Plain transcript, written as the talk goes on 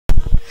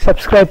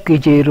Subscribe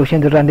कीजिए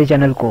रोशन तेलरंधे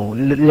channel को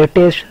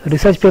latest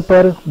research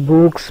paper,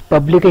 books,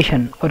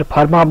 publication और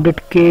फार्मा अपडेट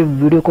के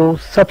वीडियो को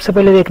सबसे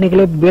पहले देखने के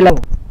लिए बेल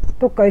आइकन।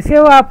 तो कैसे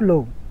हो आप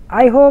लोग?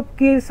 आई होप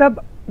कि सब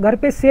घर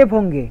पे सेफ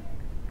होंगे।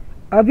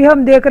 अभी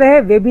हम देख रहे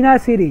हैं वेबिनार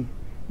सीरीज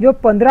जो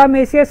 15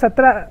 मई से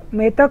 17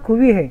 मई तक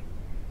हुई है,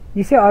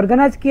 जिसे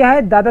ऑर्गेनाइज किया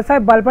है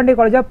Dadasaheb Balpande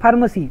college of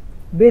pharmacy,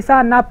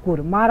 Besa,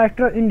 Nagpur,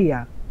 Maharashtra,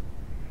 India.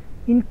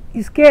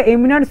 इसके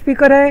एमिनेंट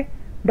स्पीकर है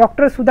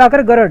doctor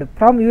Sudhakar Garad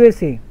from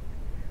USA,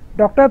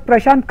 doctor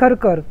Prashant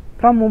खरकर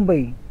from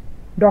Mumbai,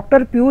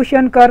 doctor Piyush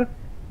Shankar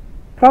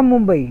from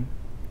Mumbai,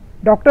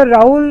 doctor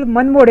Rahul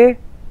मनमोड़े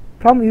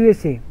from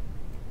USA.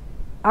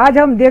 आज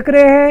हम देख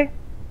रहे हैं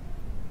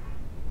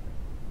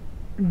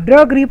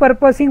drug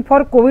repurposing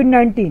for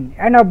covid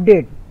 and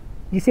update,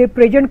 जिसे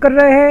प्रेजेंट कर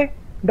रहे हैं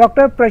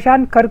doctor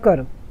Prashant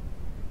खरकर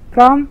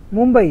from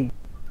Mumbai.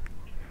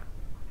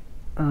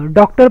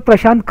 Doctor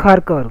प्रशांत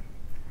खारकर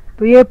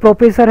तो ये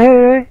प्रोफेसर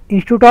है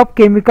institute of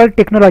chemical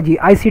technology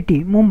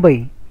ICT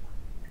Mumbai.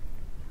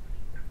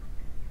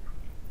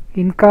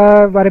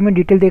 इनका बारे में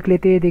डिटेल देख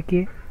लेते हैं।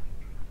 देखिए,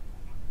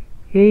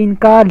 ये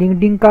इनका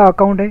लिंक्डइन का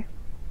अकाउंट है,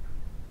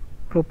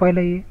 प्रोफाइल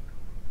है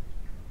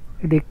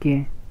ये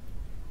देखिए।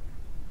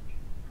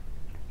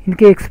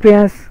 इनके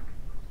एक्सपीरियंस,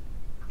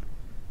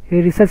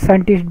 ये रिसर्च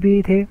साइंटिस्ट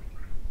भी थे।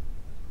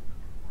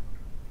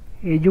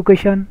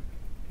 एजुकेशन,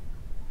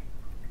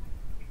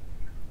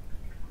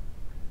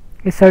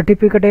 ये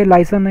सर्टिफिकेट है,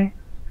 लाइसेंस है,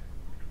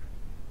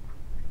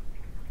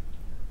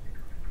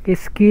 ये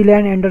स्किल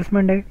एंड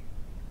एंडोर्समेंट है।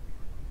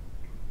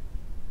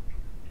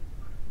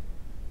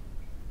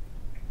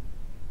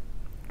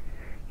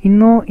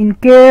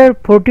 इनके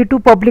 42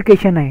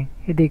 पब्लिकेशन है,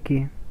 ये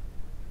देखिए।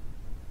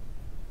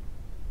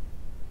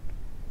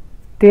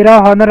 13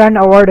 हॉनर एंड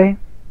अवार्ड है,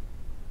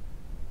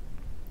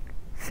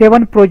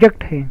 7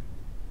 प्रोजेक्ट है,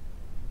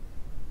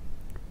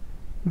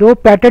 2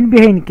 पैटेंट भी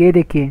है इनके,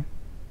 देखिए।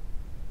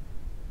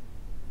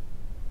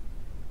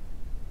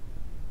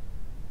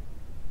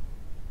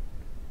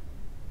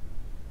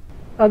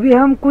 अभी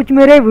हम कुछ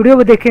मेरे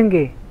वीडियो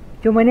देखेंगे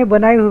जो मैंने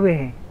बनाए हुए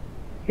हैं।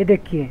 ये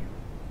देखिए,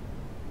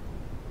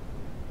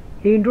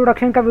 ये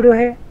इंट्रोडक्शन का वीडियो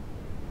है।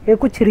 ये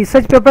कुछ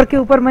रिसर्च पेपर के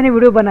ऊपर मैंने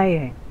वीडियो बनाए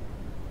हैं।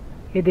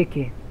 ये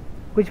देखिए,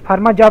 कुछ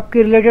फार्मा जॉब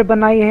के रिलेटेड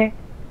बनाई है,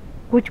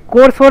 कुछ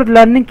कोर्स और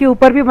लर्निंग के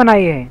ऊपर भी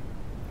बनाई है,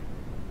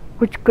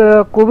 कुछ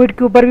कोविड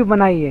के ऊपर भी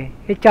बनाई है।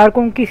 ये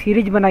 4 की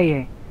सीरीज बनाई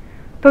है।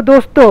 तो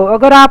दोस्तों,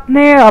 अगर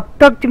आपने अब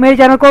तक मेरे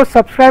चैनल को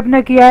सब्सक्राइब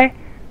नहीं किया है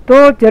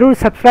तो ज़रूर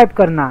सब्सक्राइब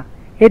करना।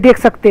 ये देख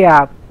सकते हैं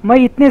आप, मैं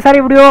इतने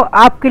सारे वीडियो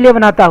आपके लिए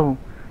बनाता हूँ,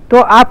 तो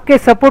आपके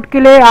सपोर्ट के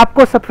लिए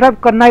आपको सब्सक्राइब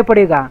करना ही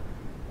पड़ेगा।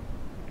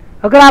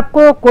 अगर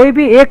आपको कोई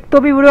भी एक तो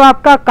भी वीडियो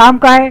आपका काम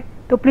का है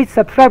तो प्लीज़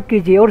सब्सक्राइब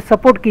कीजिए और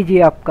सपोर्ट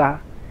कीजिए आपका,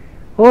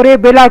 और ये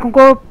बेल आइकन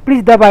को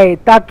प्लीज़ दबाएं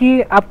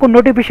ताकि आपको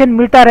नोटिफिकेशन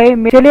मिलता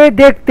रहे। चलिए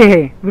देखते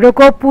हैं, वीडियो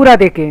को पूरा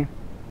देखें।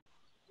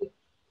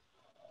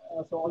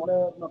 So all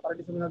the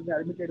participants have been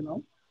admitted now.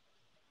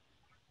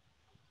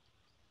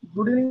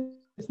 Good evening,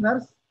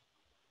 listeners.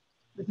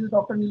 This is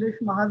Dr.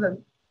 Nilesh Mahajan.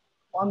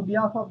 On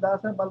behalf of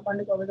Dadasaheb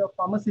Balpande College of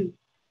Pharmacy,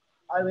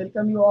 I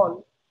welcome you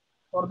all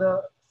for the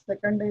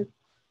second day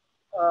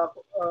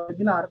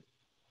webinar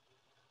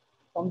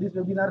from this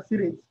webinar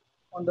series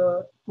on the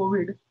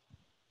COVID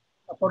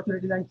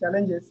opportunities and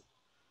challenges.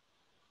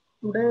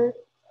 Today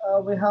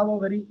we have a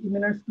very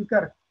eminent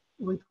speaker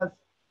with us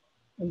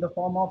in the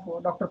form of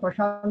Dr.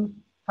 Prashant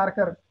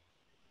Kharkar,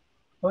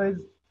 who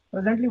is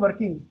presently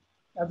working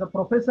as a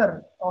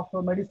professor of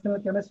medicinal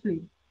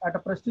chemistry at a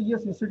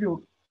prestigious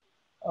institute,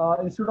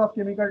 Institute of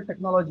Chemical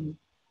Technology,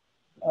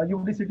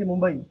 UBCT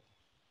Mumbai.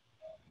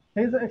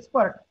 He is an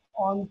expert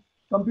on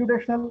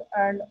computational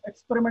and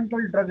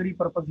experimental drug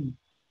repurposing,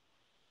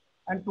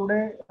 and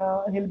today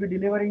he'll be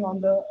delivering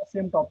on the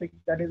same topic,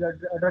 that is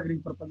drug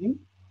repurposing.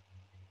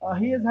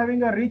 He is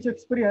having a rich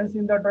experience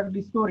in the drug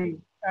discovery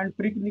and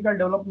preclinical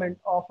development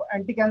of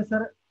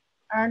anti-cancer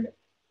and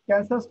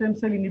cancer stem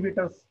cell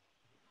inhibitors.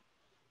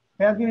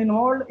 He has been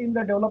involved in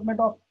the development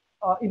of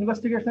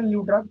investigational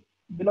new drug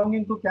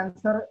belonging to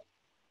cancer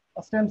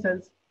stem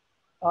cells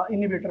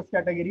inhibitors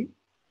category,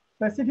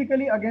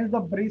 specifically against the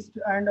breast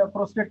and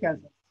prostate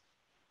cancer.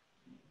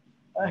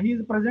 He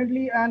is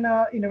presently an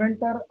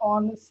inventor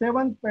on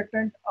 7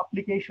 patent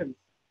applications,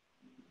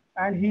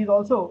 and he is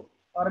also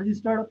a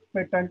registered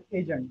patent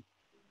agent.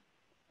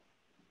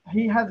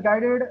 He has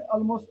guided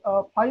almost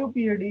 5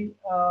 PhD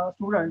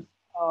students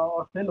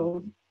or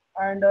fellows,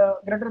 and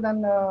greater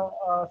than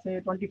say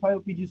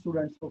 25 PG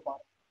students so far.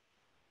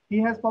 He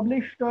has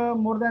published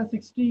more than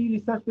 60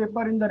 research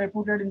papers in the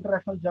reputed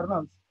international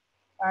journals,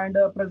 and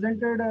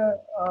presented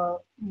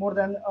more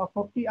than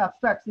 40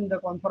 abstracts in the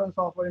conference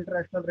of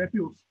international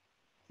reputes,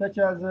 such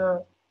as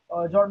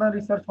Journal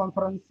Research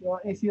Conference,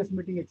 ACS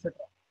meeting, etc.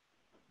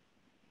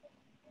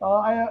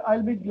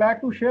 I'll be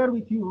glad to share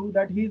with you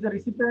that he is a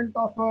recipient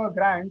of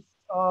grants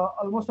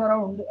almost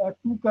around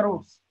 2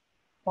 crores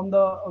from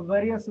the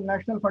various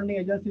national funding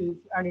agencies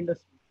and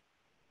industry.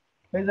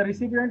 He is a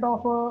recipient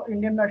of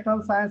Indian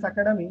National Science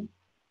Academy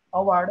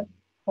Award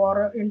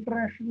for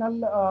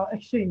international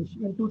exchange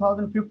in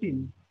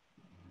 2015.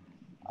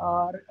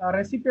 A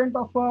recipient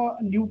of a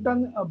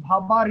Newton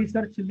Bhabha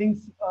Research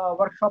Links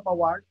Workshop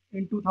Award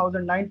in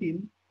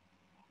 2019.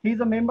 He is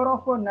a member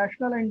of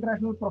national and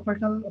international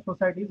professional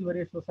societies,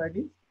 various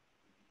societies.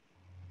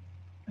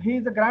 He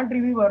is a grant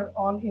reviewer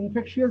on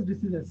infectious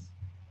diseases.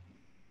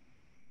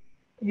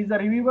 He is a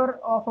reviewer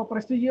of a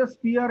prestigious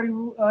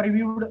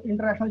peer-reviewed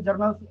international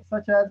journals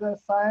such as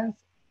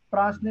Science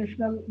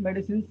Translational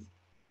Medicines,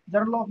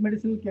 Journal of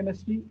Medicinal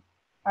Chemistry,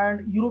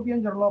 and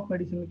European Journal of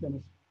Medicinal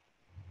Chemistry.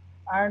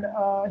 And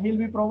he'll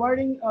be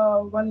providing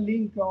one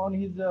link on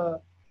his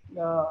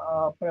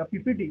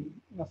PPT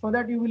so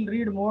that you will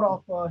read more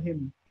of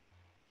him.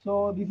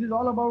 So this is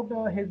all about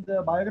his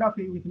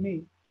biography with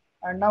me.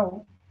 And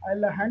now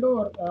I'll hand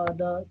over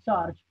the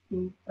charge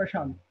to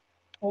Prashant.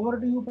 Over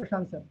to you,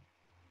 Prashant, sir.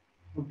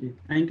 Okay,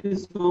 thank you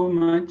so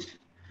much.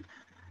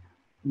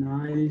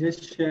 Now I'll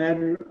just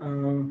share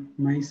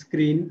my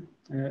screen.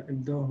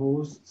 If the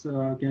hosts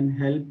can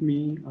help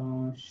me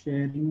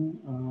sharing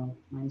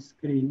my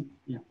screen.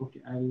 Yeah,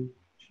 okay, I'll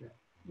share.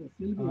 Yes,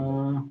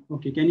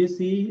 okay, can you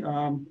see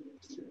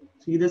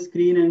the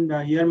screen and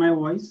hear my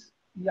voice?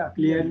 Yeah,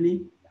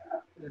 clearly.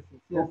 Yes.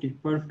 Okay,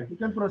 perfect. You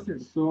can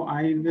proceed. So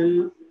I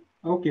will.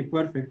 Okay,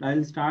 perfect.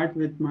 I'll start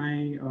with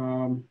my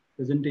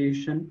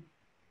presentation.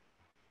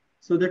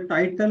 So the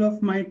title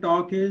of my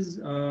talk is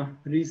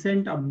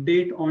Recent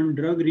Update on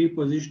Drug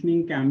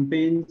Repositioning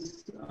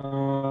Campaigns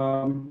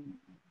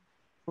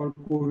for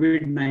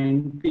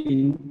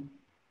COVID-19.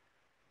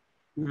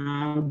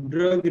 Now,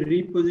 drug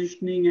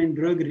repositioning and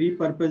drug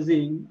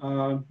repurposing,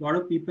 a lot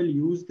of people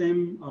use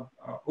them,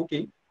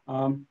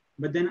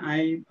 but then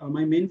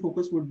my main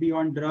focus would be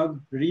on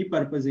drug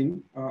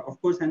repurposing, of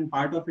course, and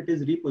part of it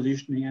is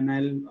repositioning, and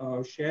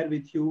I'll share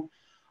with you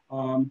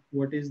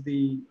what is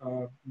the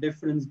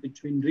difference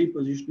between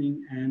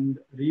repositioning and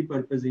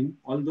repurposing,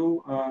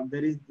 although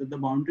there is the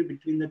boundary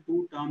between the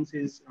two terms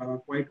is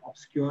quite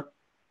obscure.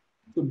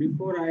 So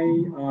before I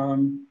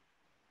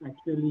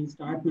actually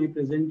start my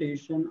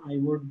presentation, I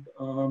would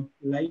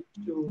like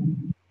to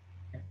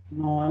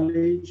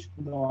acknowledge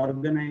the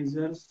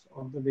organizers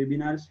of the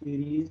webinar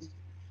series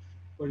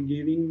for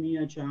giving me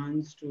a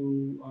chance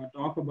to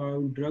talk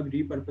about drug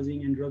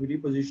repurposing and drug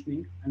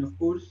repositioning, and of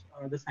course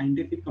the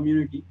scientific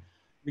community,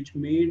 which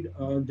made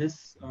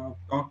this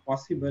talk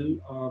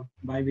possible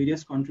by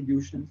various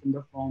contributions in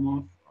the form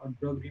of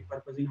drug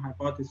repurposing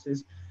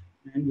hypothesis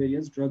and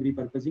various drug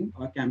repurposing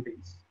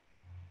campaigns.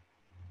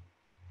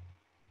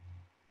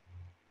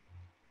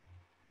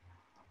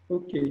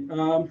 Okay,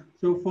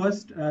 so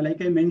first,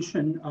 like I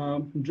mentioned,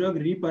 drug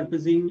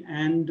repurposing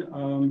and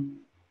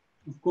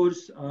of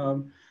course,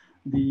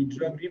 the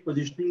drug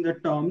repositioning, the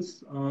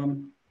terms.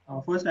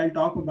 First, I'll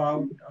talk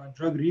about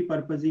drug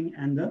repurposing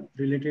and the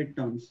related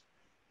terms.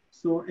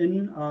 So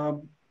in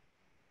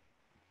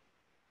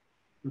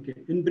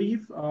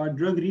brief,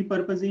 drug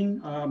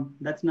repurposing,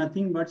 that's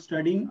nothing but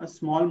studying a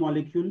small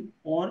molecule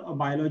or a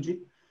biologic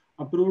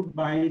approved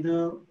by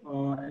the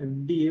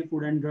FDA,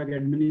 Food and Drug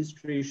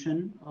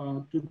Administration,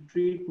 to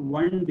treat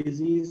one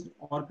disease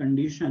or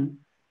condition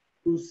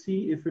to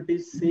see if it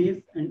is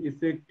safe and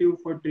effective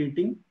for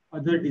treating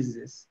other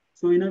diseases.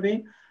 So in a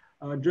way,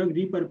 drug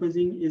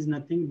repurposing is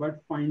nothing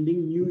but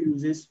finding new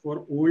uses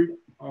for old,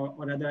 or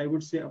rather I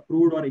would say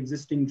approved or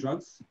existing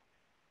drugs.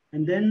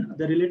 And then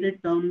the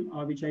related term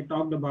which I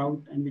talked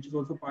about and which is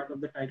also part of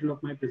the title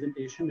of my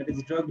presentation, that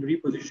is drug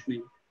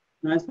repositioning.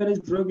 Now, as far as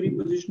drug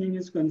repositioning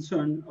is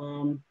concerned,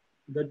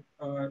 the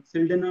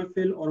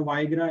sildenafil or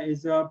Viagra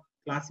is a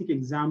classic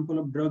example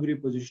of drug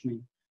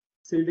repositioning.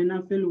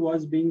 Sildenafil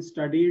was being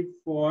studied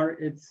for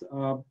its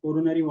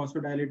coronary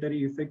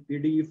vasodilatory effect,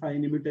 PDE5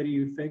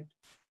 inhibitory effect,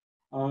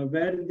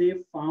 where they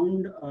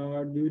found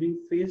during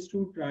phase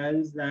 2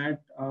 trials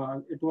that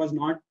it was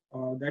not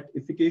that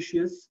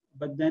efficacious,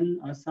 but then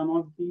some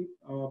of the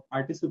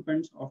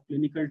participants of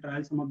clinical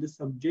trials, some of the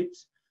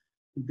subjects,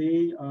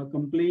 they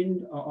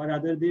complained, or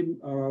rather they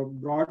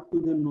brought to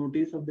the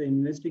notice of the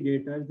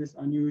investigators this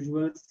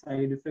unusual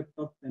side effect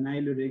of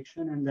penile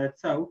erection, and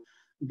that's how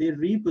they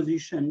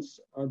repositioned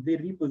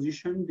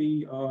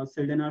the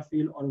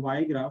sildenafil or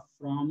Viagra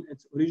from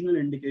its original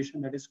indication,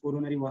 that is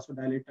coronary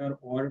vasodilator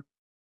or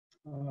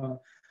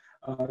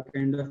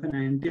kind of an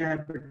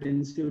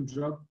antihypertensive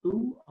drug,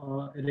 to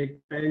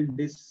erectile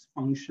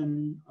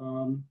dysfunction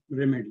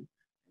remedy.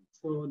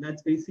 So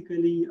that's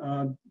basically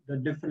the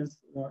difference,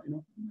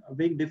 a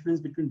big difference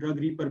between drug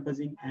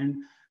repurposing and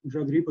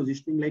drug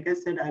repositioning. Like I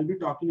said, I'll be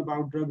talking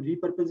about drug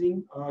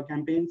repurposing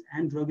campaigns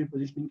and drug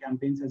repositioning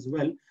campaigns as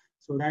well,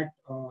 so that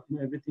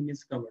everything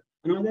is covered.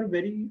 Another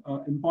very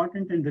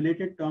important and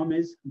related term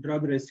is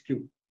drug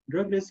rescue.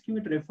 Drug rescue,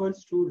 it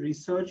refers to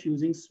research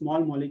using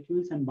small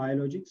molecules and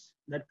biologics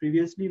that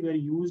previously were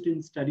used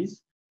in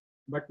studies,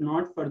 but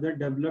not further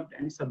developed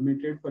and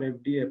submitted for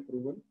FDA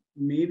approval.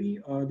 Maybe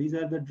these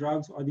are the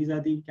drugs, or these are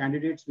the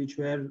candidates which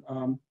were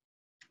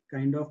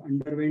kind of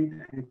underwent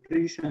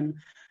attrition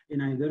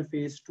in either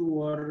phase 2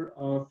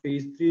 or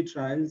phase 3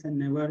 trials and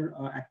never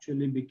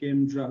actually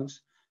became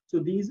drugs. So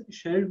these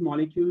shelved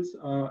molecules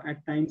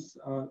at times,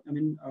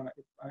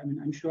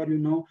 I'm sure you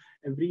know,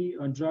 every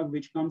drug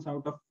which comes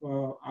out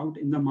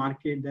in the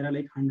market, there are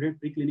like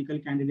 100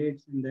 preclinical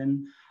candidates, and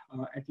then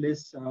at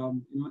least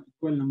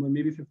equal number,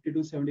 maybe 50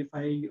 to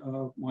 75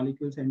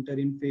 molecules enter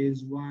in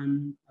phase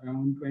 1,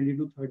 around 20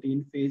 to 30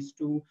 in phase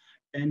 2,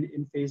 10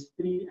 in phase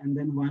 3, and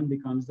then one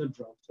becomes the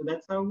drug. So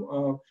that's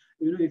how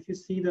if you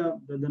see the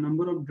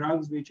number of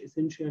drugs which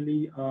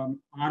essentially are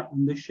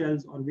on the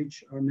shelves or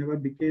which never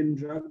became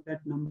drug,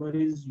 that number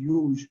is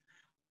huge,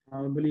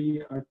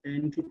 probably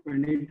 10 to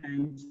 20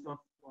 times of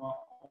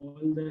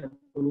all the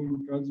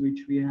approved drugs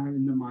which we have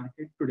in the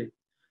market today.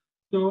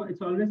 So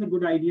it's always a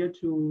good idea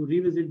to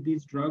revisit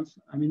these drugs.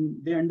 I mean,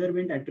 they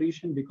underwent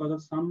attrition because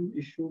of some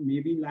issue,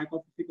 maybe lack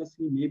of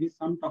efficacy, maybe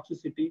some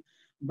toxicity.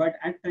 But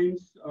at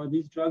times,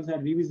 these drugs are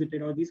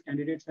revisited, or these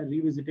candidates are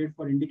revisited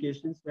for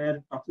indications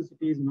where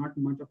toxicity is not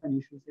much of an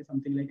issue, say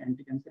something like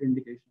anti-cancer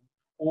indication,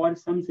 or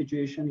some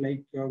situation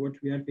like what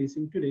we are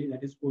facing today,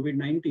 that is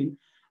COVID-19,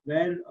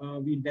 where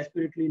we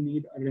desperately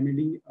need a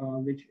remedy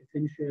which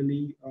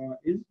essentially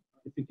is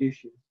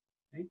efficacious,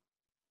 right?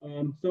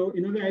 So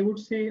in a way, I would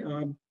say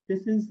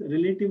this is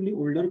relatively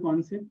older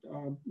concept,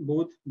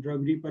 both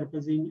drug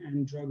repurposing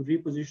and drug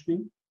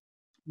repositioning.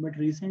 But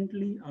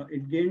recently,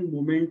 it gained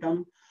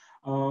momentum,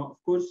 of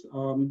course,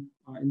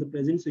 in the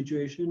present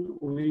situation,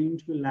 owing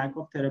to lack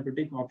of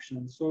therapeutic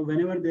options. So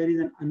whenever there is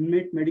an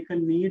unmet medical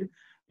need,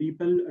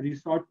 people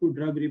resort to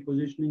drug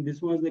repositioning.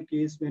 This was the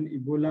case when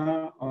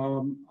Ebola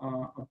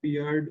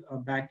appeared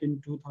back in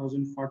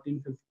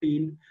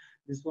 2014-15.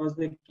 This was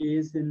the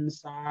case in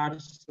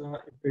SARS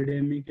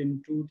epidemic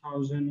in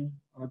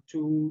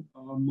 2002,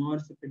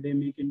 MERS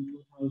epidemic in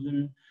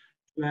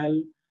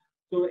 2012.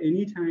 So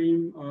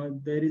anytime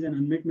there is an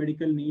unmet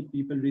medical need,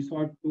 people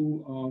resort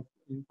to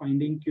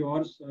finding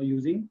cures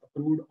using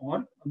approved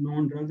or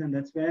known drugs, and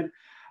that's where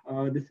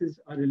this is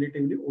a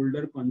relatively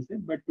older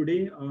concept. But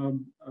today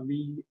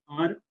we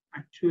are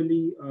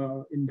actually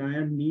in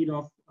dire need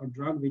of a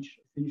drug which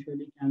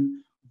essentially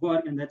can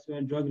work, and that's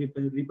where drug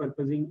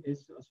repurposing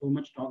is so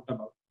much talked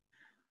about.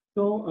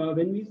 So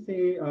when we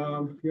say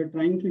we are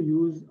trying to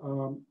use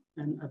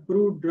an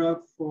approved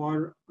drug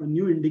for a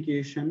new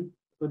indication,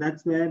 so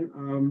that's where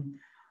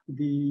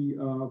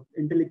the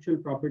intellectual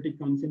property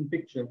comes in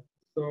picture.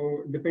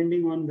 So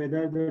depending on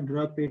whether the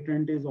drug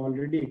patent is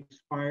already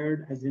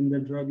expired, as in the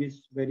drug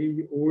is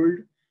very old,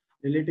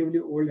 relatively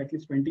old, at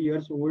least 20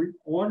 years old,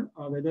 or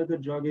whether the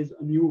drug is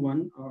a new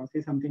one,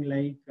 say something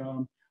like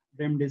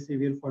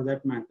remdesivir for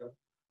that matter.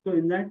 So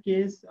in that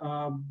case,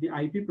 the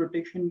IP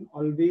protection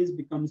always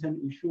becomes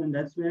an issue, and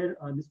that's where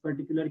this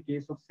particular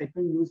case of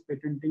second use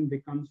patenting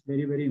becomes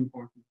very, very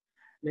important.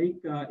 Like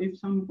if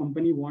some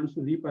company wants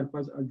to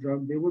repurpose a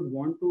drug, they would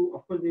want to,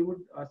 of course, they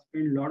would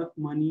spend a lot of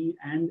money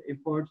and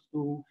efforts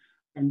to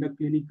conduct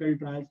clinical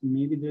trials.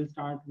 Maybe they'll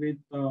start with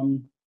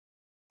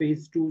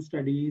phase 2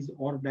 studies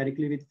or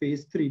directly with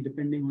phase 3,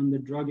 depending on the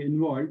drug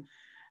involved,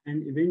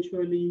 and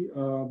eventually,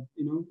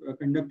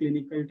 conduct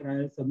clinical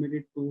trials, submit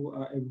it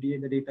to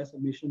FDA, the data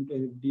submission to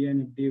FDA,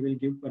 and FDA will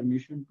give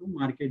permission to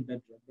market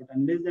that drug. But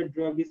unless that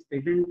drug is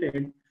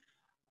patented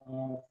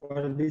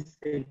for this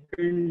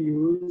second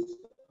use,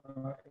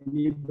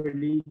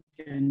 anybody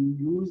can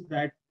use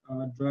that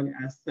drug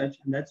as such,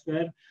 and that's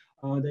where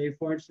the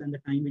efforts and the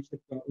time which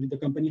the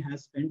company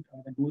has spent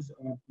that goes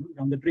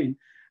down the drain.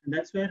 And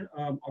that's where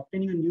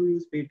obtaining a new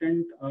use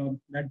patent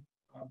that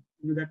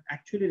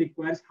actually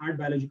requires hard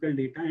biological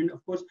data. And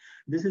of course,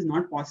 this is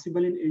not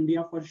possible in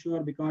India for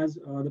sure, because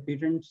the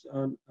Patents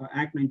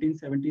Act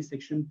 1970,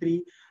 Section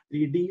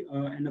 3D,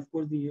 and of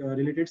course the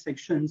related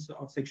sections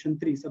of Section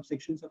 3,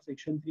 subsections of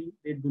Section 3,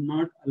 they do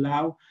not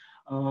allow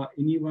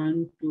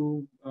anyone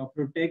to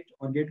protect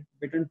or get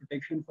patent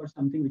protection for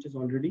something which is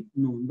already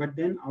known. But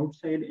then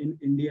outside in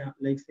India,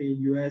 like say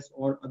US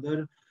or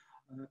other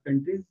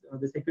countries,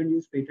 the second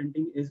use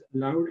patenting is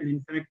allowed. And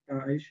in fact,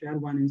 I'll share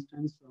one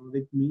instance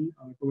with me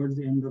towards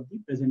the end of the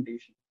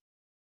presentation.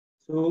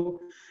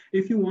 So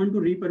if you want to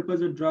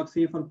repurpose a drug,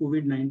 say for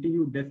COVID-19,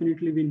 you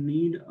definitely will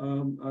need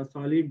a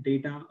solid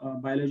data,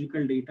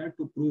 biological data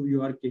to prove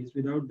your case.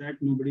 Without that,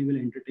 nobody will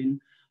entertain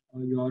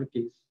your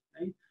case,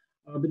 right?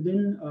 But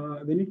then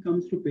when it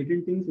comes to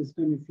patenting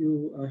system, if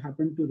you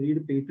happen to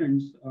read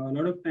patents, a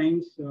lot of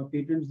times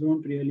patents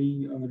don't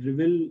really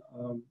reveal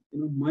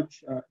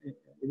much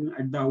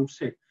at the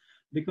outset,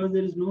 because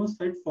there is no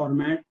set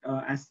format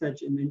as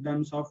such in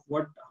terms of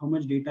how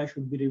much data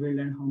should be revealed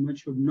and how much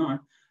should not.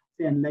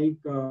 Say, unlike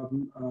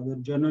the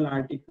journal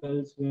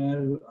articles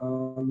where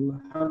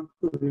you have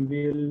to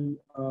reveal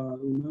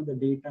the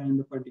data in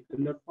the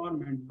particular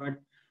format, but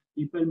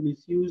people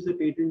misuse the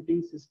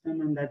patenting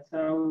system, and that's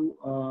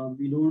how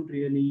we don't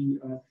really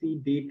see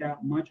data,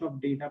 much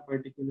of data,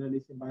 particularly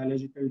say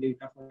biological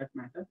data for that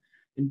matter,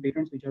 in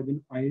patents which have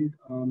been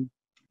filed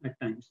at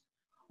times.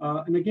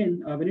 And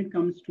again, when it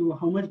comes to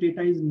how much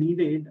data is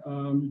needed,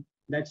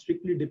 that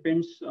strictly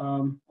depends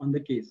on the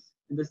case.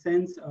 In the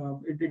sense,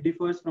 it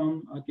differs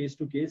from case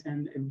to case,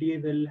 and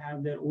FDA will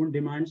have their own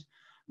demands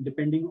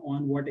depending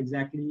on what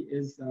exactly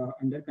is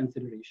under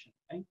consideration,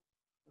 right?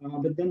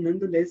 But then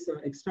nonetheless,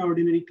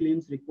 extraordinary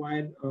claims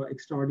require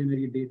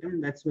extraordinary data,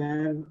 and that's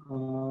where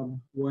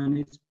one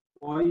is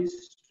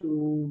poised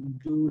to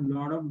do a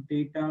lot of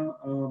data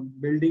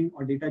building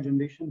or data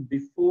generation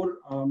before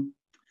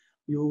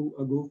you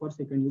go for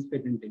second use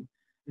patenting.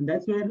 And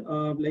that's where,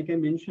 like I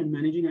mentioned,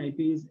 managing IP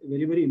is a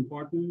very, very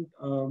important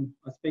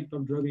aspect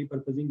of drug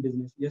repurposing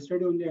business.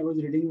 Yesterday only I was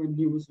reading one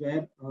news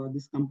where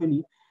this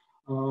company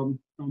from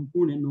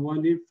Pune,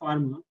 Novartis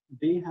Pharma,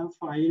 they have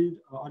filed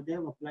or they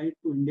have applied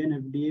to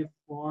Indian FDA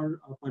for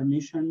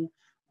permission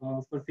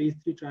for phase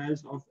 3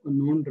 trials of a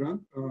known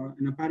drug.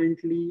 And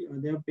apparently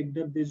they have picked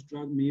up this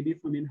drug maybe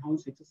from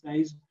in-house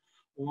exercise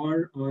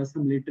or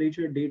some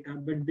literature data,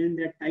 but then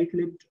they're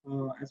tight-lipped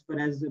as far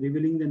as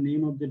revealing the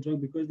name of the drug,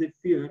 because they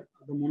fear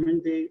the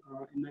moment they,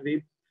 in a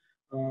way,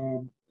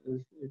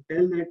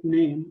 tell that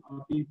name,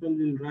 people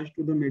will rush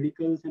to the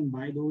medicals and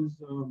buy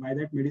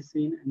that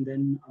medicine, and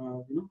then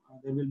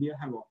there will be a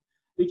havoc,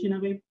 which in a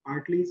way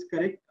partly is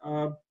correct,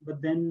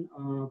 but then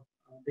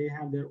they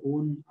have their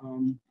own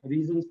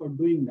reasons for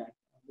doing that.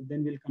 But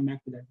then we'll come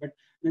back to that. But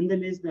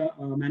nonetheless, the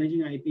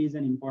managing IP is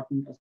an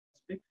important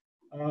aspect.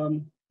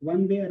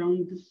 One way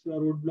around this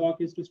roadblock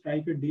is to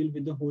strike a deal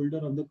with the holder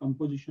of the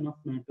composition of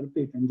matter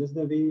patent. Just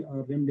the way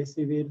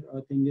remdesivir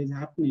thing is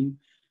happening,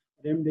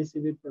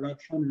 remdesivir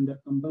production under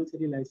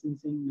compulsory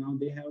licensing. Now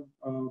they have,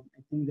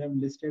 I think they have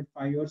listed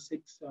 5 or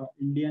 6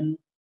 Indian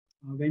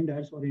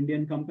vendors or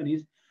Indian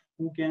companies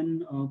who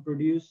can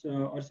produce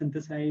or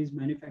synthesize,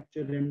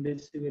 manufacture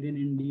remdesivir in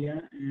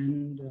India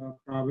and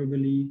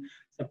probably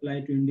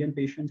supply to Indian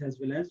patients as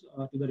well as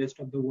to the rest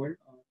of the world.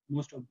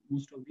 Most of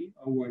the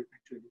world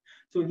actually.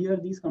 So here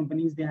these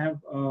companies, they have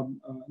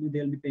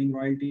they'll be paying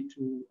royalty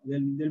to,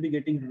 they'll be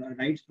getting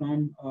rights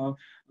from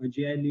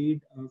GI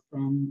lead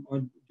from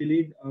or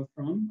Gilead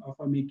from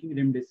for making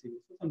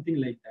remdesivir, so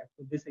something like that.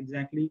 So this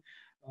exactly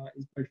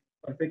is a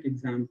perfect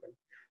example.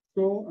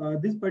 So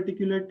this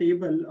particular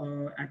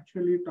table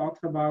actually talks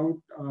about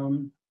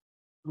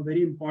a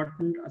very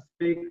important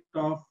aspect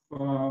of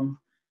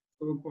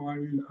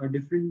so-called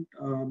different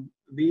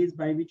ways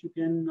by which you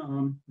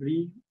can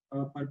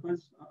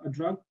repurpose a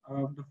drug.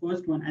 The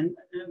first one, and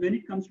when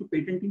it comes to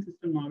patenting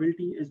system,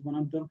 novelty is one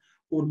of the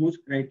foremost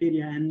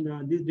criteria,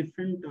 and these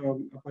different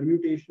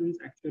permutations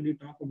actually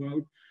talk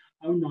about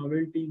how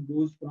novelty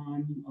goes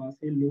from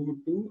say low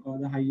to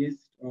the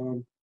highest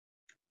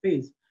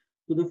phase.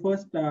 So the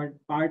first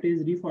part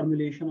is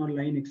reformulation or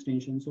line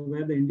extension. So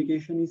where the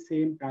indication is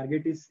same,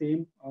 target is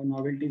same,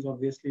 novelty is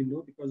obviously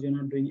low because you're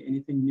not doing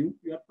anything new.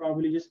 You are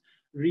probably just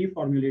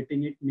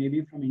reformulating it,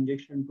 maybe from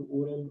injection to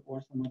oral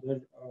or some other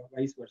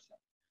vice versa.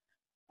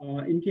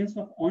 In case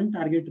of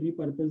on-target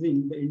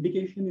repurposing, the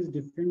indication is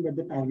different, but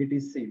the target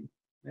is same,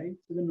 right?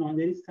 So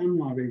there is some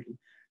novelty.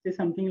 Say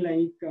something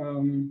like,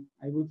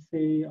 I would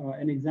say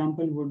an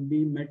example would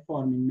be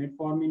metformin.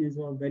 Metformin is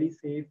a very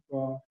safe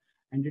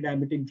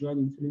anti-diabetic drug,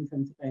 insulin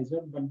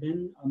sensitizer, but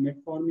then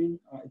metformin,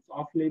 it's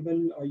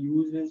off-label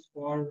uses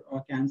for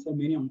cancer.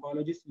 Many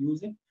oncologists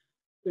use it.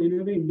 So in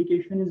a way,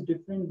 indication is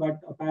different,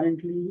 but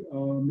apparently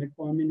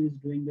metformin is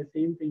doing the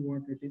same thing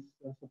what it is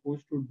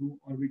supposed to do,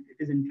 or it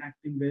is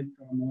interacting with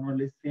more or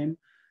less same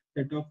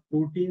set of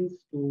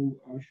proteins to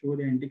show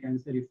the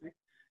anti-cancer effect.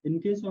 In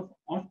case of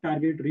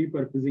off-target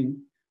repurposing,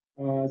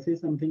 say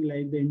something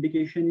like the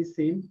indication is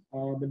same,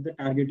 but the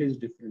target is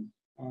different.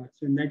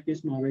 So in that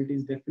case, novelty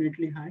is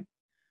definitely high.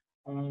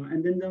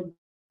 And then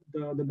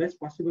the best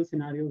possible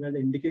scenario where the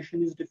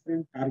indication is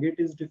different, target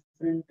is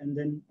different, and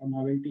then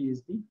novelty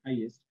is the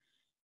highest.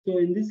 So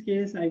in this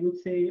case, I would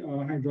say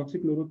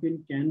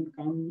hydroxychloroquine can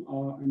come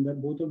under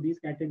both of these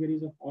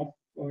categories of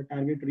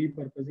off-target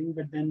repurposing,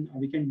 but then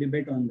we can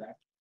debate on that.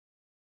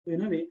 So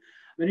in a way,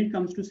 when it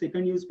comes to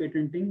second use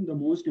patenting, the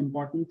most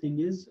important thing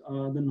is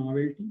the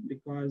novelty,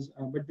 because,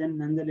 but then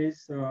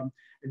nonetheless,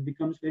 it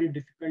becomes very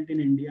difficult in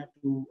India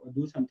to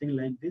do something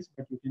like this,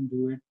 but you can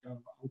do it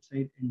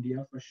outside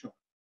India for sure,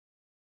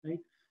 right?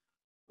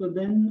 So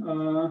then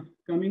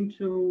coming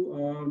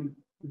to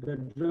the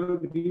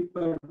drug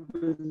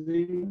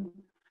repurposing,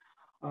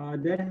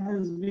 there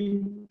has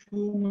been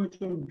too much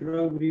of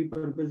drug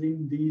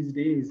repurposing these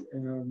days.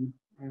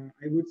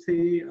 I would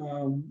say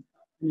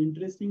an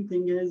interesting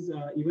thing is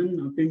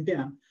even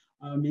Pintia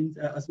means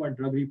as what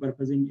drug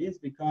repurposing is,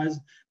 because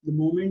the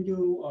moment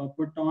you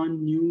put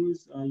on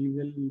news, you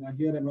will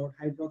hear about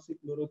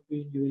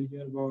hydroxychloroquine, you will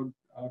hear about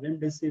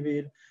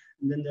remdesivir,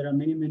 and then there are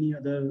many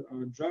other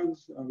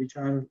drugs which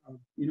are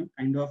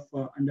kind of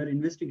under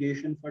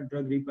investigation for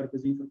drug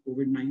repurposing for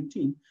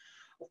COVID-19.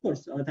 Of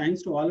course,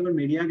 thanks to all our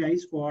media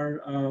guys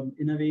for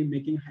in a way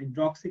making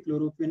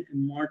hydroxychloroquine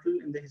immortal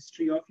in the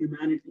history of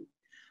humanity.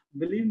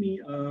 Believe me,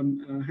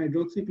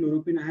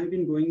 hydroxychloroquine, I have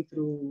been going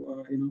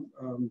through,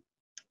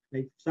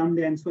 like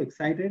someday I'm so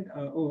excited.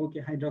 Oh,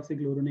 okay,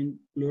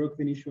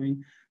 hydroxychloroquine is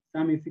showing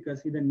some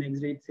efficacy. The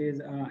next day it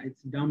says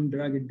it's dumb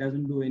drug, it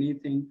doesn't do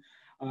anything.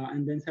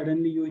 And then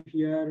suddenly you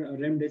hear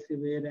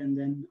remdesivir, and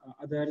then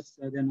others,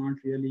 they're not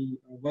really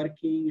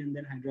working, and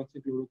then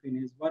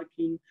hydroxychloroquine is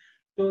working.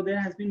 So there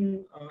has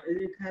been,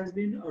 it has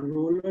been a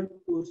roller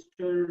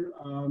coaster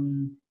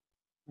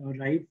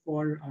ride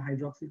for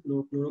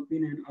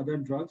hydroxychloroquine and other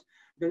drugs.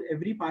 Because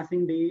every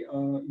passing day,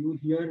 you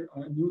hear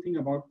a new thing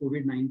about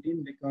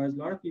COVID-19, because a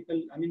lot of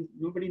people, I mean,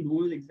 nobody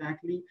knows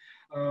exactly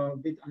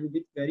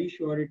with very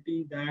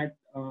surety that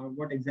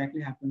what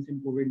exactly happens in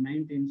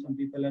COVID-19. Some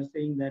people are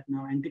saying that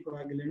now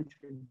anticoagulant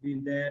should be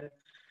there.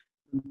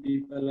 Some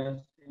people are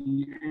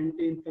saying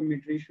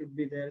anti-inflammatory should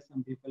be there.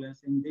 Some people are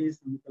saying this.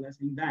 Some people are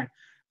saying that.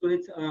 So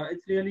it's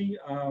really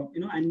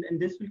and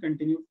this will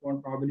continue for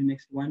probably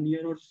next 1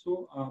 year or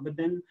so. But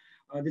then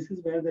this is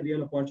where the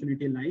real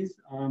opportunity lies,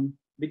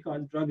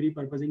 because drug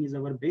repurposing is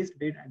our best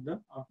bet at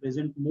the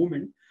present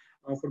moment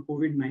for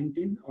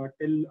COVID-19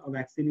 till a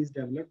vaccine is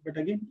developed. But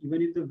again,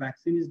 even if the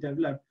vaccine is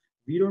developed,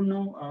 we don't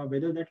know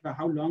whether that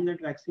how long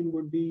that vaccine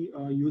would be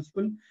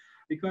useful.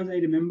 Because I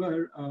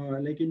remember,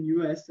 like in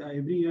US,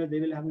 every year they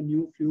will have a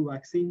new flu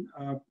vaccine,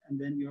 and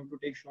then you have to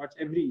take shots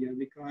every year,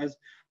 because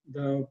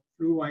the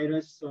flu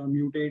virus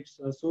mutates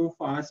so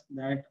fast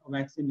that a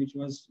vaccine which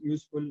was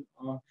useful,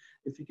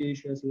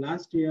 efficacious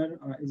last year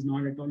is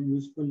not at all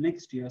useful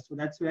next year. So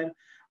that's where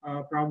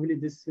probably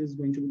this is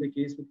going to be the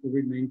case with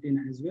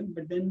COVID-19 as well.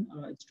 But then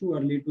it's too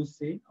early to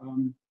say.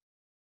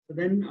 So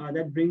then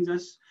that brings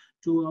us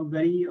to a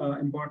very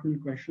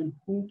important question: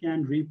 who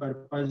can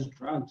repurpose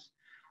drugs?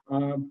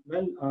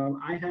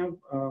 I have,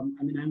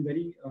 I mean,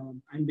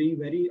 I'm being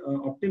very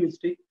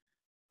optimistic.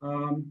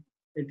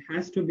 It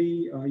has to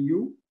be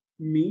you,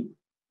 me,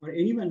 or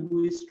anyone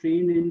who is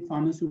trained in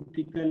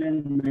pharmaceutical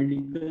and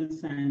medical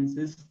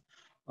sciences,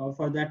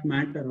 for that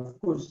matter.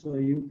 Of course,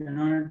 you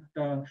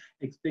cannot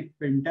expect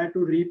Penta to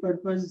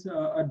repurpose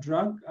a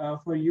drug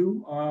for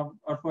you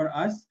or for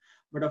us.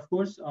 But of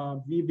course,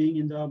 we being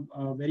in the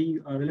very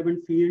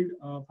relevant field,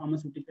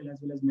 pharmaceutical as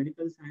well as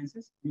medical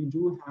sciences, we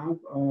do have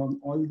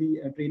all the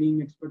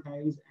training,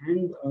 expertise,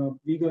 and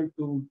vigor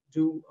to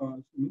do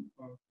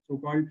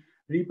so-called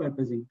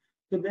repurposing.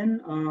 So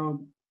then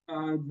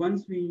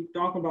once we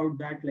talk about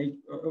that, like,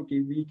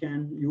 okay, we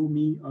can, you,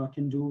 me,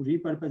 can do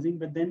repurposing,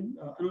 but then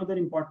another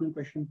important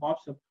question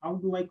pops up: how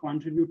do I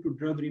contribute to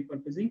drug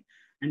repurposing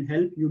and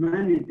help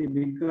humanity?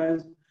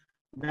 Because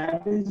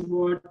that is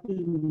what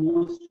is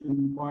most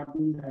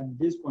important at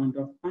this point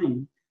of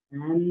time.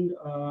 And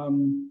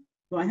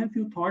so I have a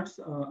few thoughts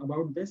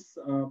about this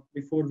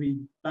before we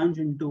plunge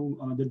into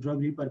the drug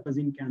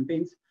repurposing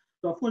campaigns.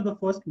 So of course, the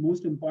first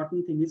most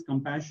important thing is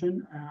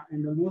compassion.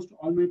 And almost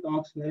all my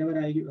talks,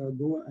 wherever I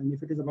go, and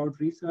if it is about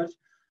research,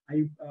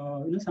 I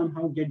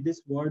somehow get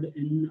this word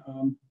in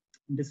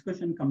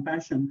discussion: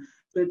 compassion.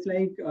 So it's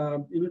like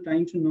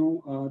trying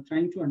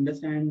to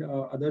understand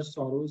others'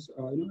 sorrows.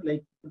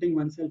 Like putting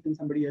oneself in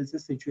somebody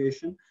else's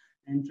situation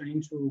and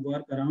trying to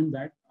work around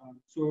that.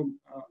 To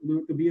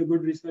be a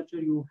good researcher,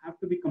 you have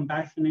to be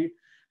compassionate,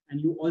 and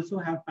you also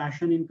have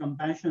passion in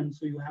compassion.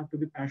 So you have to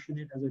be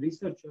passionate as a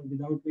researcher,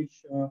 without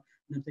which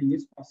nothing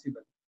is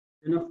possible.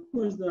 And of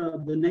course,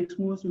 the next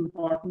most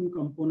important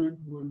component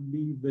would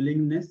be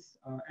willingness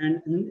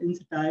and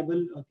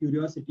insatiable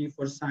curiosity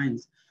for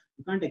science.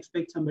 You can't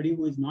expect somebody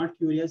who is not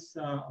curious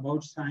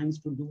about science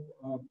to do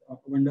a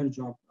wonder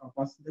job.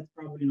 That's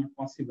probably not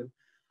possible.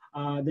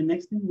 The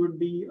next thing would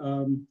be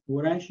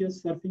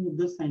voracious surfing of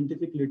the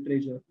scientific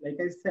literature. Like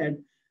I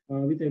said,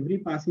 with every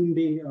passing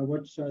day,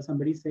 what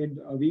somebody said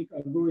a week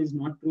ago is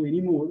not true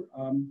anymore.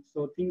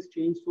 So things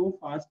change so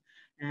fast,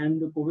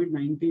 and the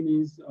COVID-19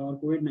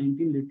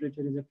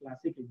 literature is a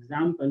classic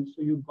example.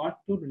 So you got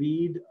to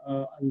read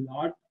a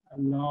lot,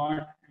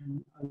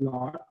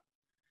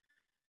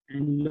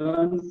 and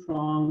learn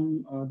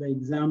from the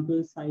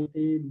examples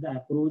cited, the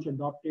approach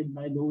adopted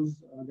by those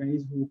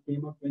guys who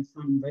came up with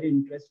some very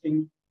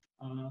interesting,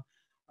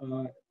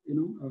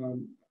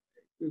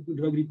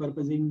 drug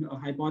repurposing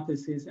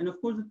hypothesis, and of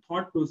course the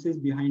thought process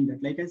behind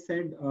that. Like I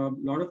said, a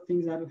lot of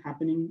things are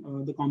happening.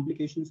 The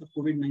complications of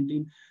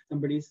COVID-19.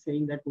 Somebody is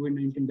saying that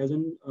COVID-19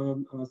 doesn't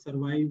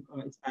survive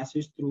its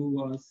passage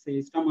through,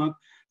 say, stomach.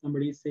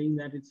 Somebody is saying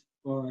that it's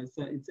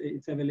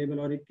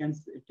available, or it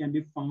can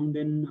be found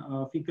in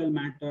fecal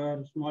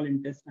matter, small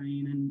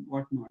intestine, and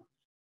whatnot.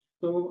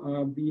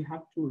 So we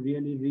have to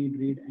really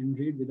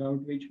read,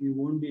 without which we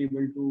won't be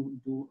able to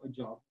do a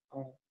job,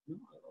 a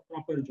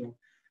proper job.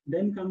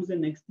 Then comes the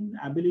next thing: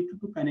 ability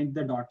to connect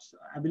the dots,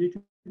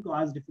 ability to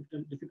ask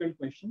difficult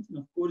questions, and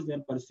of course their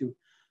pursuit.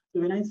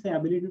 So when I say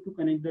ability to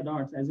connect the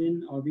dots, as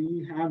in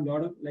we have a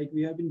lot of, like,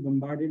 we have been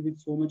bombarded with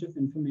so much of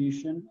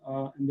information,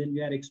 and then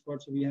we are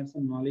experts, so we have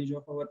some knowledge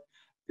of our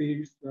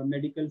fields,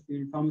 medical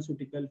field,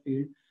 pharmaceutical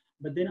field.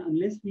 But then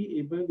unless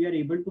we are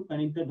able to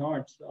connect the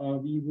dots,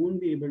 we won't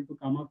be able to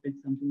come up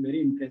with something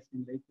very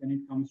interesting, like when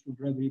it comes to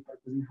drug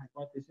repurposing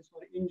hypothesis,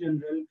 or in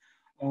general,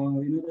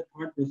 the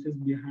thought process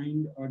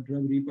behind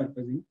drug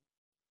repurposing.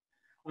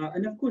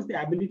 And of course,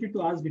 the ability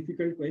to ask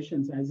difficult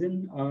questions, as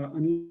in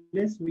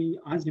unless we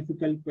ask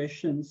difficult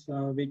questions,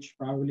 which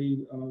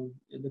probably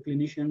the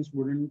clinicians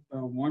wouldn't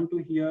want to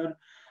hear,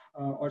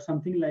 or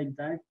something like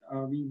that.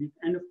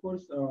 And of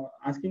course,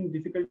 asking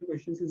difficult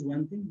questions is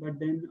one thing, but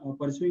then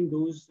pursuing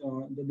those,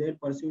 their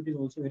pursuit is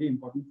also very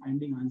important.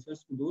 Finding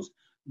answers to those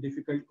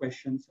difficult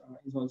questions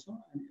is also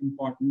an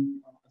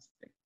important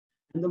aspect.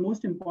 And the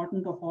most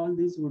important of all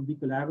this would be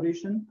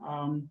collaboration.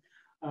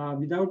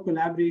 Without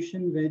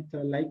collaboration with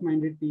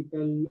like-minded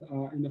people,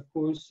 and of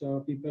course,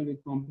 people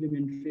with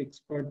complementary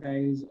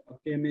expertise, a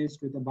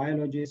chemist, with a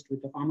biologist,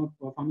 with a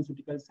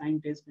pharmaceutical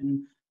scientist,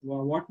 and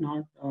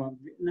whatnot,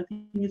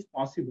 nothing is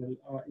possible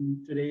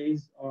in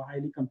today's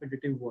highly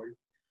competitive world.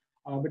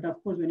 But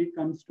of course, when it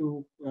comes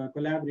to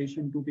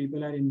collaboration, two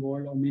people are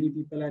involved or many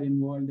people are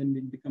involved, then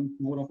it becomes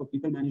more of a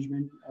people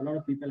management. A lot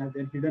of people have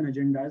their hidden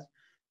agendas.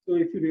 So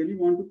if you really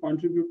want to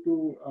contribute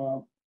to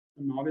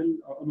a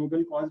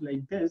noble cause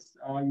like this,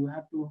 you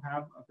have to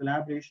have a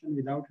collaboration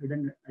without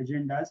hidden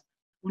agendas.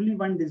 Only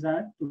one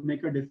desire to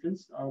make a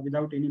difference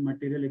without any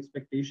material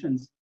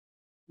expectations.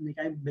 Like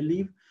I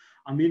believe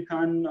Amir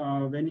Khan,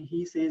 when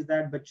he says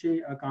that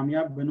 "Bacche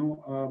kamyab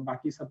bano,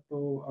 baki sab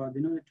to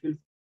it will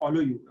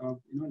follow you."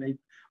 Like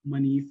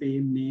money,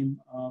 fame, name.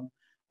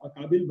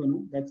 Kabil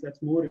bano,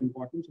 that's more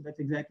important. So that's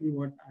exactly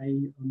what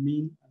I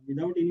mean.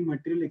 Without any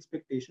material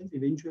expectations,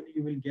 eventually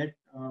you will get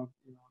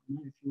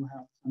if you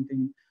have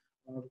something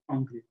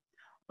concrete.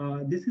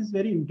 This is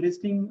very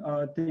interesting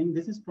thing.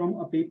 This is from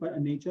a paper, a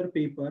Nature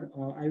paper.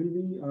 I will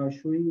be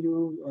showing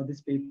you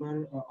this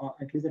paper,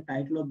 at least the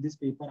title of this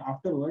paper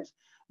afterwards.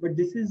 But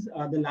this is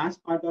the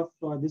last part of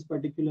this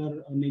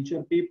particular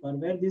Nature paper,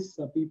 where these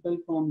people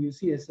from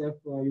UCSF,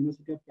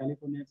 University of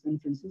California, San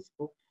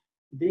Francisco,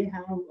 they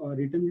have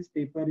written this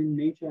paper in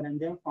Nature, and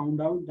they have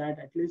found out that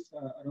at least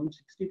around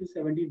 60 to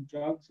 70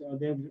 drugs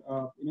they've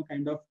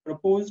kind of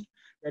proposed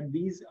that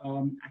these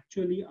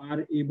actually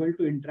are able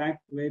to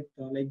interact with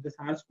like the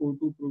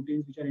SARS-CoV-2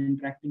 proteins, which are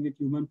interacting with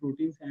human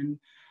proteins, and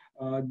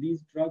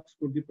these drugs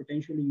could be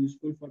potentially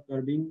useful for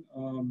curbing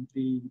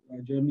the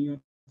journey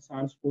of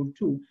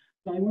SARS-CoV-2.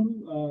 So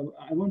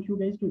I want you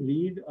guys to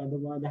read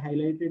the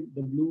highlighted,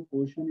 the blue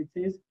portion. It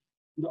says,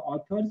 the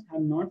authors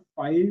have not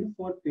filed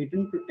for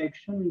patent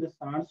protection in the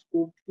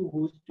SARS-CoV-2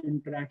 host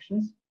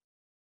interactions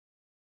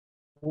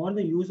or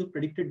the use of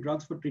predicted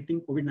drugs for treating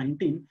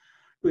COVID-19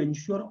 to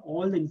ensure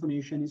all the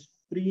information is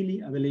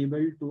freely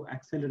available to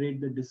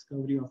accelerate the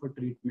discovery of a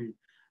treatment.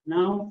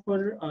 Now,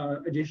 for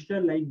a gesture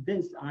like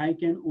this, I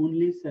can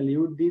only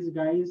salute these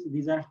guys.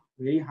 These are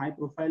very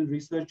high-profile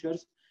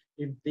researchers.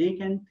 If they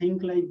can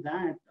think like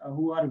that,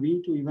 who are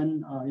we to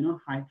even,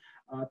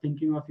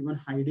 thinking of even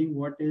hiding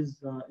what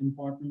is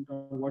important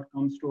or what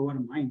comes to our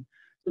mind?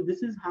 So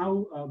this is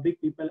how big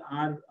people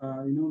are,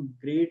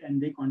 great,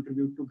 and they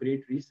contribute to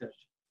great research.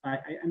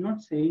 I'm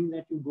not saying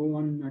that you go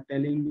on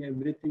telling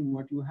everything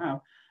what you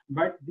have,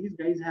 but these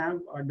guys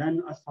have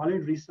done a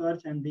solid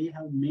research and they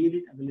have made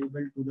it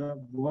available to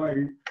the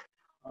world,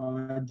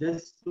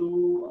 just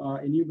so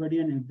anybody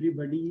and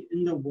everybody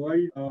in the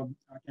world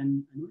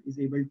is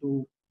able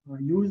to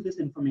use this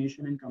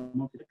information and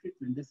come up with a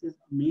treatment. This is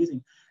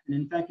amazing. And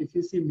in fact, if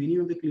you see many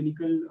of the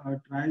clinical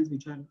trials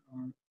which are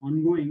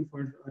ongoing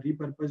for a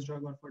repurposed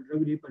drug or for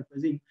drug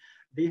repurposing,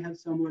 they have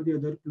some or the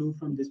other clue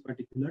from this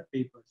particular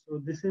paper. So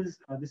this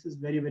is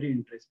very, very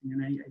interesting,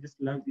 and I just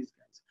love these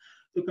guys.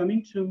 So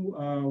coming to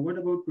what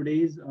about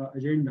today's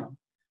agenda?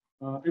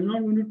 I'm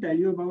not going to tell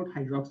you about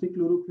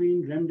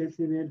hydroxychloroquine,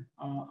 remdesivir,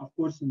 of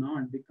course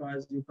not,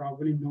 because you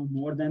probably know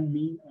more than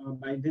me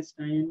by this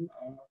time,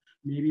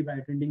 maybe by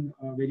attending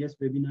various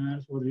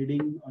webinars or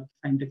reading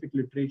scientific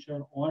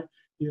literature or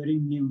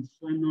hearing news.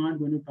 So I'm not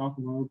going to talk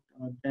about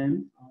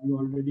them. You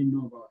already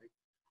know about it.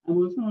 I'm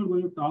also not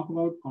going to talk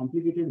about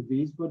complicated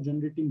ways for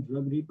generating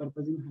drug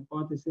repurposing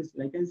hypothesis.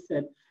 Like I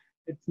said,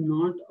 it's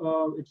not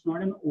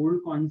an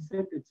old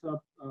concept. It's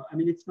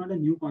not a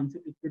new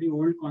concept. It's a pretty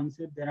old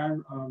concept. There are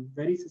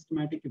very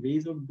systematic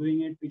ways of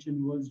doing it, which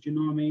involves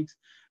genomics,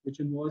 which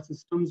involves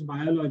systems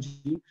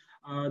biology.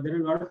 There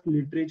are a lot of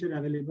literature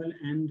available.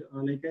 And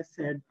like I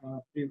said,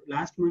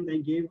 last month I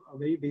gave a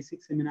very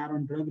basic seminar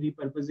on drug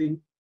repurposing,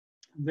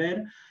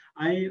 where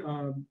I,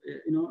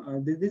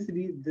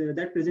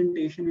 that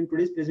presentation and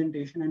today's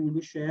presentation, I'm going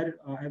to share.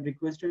 I've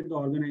requested the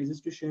organizers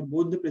to share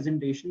both the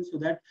presentations, so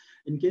that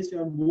in case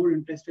you are more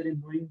interested in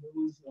knowing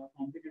those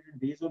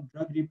complicated ways of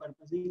drug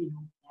repurposing,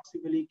 you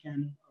possibly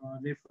can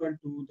refer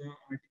to the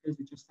articles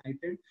which are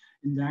cited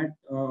in that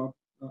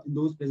in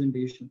those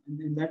presentations,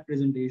 in that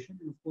presentation,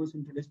 and of course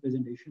in today's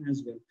presentation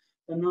as well.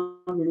 So I'm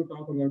not going to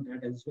talk about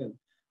that as well.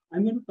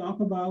 I'm going to talk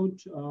about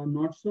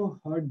not so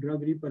hard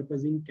drug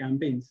repurposing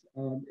campaigns.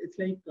 It's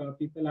like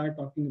people are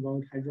talking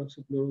about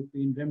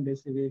hydroxychloroquine,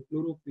 remdesivir,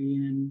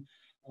 chloroquine,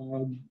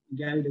 and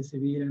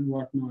galidesivir and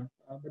whatnot.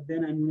 But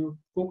then I'm going to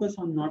focus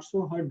on not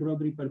so hard drug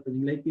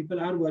repurposing. Like people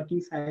are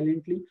working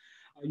silently.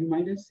 You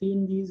might have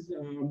seen these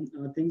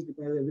things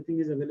because everything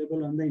is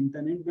available on the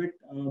internet, but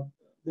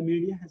the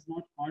media has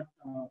not caught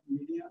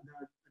the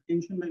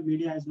attention by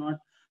media has not,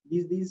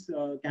 these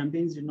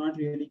campaigns did not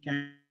really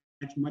catch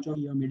much of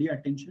your media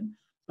attention.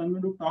 So I'm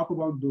going to talk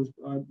about those.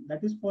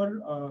 That is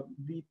for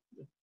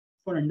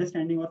for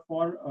understanding or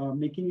for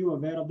making you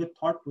aware of the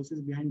thought process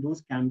behind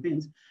those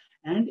campaigns,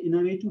 and in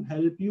a way to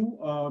help you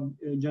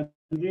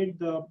generate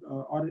the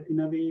or in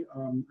a way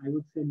I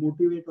would say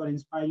motivate or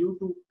inspire you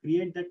to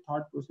create that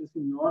thought process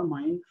in your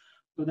mind,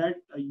 so that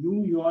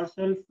you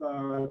yourself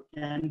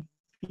can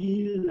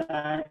feel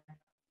that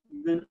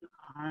even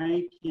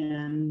I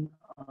can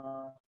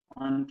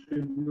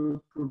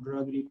contribute to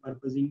drug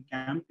repurposing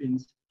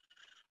campaigns.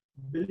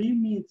 Believe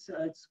me,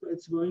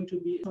 it's going to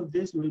be of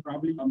this. You will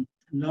probably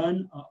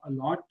learn a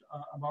lot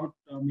about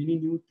many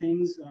new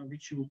things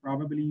which you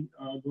probably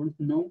don't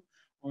know,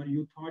 or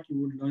you thought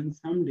you would learn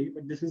someday.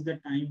 But this is the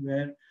time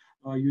where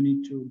you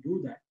need to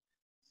do that.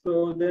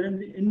 So there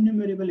are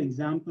innumerable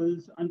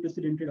examples,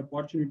 unprecedented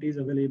opportunities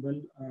available.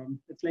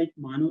 It's like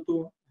mano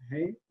to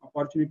hai,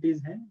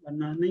 opportunities hai,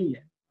 varna nahi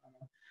hai.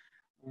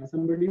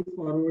 Somebody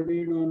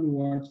forwarded on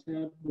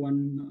WhatsApp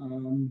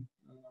one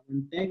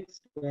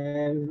text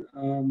where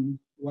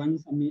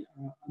once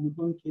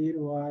Anupam Kher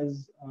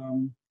was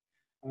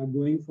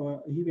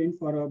he went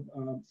for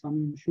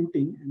some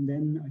shooting, and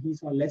then he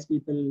saw less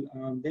people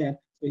there,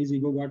 so his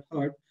ego got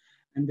hurt,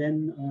 and then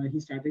he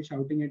started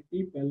shouting at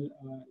people.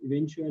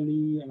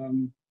 Eventually,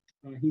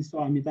 he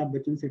saw Amitabh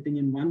Bachchan sitting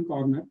in one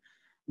corner.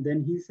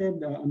 Then he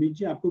said, Amit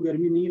ji, aapko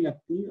garmi nahi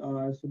lagti?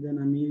 So then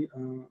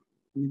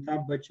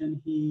Amitabh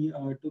Bachchan, he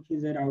took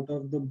his head out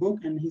of the book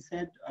and he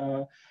said,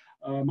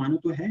 Mano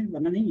to hai,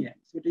 varna nahi hai.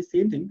 So it is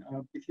same thing.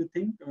 If you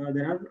think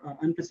there are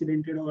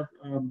unprecedented or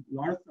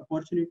lot of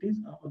opportunities,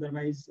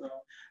 otherwise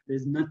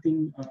there's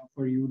nothing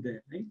for you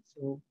there, right?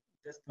 So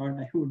just thought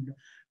I would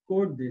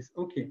quote this.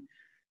 Okay.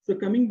 So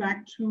coming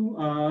back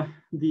to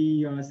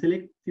the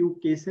select few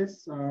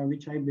cases,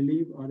 which I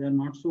believe they are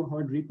not so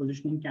hard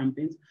repositioning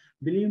campaigns.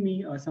 Believe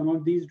me, some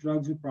of these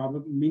drugs,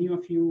 many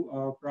of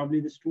you,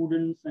 probably the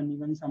students and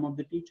even some of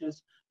the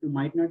teachers, you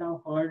might not have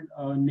heard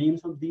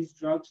names of these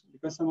drugs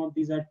because some of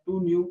these are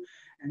too new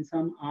and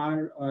some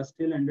are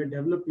still under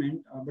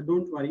development. But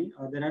don't worry,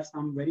 there are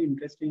some very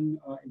interesting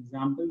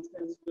examples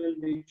as well,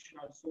 which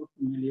are so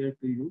familiar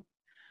to you.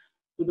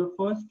 So the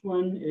first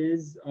one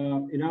is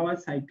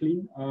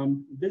Iravacycline.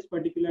 This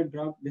particular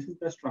drug, this is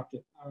the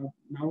structure.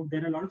 Now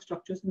there are a lot of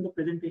structures in the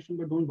presentation,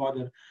 but don't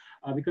bother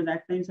because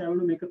at times I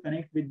want to make a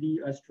connect with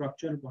the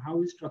structure.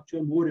 How is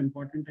structure more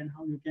important and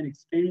how you can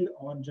extend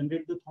or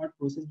generate the thought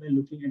process by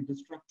looking at the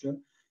structure.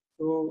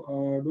 So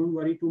don't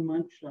worry too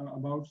much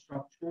about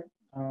structure.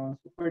 So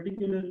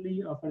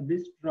particularly for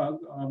this drug,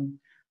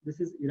 this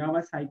is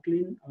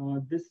Iravacycline.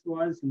 This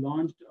was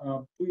launched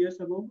 2 years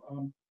ago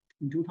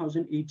in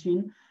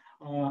 2018.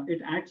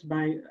 It acts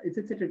by, it's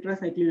a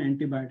tetracycline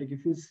antibiotic.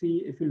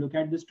 If you look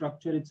at the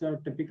structure, it's a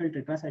typical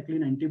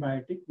tetracycline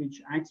antibiotic,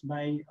 which acts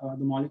by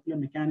the molecular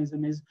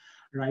mechanism is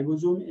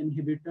ribosome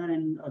inhibitor.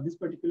 And this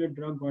particular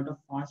drug got a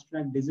fast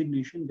track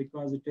designation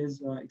because it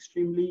is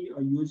extremely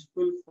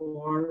useful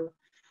for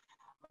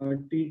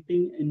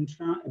treating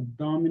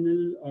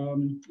intra-abdominal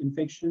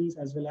infections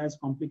as well as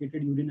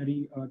complicated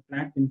urinary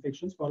tract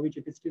infections, for which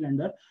it is still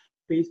under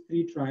phase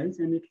 3 trials.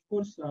 And it, of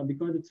course,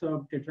 because it's a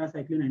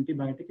tetracycline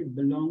antibiotic, it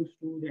belongs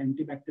to the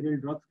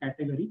antibacterial drugs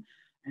category.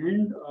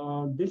 And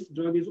this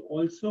drug is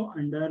also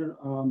under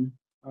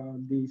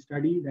the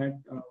study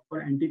that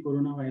for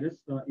anti-coronavirus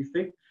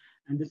effect.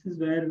 And this is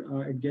where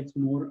it gets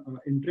more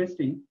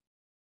interesting.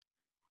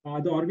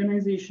 The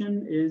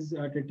organization is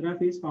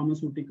Tetraphase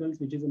Pharmaceuticals,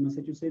 which is a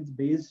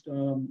Massachusetts-based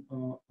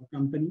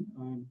company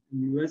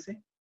in USA.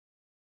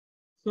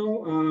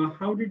 So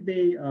how did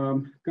they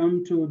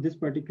come to this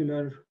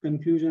particular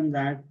conclusion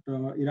that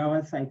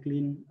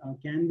Iravacycline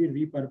can be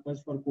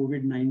repurposed for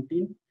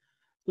COVID-19?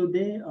 So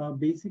they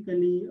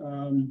basically,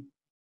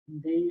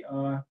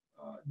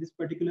 this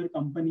particular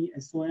company,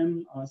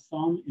 SOM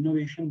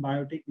Innovation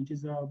Biotech, which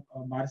is a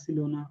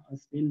Barcelona,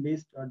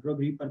 Spain-based drug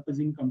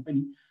repurposing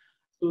company.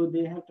 So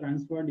they have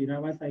transferred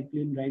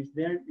Iravacycline rights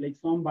there. Like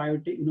some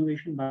biotech,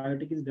 Innovation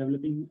Biotech is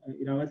developing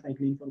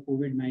Iravacycline for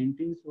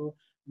COVID-19. So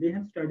they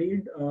have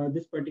studied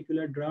this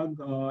particular drug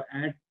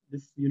at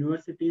this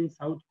university in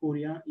South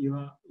Korea,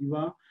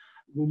 Iwa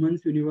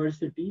Women's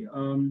University,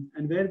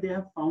 and where they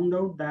have found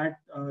out that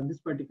this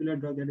particular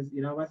drug, that is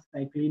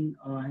Iravacycline,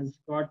 has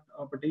got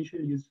a potential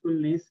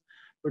usefulness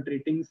for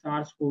treating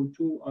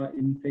SARS-CoV-2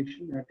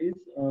 infection, that is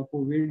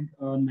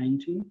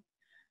COVID-19.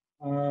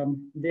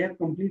 They have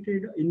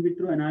completed in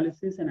vitro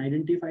analysis and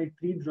identified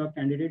 3 drug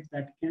candidates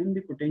that can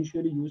be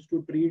potentially used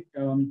to treat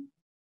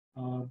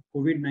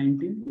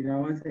COVID-19.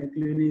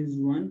 Iravacycline is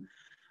one.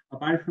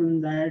 Apart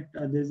from that,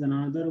 there's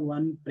another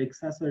one,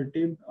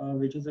 Prexasertib,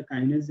 which is a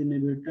kinase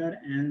inhibitor,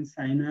 and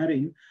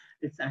Cynarin.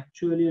 It's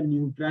actually a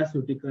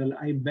nutraceutical.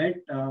 I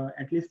bet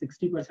at least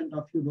 60%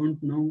 of you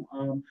don't know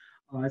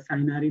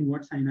Cynarin.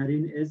 What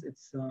Cynarin is?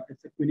 It's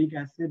a quinic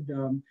acid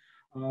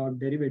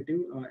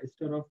derivative,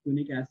 ester of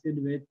quinic acid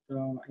with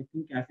I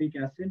think caffeic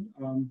acid.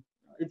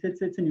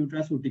 It's a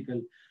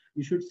nutraceutical.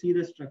 You should see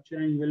the structure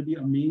and you will be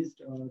amazed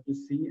to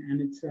see.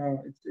 And it's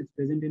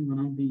present in one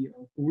of the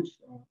foods.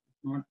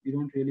 Not, we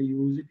don't really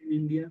use it in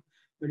India,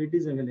 but it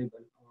is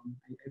available.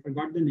 I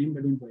forgot the name,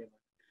 but don't worry about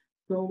it.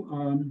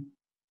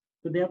 So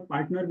So they have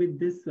partnered with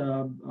this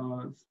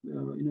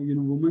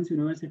Women's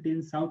University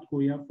in South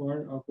Korea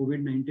for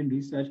COVID-19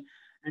 research.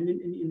 And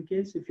in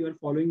case if you are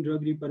following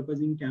drug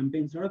repurposing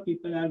campaigns, a lot of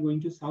people are going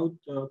to South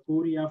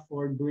Korea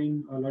for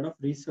doing a lot of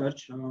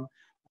research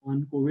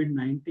on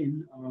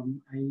COVID-19.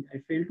 I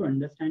fail to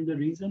understand the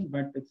reason,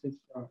 but it's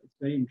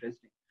very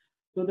interesting.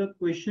 So the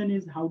question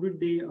is, how did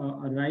they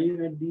arrive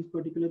at these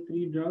particular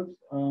three drugs?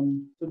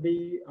 So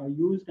they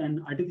used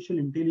an artificial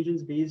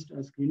intelligence-based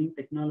screening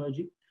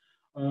technology.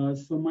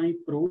 SOMI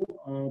Pro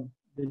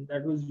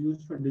that was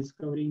used for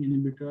discovering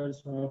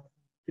inhibitors of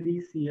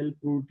 3CL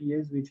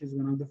protease, which is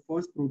one of the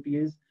first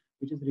protease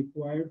which is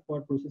required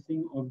for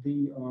processing of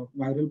the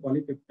viral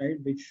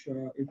polypeptide, which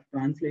it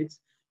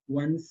translates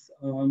once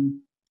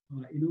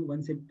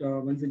once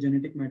the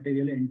genetic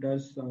material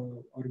enters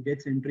or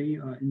gets entry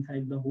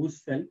inside the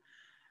host cell.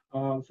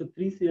 So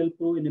 3CL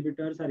Pro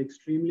inhibitors are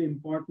extremely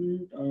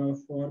important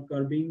for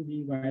curbing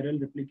the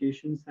viral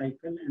replication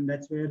cycle, and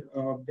that's where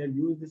they've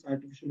used this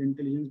artificial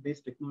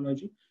intelligence-based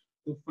technology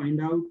to find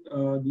out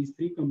these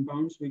three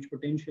compounds which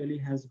potentially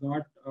has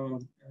got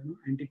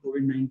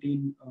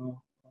anti-COVID-19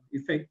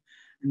 effect,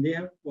 and they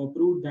have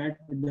proved that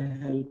with the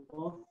help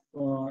of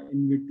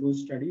in vitro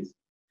studies.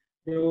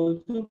 They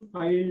also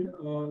filed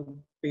a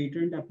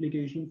patent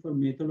application for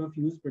method of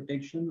use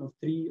protection of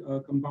three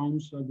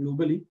compounds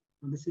globally.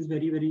 This is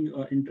very, very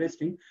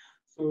interesting.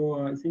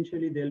 So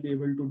essentially, they'll be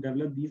able to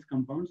develop these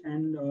compounds,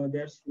 and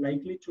they're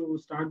likely to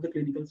start the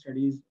clinical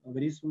studies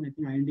very soon. I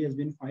think IND has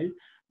been filed.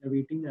 They're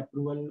waiting the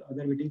approval.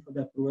 They're waiting for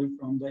the approval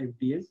from the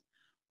FDAs.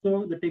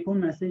 So the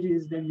take-home message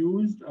is they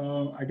used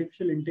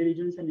artificial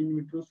intelligence and in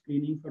vitro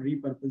screening for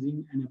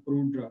repurposing an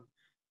approved drug.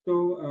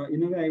 So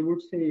in a way, I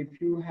would say if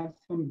you have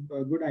some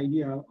good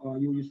idea,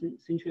 you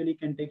essentially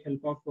can take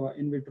help of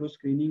in vitro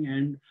screening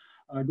and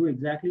do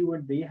exactly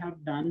what they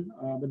have done.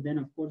 But then,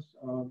 of course,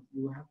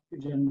 you have to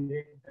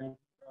generate that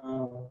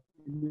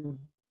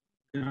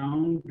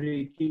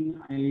groundbreaking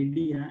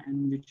idea,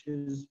 and which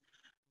is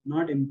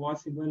not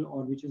impossible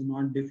or which is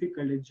not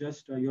difficult. It's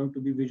just you have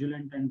to be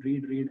vigilant and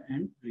read.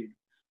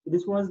 So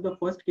this was the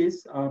first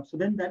case. So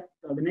then that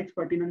the next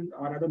pertinent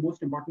or other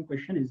most important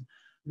question is,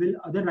 will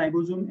other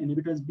ribosome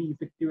inhibitors be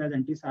effective as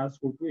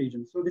anti-SARS-CoV-2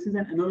 agents? So this is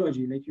an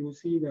analogy. Like you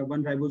see, the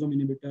one ribosome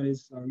inhibitor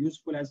is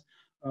useful as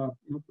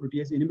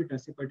protease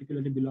inhibitors,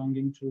 particularly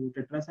belonging to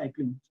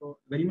tetracycline. So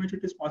very much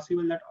it is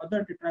possible that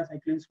other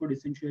tetracyclines could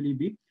essentially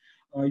be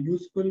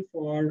useful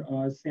for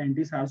say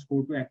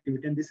anti-SARS-CoV-2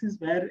 activity. And this is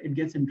where it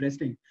gets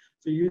interesting.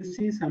 So you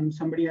see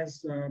somebody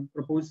has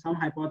proposed some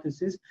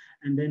hypothesis,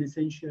 and then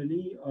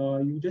essentially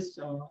you just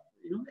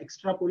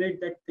extrapolate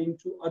that thing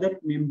to other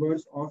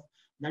members of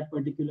that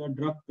particular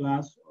drug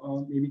class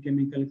or maybe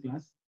chemical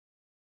class.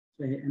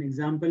 So an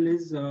example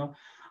is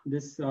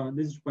this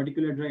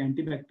particular drug,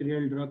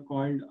 antibacterial drug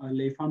called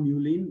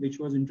lefamulin, which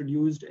was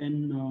introduced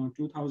in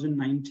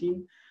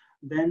 2019.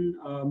 Then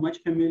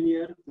much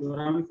familiar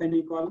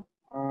chloramphenicol,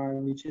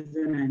 which is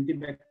an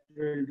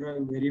antibacterial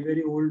drug,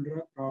 very old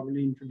drug,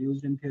 probably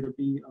introduced in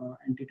therapy,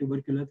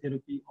 anti-tubercular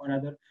therapy or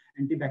other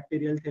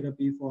antibacterial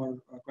therapy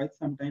for quite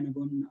some time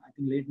ago, I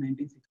think late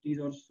 1960s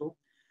or so.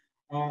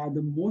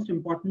 The most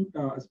important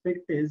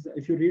aspect is,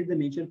 if you read the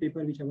Nature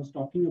paper which I was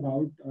talking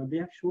about, they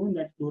have shown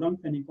that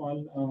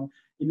chloramphenicol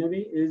in a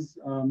way is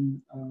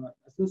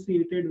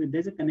associated with,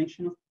 there's a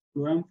connection of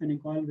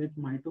chloramphenicol with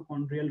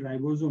mitochondrial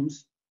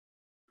ribosomes.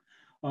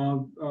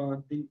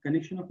 The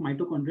connection of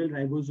mitochondrial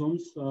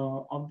ribosomes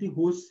of the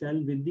host cell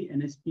with the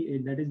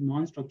NSP8, that is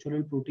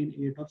non-structural protein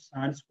 8 of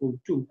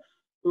SARS-CoV-2.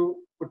 So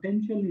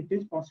potentially it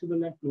is possible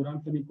that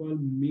chloramphenicol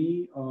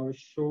may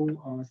show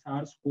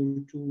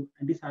SARS-CoV-2,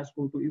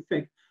 anti-SARS-CoV-2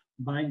 effect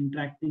by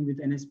interacting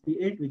with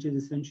NSP8, which is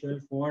essential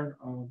for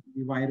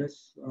the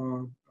virus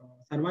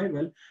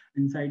survival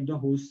inside the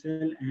host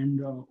cell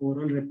and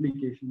oral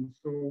replication.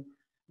 So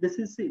this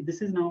is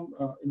now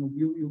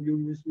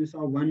you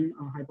saw one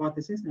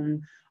hypothesis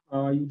and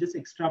you just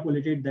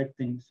extrapolated that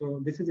thing.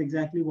 So this is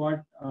exactly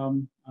what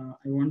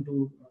I want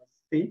to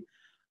say,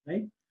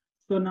 right?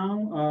 So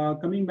now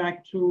coming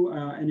back to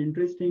an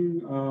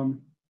interesting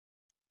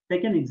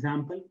second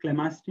example,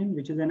 clemastine,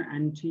 which is an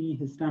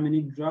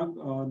antihistaminic drug.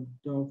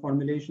 The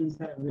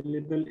formulations are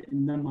available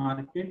in the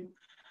market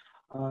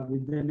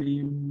with the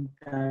name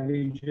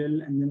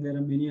Carvigel, and then there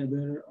are many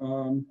other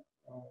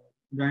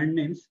brand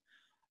names.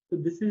 So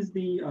this is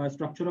the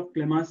structure of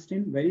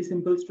clemastine, very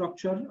simple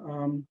structure.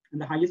 In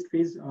the highest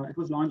phase, it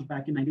was launched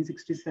back in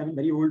 1967,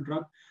 very old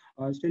drug,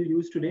 still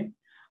used today.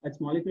 Its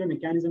molecular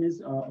mechanism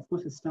is, of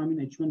course,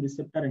 histamine H1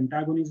 receptor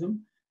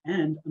antagonism.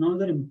 And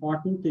another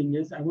important thing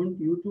is, I want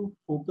you to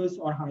focus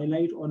or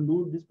highlight or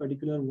note this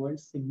particular word,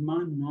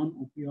 sigma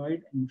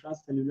non-opioid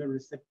intracellular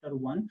receptor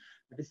 1,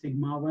 that is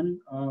sigma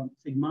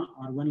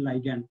R1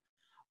 ligand.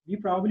 We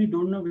probably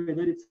don't know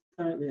whether it's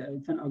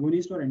an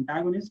agonist or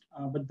antagonist,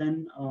 but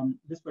then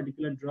this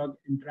particular drug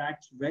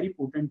interacts very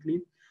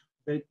potently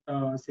with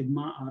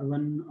sigma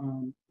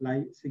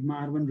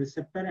R1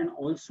 receptor, and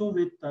also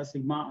with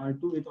sigma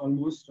R2 with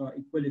almost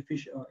equal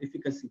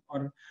efficacy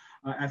or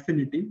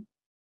affinity.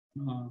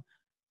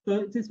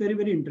 So it's very,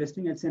 very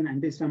interesting. It's an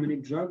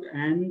antihistaminic drug,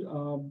 and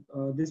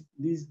the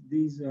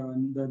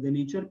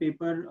Nature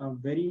paper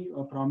very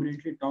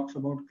prominently talks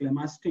about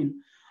clemastine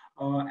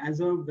as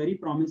a very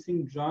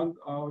promising drug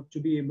to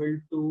be able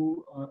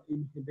to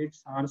inhibit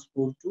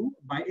SARS-CoV-2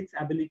 by its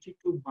ability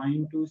to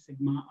bind to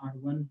sigma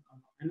R1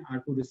 and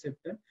R2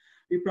 receptor.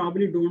 We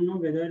probably don't know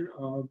whether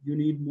you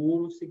need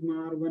more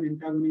sigma R1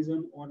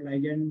 antagonism or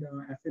ligand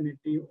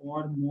affinity,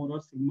 or more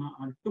of sigma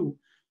R2.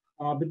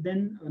 But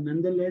then,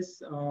 nonetheless,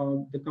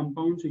 the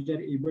compounds which are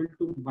able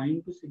to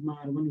bind to sigma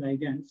R1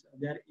 ligands,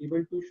 they are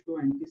able to show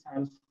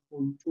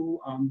anti-SARS-CoV-2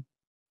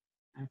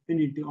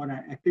 affinity or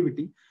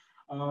activity.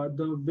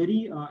 The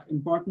very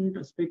important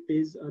aspect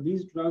is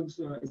these drugs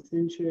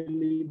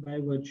essentially, by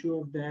virtue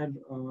of their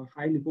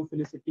high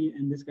lipophilicity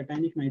and this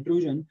cationic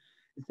nitrogen,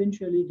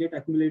 essentially get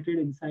accumulated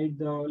inside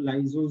the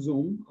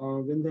lysosome.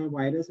 When the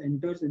virus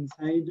enters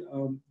inside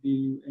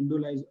the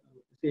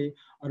say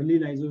early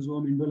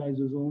lysosome,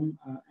 endolysosome,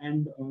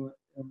 and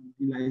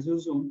the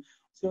lysosome.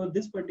 So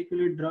this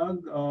particular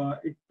drug,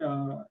 it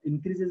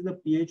increases the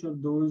pH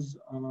of those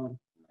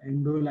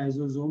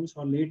endolysosomes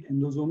or late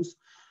endosomes,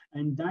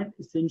 and that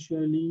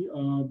essentially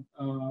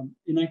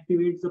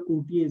inactivates the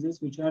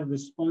proteases which are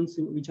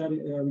responsive, which are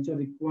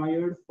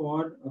required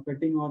for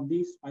cutting off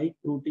the spike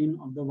protein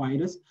of the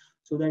virus,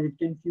 so that it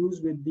can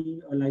fuse with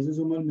the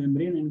lysosomal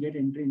membrane and get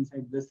entry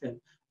inside the cell.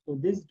 So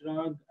this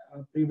drug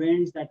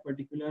prevents that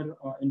particular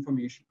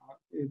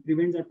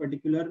prevents that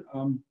particular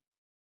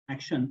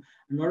action.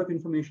 A lot of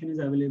information is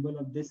available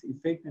of this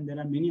effect, and there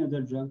are many other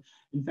drugs.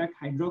 In fact,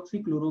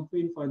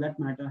 hydroxychloroquine, for that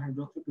matter,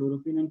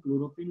 hydroxychloroquine and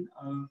chloroquine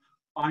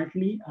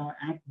partly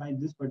act by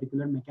this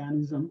particular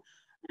mechanism.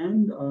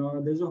 And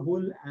there's a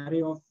whole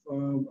array of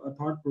a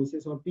thought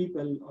process or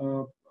people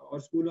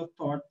or school of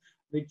thought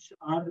which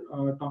are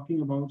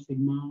talking about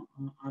sigma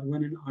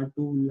R1 and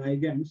R2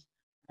 ligands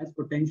as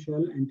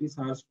potential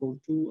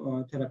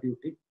anti-SARS-CoV-2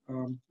 therapeutic.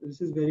 This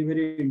is very,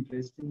 very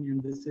interesting,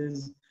 and this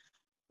is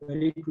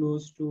very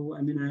close to,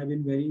 I mean, I have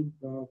been very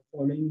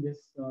following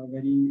this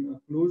very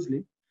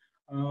closely.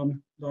 The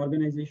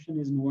organization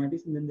is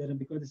Novartis, and then there are,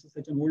 because this is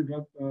such an old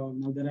drug,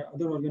 now there are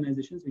other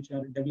organizations which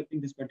are developing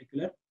this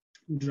particular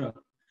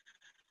drug.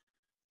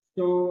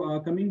 So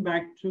coming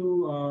back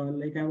to,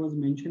 like I was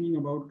mentioning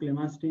about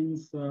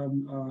clemastine's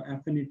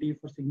affinity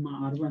for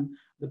sigma R1,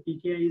 the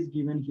pKi is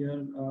given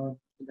here.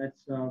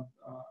 That's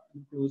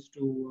close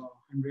to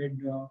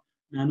 100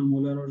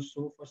 nanomolar or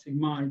so. For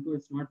sigma R2,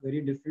 it's not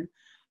very different.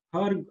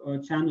 Her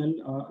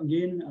channel,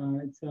 again,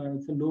 it's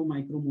a low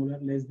micromolar,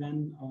 less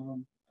than I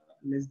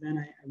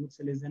would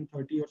say less than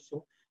 30 or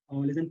so,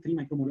 less than 3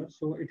 micromolar.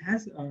 So it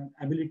has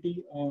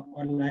ability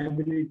or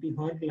liability,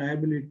 her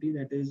liability,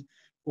 that is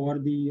for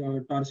the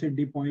Torsades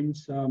de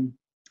Pointes,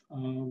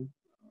 I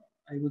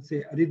would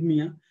say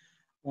arrhythmia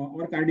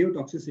or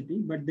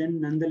cardiotoxicity, but then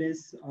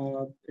nonetheless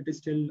it is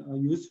still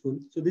useful.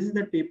 So this is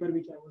the paper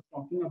which I was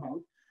talking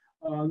about,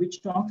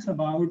 which talks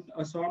about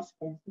a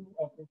SARS-CoV-2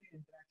 protein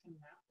interaction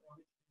map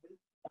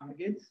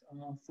targets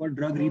for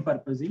drug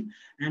repurposing.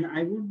 And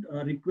I would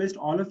request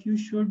all of you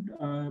should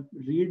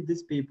read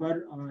this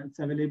paper. It's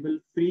available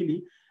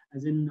freely,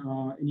 as in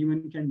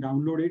anyone can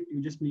download it. You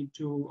just need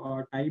to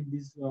type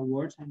these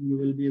words and you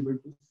will be able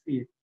to see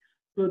it.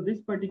 So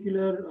this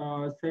particular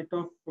set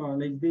of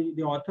like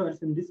the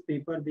authors in this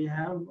paper, they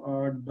have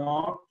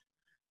docked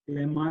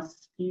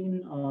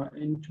clemastine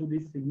into the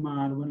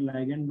sigma R1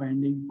 ligand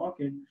binding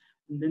pocket.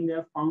 And then they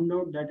have found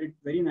out that it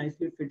very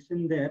nicely fits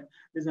in there.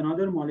 There's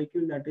another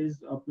molecule that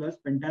is plus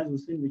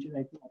pentazocine, which is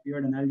I think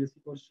opioid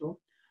analgesic or so.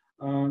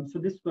 So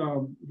this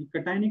the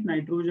cationic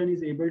nitrogen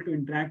is able to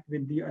interact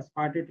with the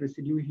aspartate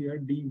residue here,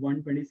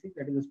 D126,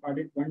 that is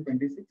aspartate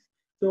 126.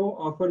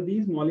 So for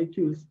these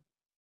molecules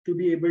to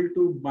be able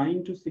to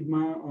bind to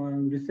sigma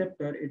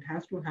receptor, it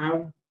has to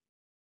have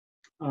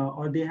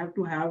or they have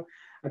to have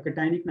a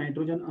cationic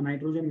nitrogen, a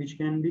nitrogen which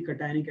can be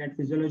cationic at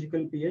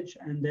physiological pH,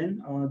 and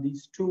then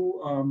these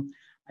two,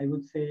 I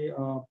would say,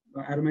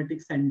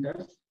 aromatic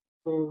centers.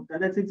 So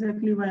that's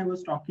exactly why I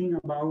was talking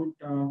about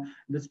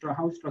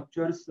how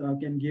structures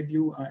can give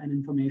you an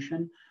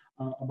information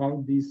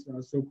about these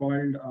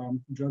so-called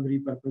drug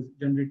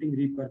generating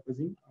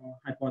repurposing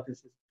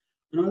hypothesis.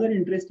 Another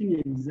interesting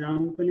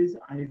example is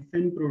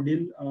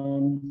ifenprodil,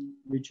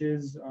 which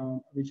is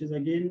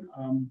again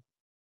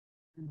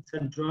it's a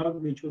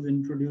drug which was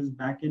introduced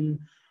back in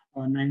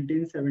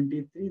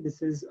 1973.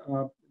 This is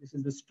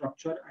the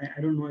structure.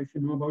 I don't know if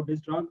you know about this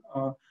drug.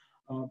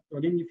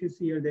 Again, if you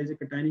see here, there is a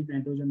cationic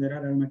nitrogen. There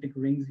are aromatic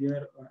rings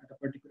here at a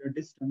particular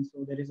distance.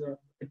 So there is a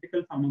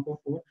typical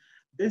pharmacophore.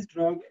 This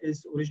drug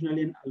is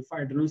originally an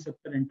alpha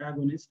adrenoceptor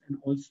antagonist and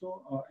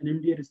also an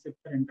NMDA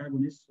receptor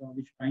antagonist,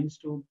 which binds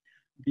to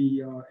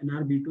the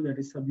NRB2, that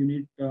is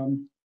subunit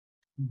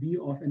B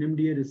of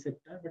NMDA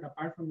receptor. But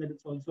apart from that,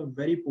 it's also a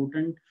very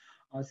potent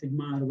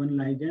sigma R1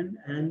 ligand,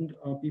 and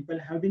people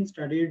have been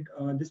studied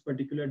this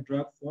particular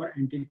drug for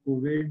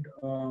anti-COVID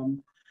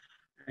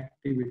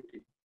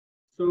activity.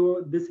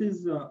 So this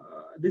is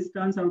this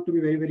turns out to be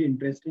very, very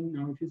interesting.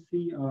 Now, if you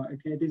see,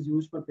 it is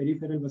used for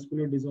peripheral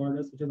vascular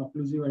disorders such as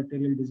occlusive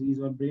arterial disease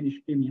or brain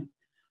ischemia.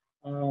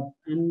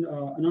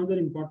 Another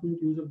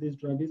important use of this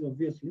drug is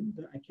obviously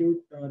the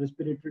acute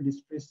respiratory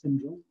distress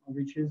syndrome,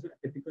 which is a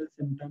typical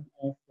symptom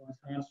of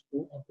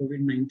SARS-CoV or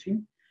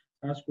COVID-19,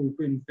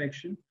 SARS-CoV-2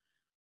 infection.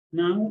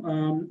 Now,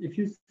 if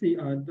you see,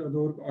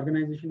 the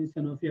organization is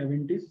Sanofi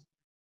Aventis.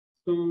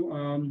 So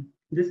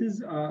this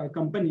is a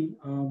company,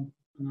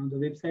 the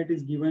website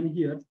is given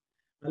here,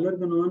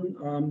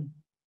 Allergan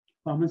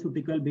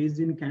Pharmaceutical based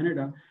in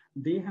Canada.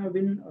 They have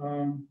been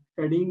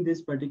studying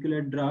this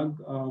particular drug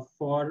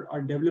for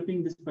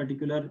developing this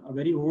particular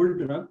very old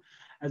drug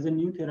as a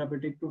new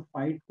therapeutic to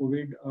fight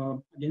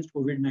against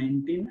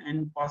COVID-19,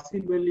 and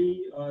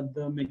possibly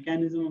the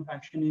mechanism of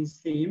action is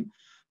same.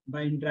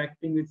 By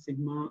interacting with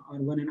sigma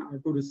R1 and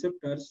R2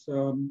 receptors,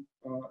 the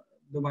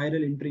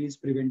viral entry is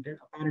prevented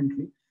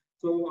apparently.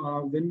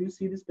 So when you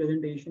see this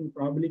presentation, you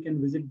probably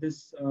can visit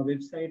this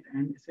website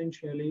and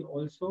essentially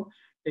also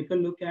take a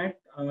look at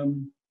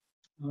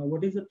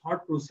what is the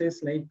thought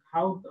process, like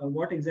how,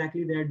 what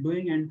exactly they are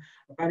doing, and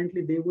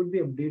apparently they would be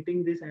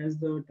updating this as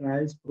the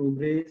trials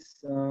progress,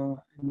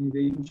 and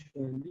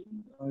eventually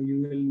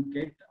you will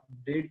get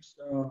updates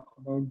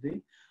about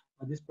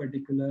this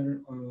particular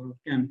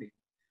campaign.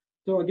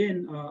 So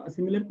again, a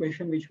similar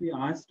question which we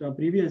asked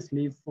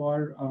previously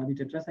for the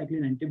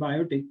tetracycline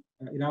antibiotic,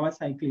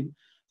 irawacycline.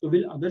 So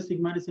will other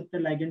sigma receptor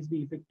ligands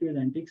be effective as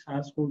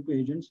anti-SARS-CoV-2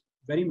 agents?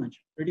 Very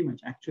much, pretty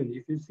much actually,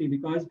 if you see,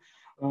 because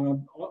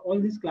all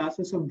these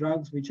classes of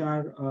drugs which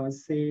are,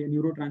 say,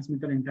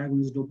 neurotransmitter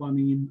antagonists,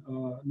 dopamine,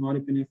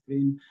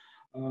 norepinephrine,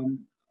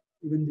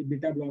 even the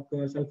beta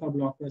blockers, alpha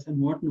blockers, and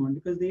whatnot,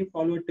 because they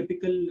follow a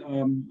typical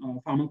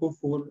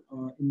pharmacophore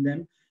in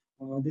them.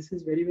 This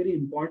is very, very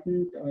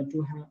important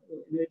to have.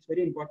 It's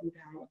very important to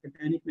have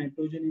cationic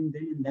nitrogen in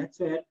them, and that's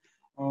where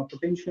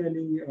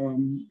potentially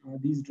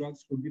these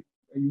drugs could be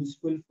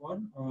useful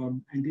for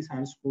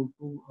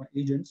anti-SARS-CoV-2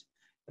 agents.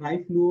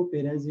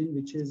 Trifluoperazine,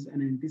 which is an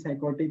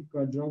antipsychotic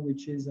drug,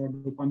 which is a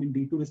dopamine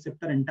D2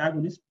 receptor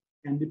antagonist,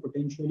 can be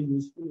potentially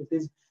useful. It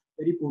is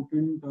very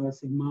potent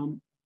sigma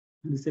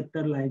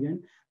receptor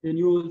ligand. Then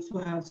you also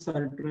have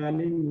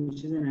sertraline,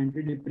 which is an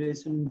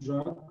antidepressant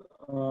drug.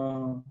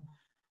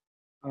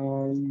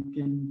 You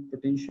can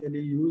potentially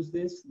use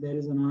this. There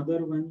is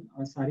another one,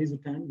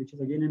 sarizutan, which is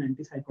again an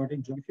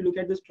antipsychotic drug. If you look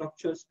at the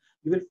structures,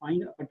 you will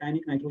find a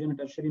cationic nitrogen, a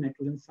tertiary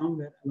nitrogen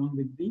somewhere along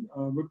with the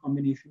good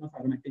combination of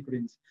aromatic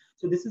rings.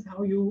 So this is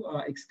how you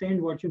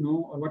extend what you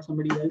know or what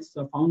somebody else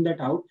found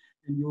that out,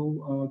 and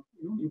you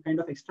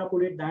kind of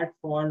extrapolate that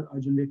for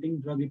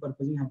generating drug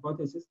repurposing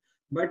hypothesis.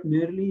 But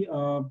merely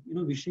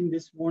wishing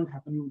this won't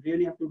happen. You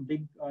really have to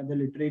dig the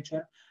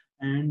literature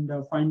and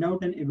find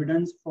out an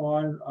evidence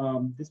for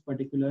this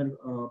particular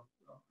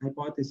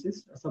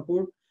hypothesis,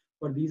 support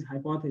for these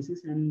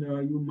hypotheses, and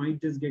you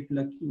might just get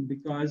lucky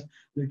because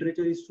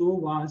literature is so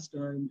vast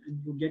and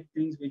you get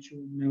things which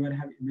you never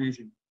have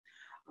imagined.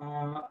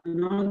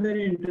 Another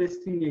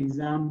interesting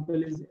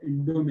example is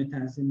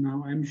endomethacin.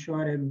 Now, I'm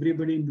sure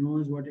everybody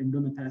knows what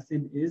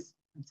endomethacin is.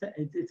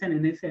 It's an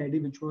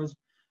NSAID which was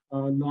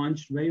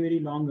launched very, very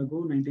long ago,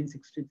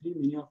 1963.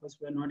 Many of us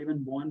were not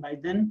even born by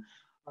then.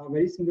 A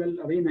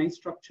very nice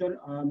structure.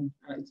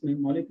 It's a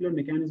molecular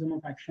mechanism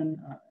of action.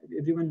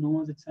 Everyone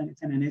knows it's an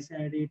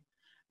NSAID. It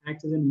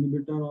acts as an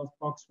inhibitor of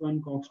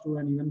COX-1, COX-2,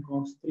 and even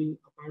COX-3.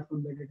 Apart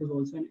from that, it is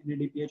also an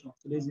NADPH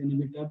oxidase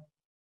inhibitor.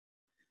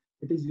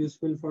 It is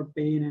useful for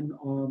pain, and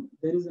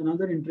there is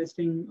another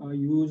interesting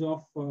use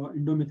of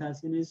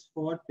endomethacin is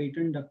for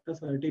patent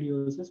ductus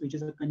arteriosus, which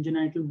is a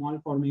congenital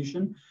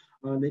malformation,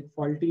 like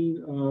faulty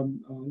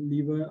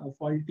liver,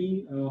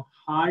 faulty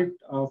heart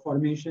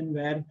formation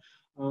where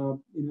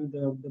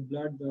the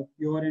blood, the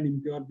pure and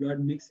impure blood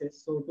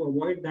mixes. So to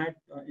avoid that,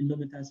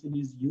 endomethacin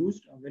is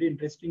used. A very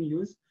interesting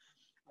use.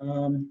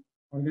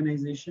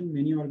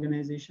 Many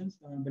organizations,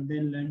 but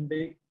then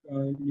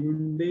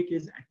Lundbeck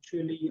is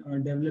actually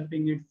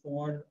developing it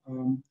for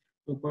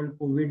so-called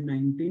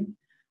COVID-19.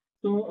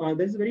 So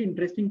there's a very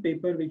interesting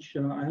paper which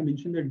I have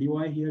mentioned the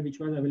DOI here, which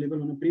was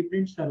available on a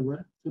preprint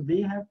server. So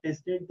they have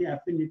tested the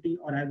affinity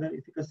or rather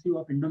efficacy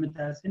of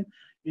endomethacin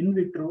in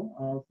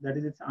vitro, that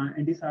is its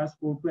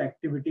anti-SARS-CoV-2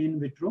 activity in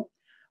vitro,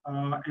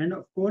 and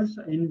of course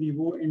in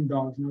vivo in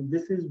dogs. Now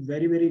this is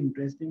very, very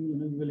interesting. You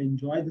will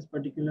enjoy this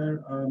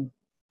particular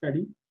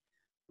study.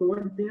 So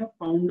what they have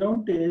found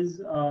out is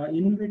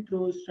in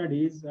vitro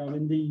studies,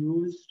 when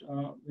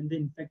they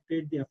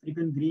infected the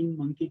African green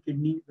monkey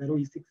kidney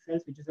VERO-E6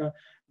 cells, which is a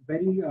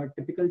very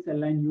typical cell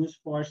line used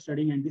for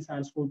studying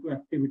anti-SARS-CoV-2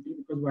 activity,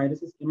 because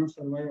viruses cannot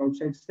survive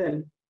outside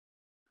cell.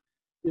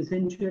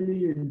 Essentially,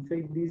 you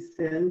infect these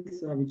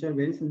cells which are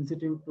very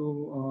sensitive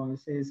to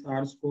say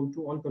SARS-CoV-2,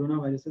 all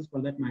coronaviruses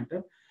for that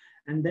matter,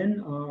 and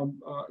then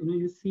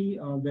you see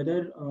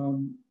whether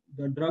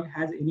the drug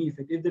has any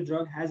effect. If the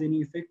drug has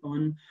any effect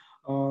on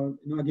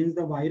against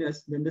the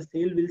virus, then the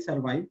cell will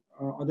survive.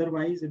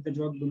 Otherwise, if the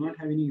drug do not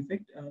have any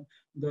effect,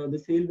 the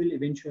cell will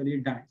eventually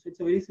die. So it's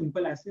a very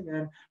simple assay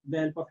where with the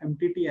help of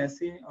MTT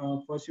assay,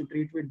 first you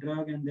treat with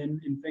drug and then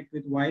infect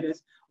with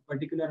virus, a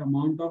particular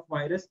amount of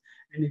virus,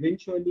 and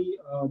eventually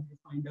you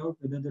find out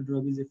whether the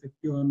drug is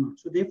effective or not.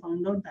 So they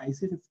found out the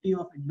IC50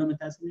 of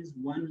indomethacin is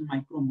 1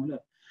 micromolar.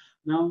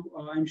 Now,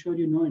 I'm sure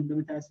you know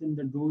indomethacin,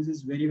 the dose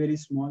is very, very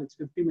small. It's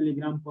 50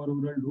 milligram per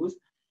oral dose.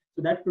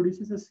 So that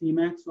produces a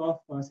Cmax of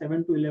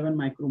 7 to 11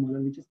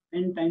 micromolar, which is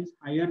 10 times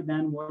higher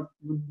than what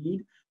you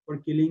need for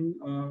killing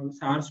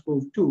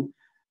SARS-CoV-2.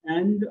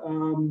 And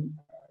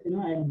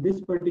at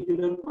this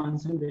particular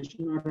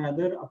concentration, or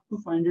rather up to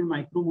 500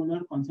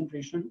 micromolar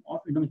concentration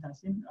of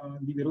indomethacin,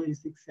 the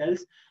virolytic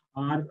cells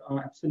are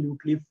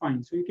absolutely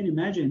fine. So you can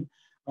imagine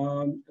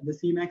the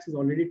Cmax is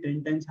already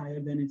 10 times higher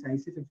than its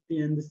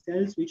IC50, and the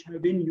cells which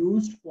have been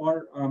used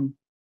for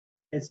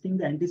testing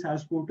the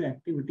anti-SARS-CoV-2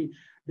 activity,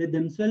 they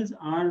themselves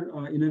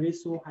are in a way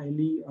so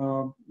highly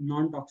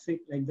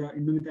non-toxic, like the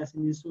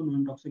indomethacin is so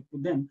non-toxic to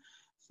them.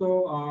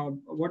 So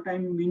what I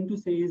mean to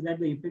say is that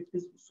the effect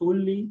is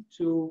solely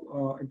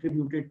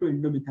attributed to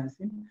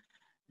indomethacin.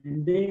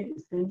 And they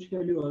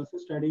essentially also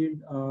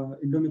studied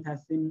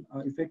indomethacin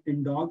effect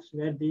in dogs,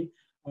 where they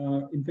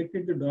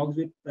infected the dogs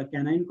with the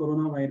canine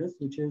coronavirus,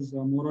 which is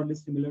more or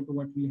less similar to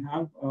what we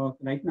have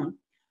right now.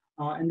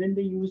 And then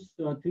they use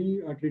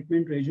 3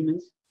 treatment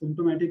regimens: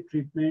 symptomatic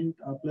treatment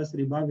plus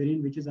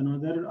ribavirin, which is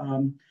another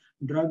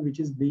drug which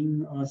is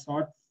being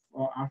sought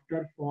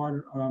after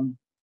for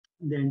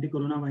the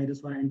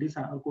anti-coronavirus or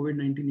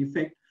anti-COVID-19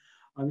 effect,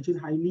 which is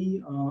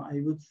highly,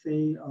 I would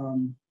say,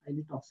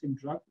 highly toxic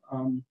drug.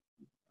 And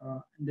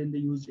then they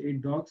used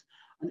 8 dogs.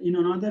 And in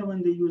another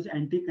one, they use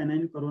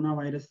anti-canine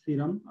coronavirus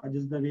serum,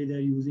 just the way they're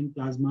using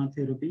plasma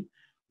therapy.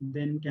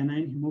 Then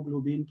canine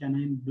hemoglobin,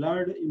 canine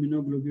blood,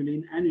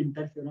 immunoglobulin, and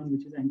interferon,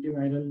 which is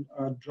antiviral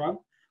drug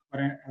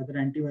or other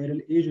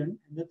antiviral agent.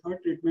 And the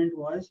third treatment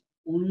was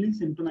only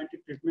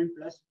symptomatic treatment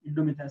plus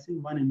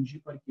indomethacin 1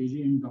 mg per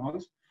kg in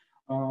dogs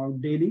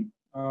daily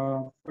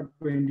for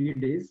 20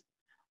 days.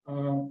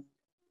 And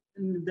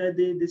that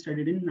they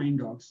studied in 9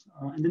 dogs.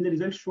 And then the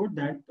results showed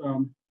that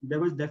there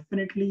was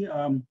definitely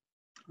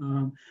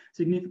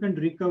significant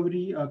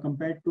recovery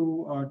compared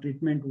to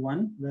treatment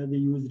 1, where they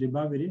used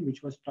ribavirin,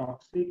 which was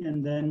toxic,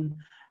 and then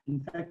in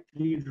fact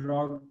 3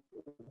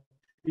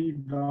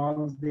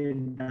 dogs they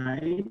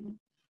died.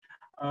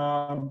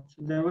 So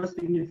there was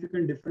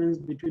significant difference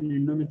between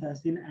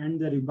indomethacin and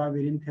the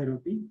ribavirin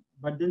therapy,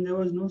 but then there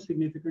was no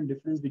significant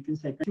difference between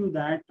second to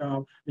that.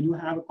 When you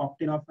have a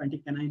cocktail of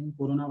anti-canine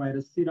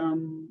coronavirus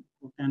serum,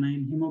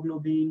 canine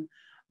hemoglobin,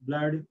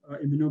 blood,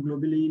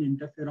 immunoglobulin,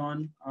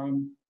 interferon,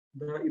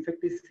 the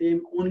effect is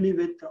same, only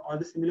with all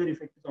the similar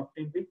effect is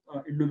obtained with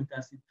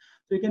indomethacin.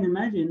 So you can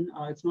imagine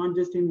it's not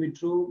just in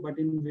vitro, but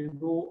in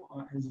vivo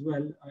as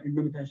well,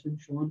 indomethacin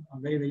shown a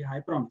very, very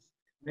high promise,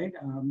 right?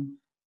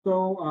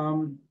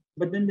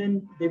 But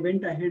then they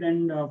went ahead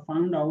and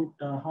found out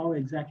how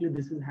exactly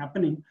this is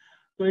happening.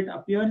 So it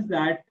appears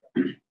that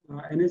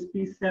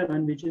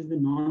NSP7, which is the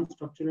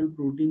non-structural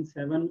protein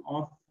 7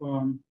 of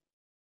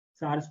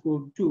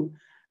SARS-CoV-2,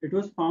 it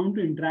was found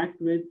to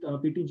interact with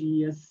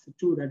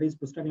PTGES2, that is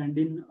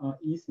prostaglandin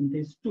E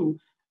synthase 2,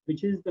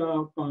 which is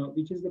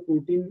the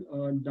protein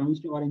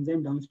downstream or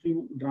enzyme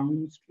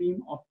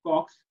downstream of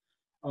COX.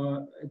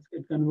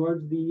 It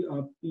converts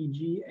the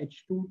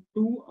PGH2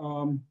 to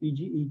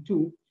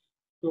PGE2.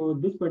 So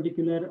this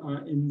particular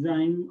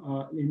enzyme,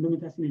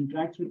 indomethacin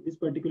interacts with this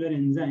particular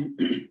enzyme,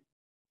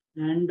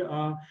 and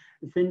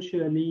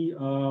essentially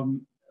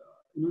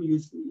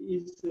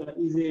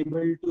is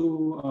able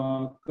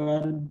to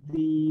curb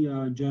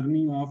the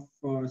journey of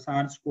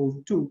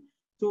SARS-CoV-2.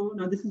 So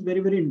now this is very,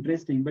 very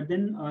interesting, but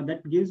then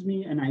that gives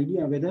me an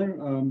idea whether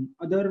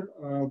other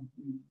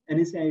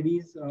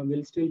NSAIDs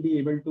will still be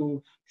able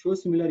to show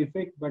similar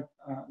effect. But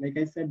like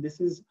I said,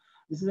 this is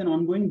an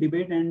ongoing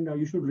debate, and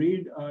you should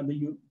read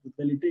the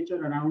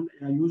literature around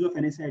use of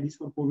NSAIDs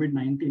for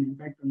COVID-19. In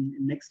fact, on the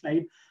next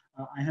slide,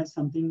 I have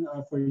something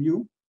for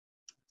you.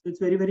 So it's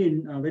very,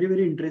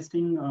 very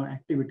interesting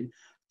activity.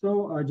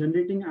 So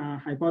generating a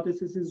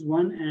hypothesis is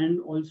one, and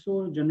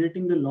also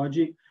generating the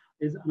logic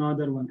is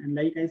another one. And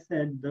like I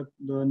said,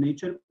 the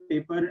Nature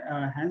paper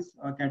has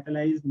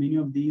catalyzed many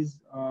of these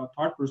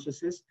thought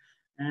processes.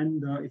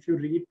 And if you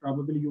read,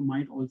 probably you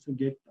might also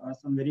get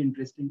some very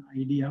interesting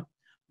idea.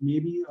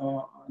 Maybe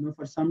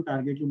for some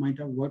target you might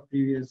have worked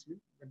previously,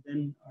 but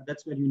then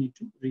that's where you need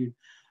to read.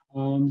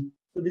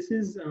 So this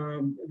is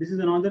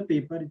another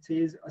paper. It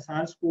says a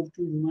SARS-CoV-2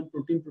 human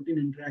protein-protein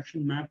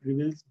interaction map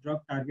reveals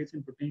drug targets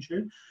and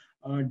potential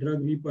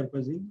drug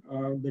repurposing.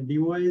 The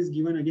DOI is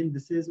given again.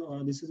 This is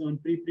on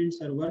preprint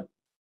server,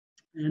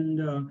 and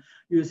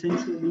you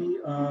essentially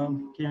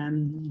can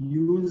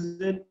use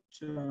it,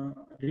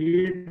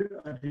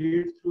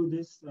 read through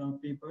this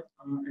paper.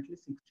 At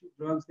least 60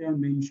 drugs they have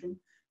mentioned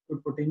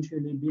could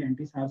potentially be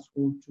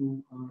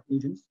anti-SARS-CoV-2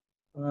 agents.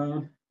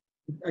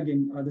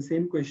 again, the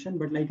same question,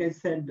 but like I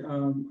said,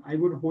 I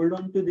would hold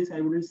on to this.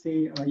 I wouldn't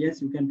say,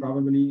 yes, you can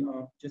probably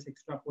just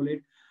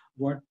extrapolate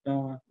what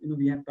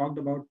we have talked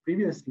about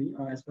previously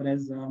as far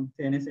as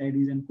say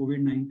NSAIDs and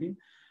COVID-19.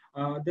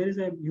 There is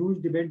a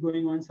huge debate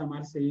going on. Some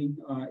are saying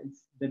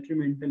it's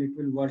detrimental, it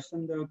will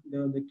worsen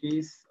the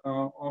case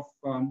of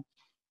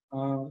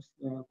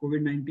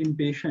COVID-19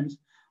 patients.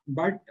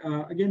 But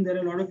again, there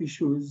are a lot of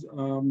issues.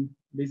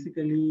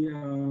 Basically,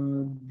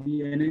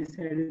 the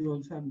NSAIDs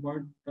also have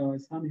got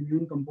some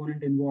immune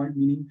component involved,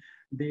 meaning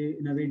they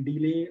in a way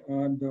delay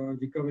the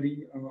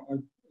recovery, or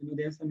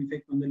they have some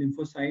effect on the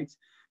lymphocytes.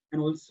 And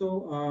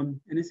also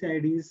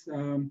NSAIDs,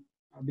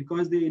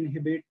 because they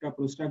inhibit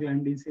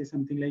prostaglandin, say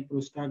something like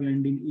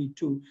prostaglandin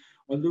E2,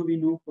 although we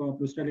know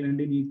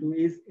prostaglandin E2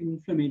 is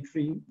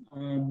inflammatory,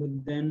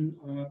 but then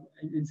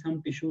in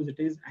some tissues it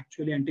is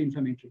actually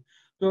anti-inflammatory.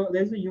 So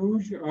there's a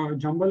huge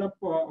jumble up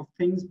of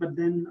things, but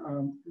then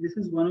this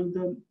is one of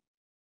the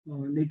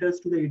letters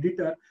to the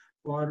editor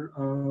for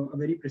a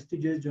very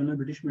prestigious journal,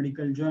 British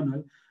Medical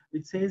Journal,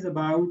 which says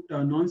about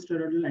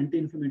non-steroidal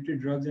anti-inflammatory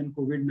drugs and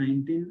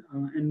COVID-19.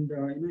 And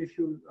if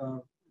you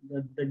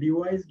the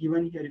DOI is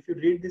given here. If you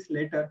read this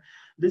letter,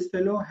 this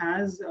fellow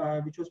has,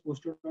 which was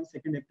posted on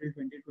 2nd April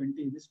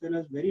 2020, this fellow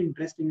has very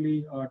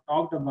interestingly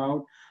talked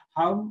about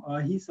how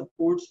he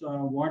supports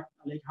how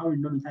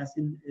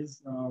indomethacin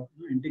is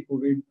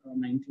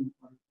anti-COVID-19.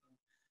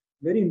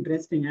 Very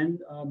interesting. And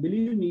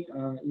believe me,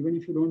 even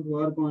if you don't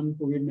work on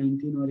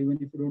COVID-19 or even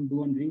if you don't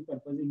do on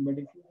repurposing, but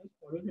if you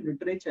follow the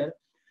literature,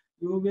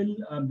 you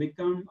will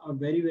become a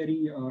very,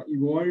 very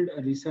evolved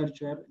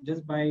researcher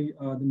just by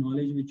the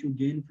knowledge which you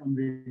gain from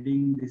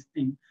reading this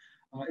thing.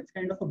 It's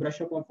kind of a brush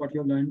up of what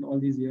you've learned all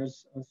these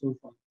years so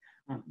far.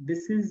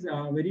 This is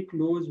a very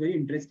close, very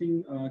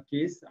interesting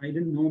case. I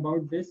didn't know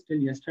about this till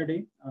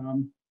yesterday. I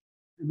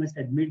must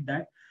admit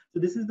that. So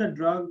this is the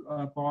drug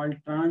called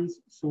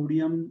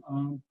trans-sodium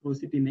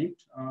procytinate.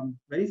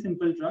 Very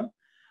simple drug.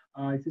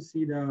 If you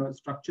see the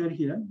structure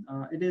here,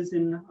 it is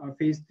in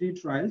phase 3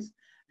 trials.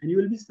 And you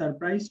will be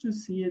surprised to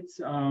see its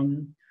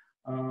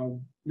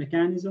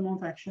mechanism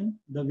of action.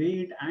 The way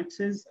it acts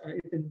is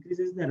it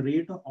increases the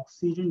rate of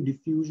oxygen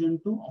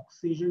diffusion to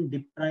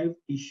oxygen-deprived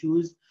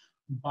tissues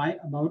by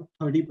about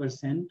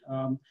 30%.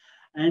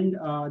 And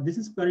this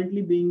is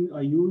currently being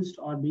used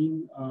or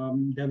being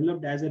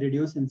developed as a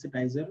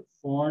radiosensitizer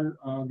for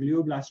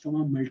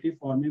glioblastoma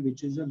multiforme,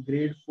 which is a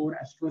grade 4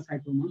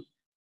 astrocytoma.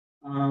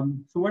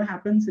 So what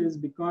happens is,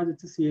 because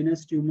it's a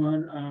CNS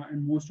tumor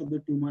and most of the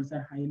tumors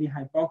are highly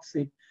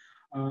hypoxic,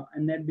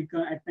 and that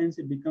at times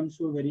it becomes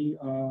so very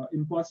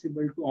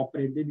impossible to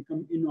operate. They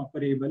become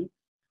inoperable.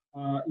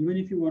 Even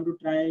if you want to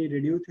try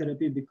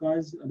radiotherapy,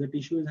 because the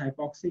tissue is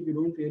hypoxic, you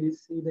don't really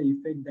see the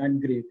effect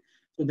that great.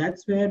 So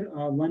that's where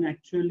one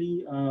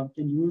actually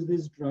can use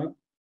this drug,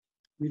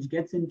 which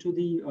gets into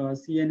the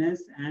CNS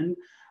and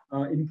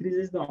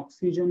increases the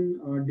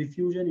oxygen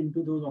diffusion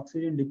into those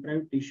oxygen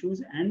deprived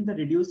tissues, and the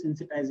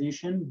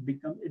radiosensitization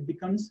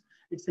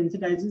it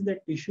sensitizes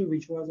that tissue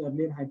which was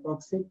earlier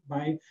hypoxic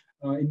by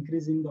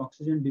increasing the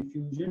oxygen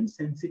diffusion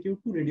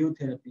sensitive to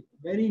radiotherapy.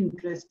 Very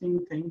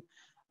interesting thing.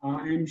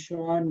 I'm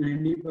sure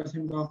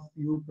 90% of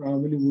you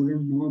probably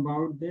wouldn't know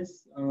about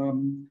this. I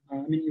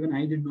mean, even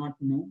I did not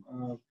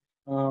know.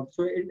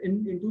 So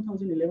in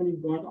 2011,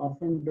 it got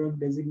orphan drug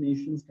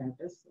designation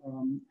status,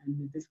 and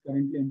it is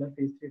currently under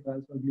phase 3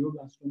 trials for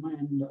glioblastoma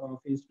and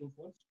phase 2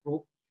 for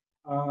stroke.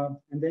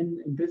 And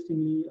then,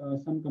 interestingly,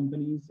 some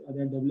companies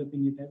they're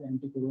developing it as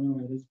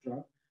anti-coronavirus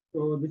drug.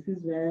 So this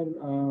is where,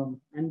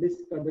 and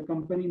this the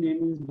company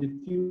name is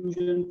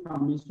Diffusion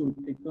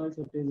Pharmaceuticals.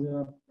 It is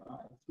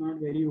it's not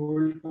very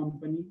old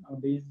company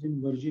based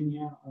in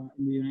Virginia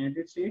in the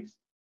United States.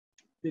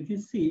 So if you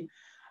see.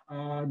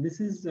 This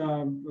is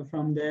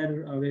from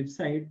their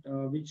website,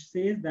 which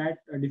says that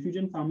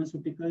Diffusion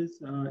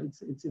Pharmaceuticals,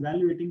 it's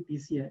evaluating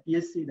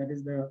TSC, that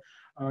is the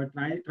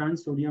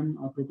trans-sodium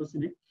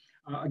protocinate,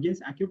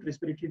 against acute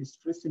respiratory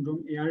distress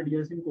syndrome,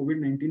 ARDS, in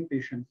COVID-19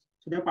 patients.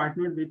 So they're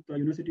partnered with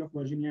University of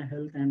Virginia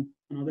Health and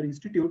another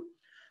institute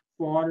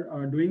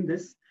for doing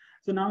this.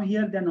 So now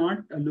here they're not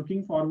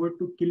looking forward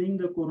to killing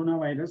the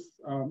coronavirus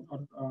or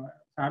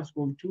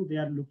SARS-CoV-2. They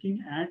are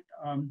looking at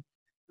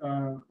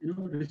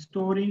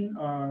restoring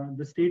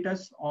the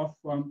status of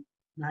the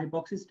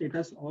hypoxia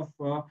status of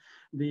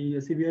the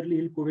severely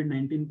ill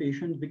COVID-19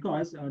 patients,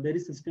 because there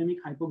is systemic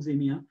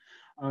hypoxemia,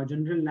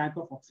 general lack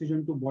of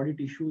oxygen to body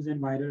tissues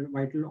and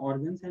vital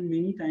organs, and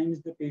many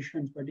times the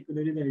patients,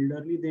 particularly the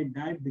elderly, they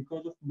die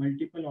because of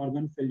multiple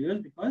organ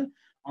failures, because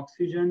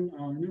oxygen,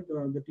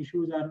 the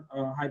tissues are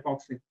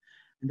hypoxic.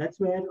 And that's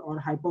where, or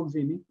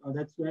hypoxemic,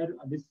 that's where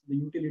the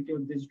utility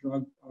of this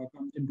drug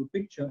comes into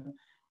picture.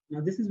 Now,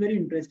 this is very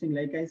interesting.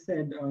 Like I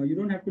said, you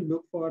don't have to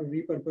look for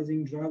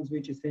repurposing drugs,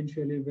 which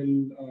essentially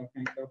will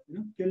kind of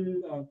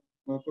kill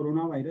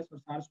coronavirus or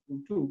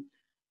SARS-CoV-2.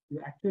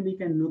 You actually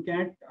can look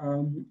at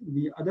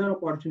the other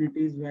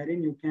opportunities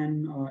wherein you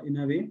can, in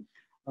a way,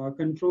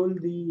 control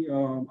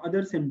the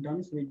other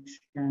symptoms, which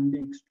can be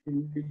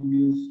extremely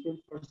useful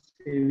for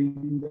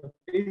saving the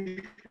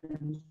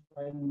patients,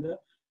 while the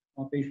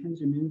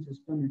patient's immune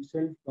system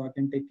itself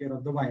can take care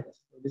of the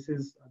virus. So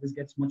this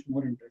gets much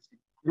more interesting.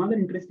 Another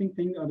interesting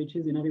thing, which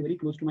is in a way very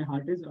close to my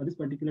heart, is this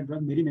particular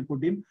drug,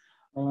 merimipudib.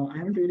 I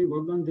haven't really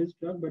worked on this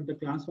drug, but the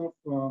class of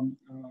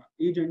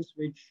agents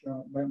which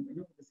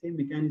the same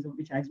mechanism,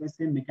 which acts by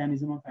same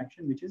mechanism of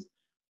action, which is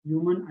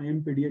human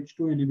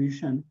IMPDH2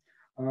 inhibition.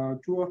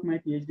 Two of my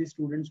PhD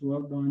students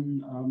worked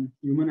on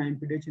human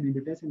IMPDH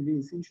inhibitors, and we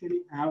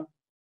essentially have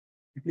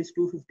at least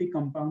 250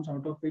 compounds,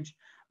 out of which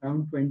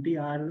around 20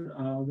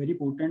 are very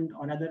potent,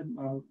 or rather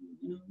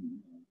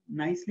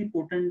nicely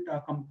potent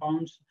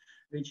compounds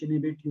which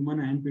inhibit human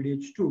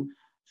IMPDH2.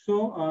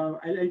 So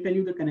I'll tell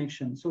you the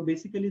connection. So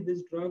basically,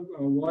 this drug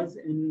was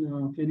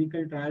in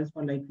clinical trials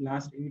for like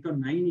last 8 or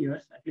 9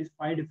 years. At least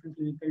 5 different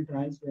clinical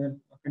trials were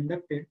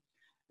conducted.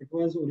 It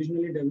was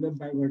originally developed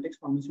by Vertex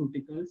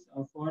Pharmaceuticals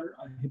for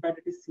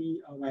hepatitis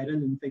C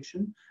viral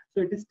infection.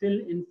 So it is still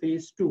in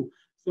phase 2.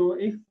 So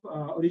if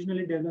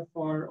originally developed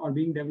for or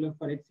being developed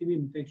for HCV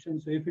infection,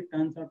 so if it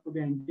turns out to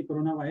be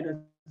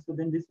anti-coronavirus, so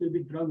then this will be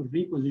drug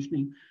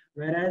repositioning.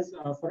 Whereas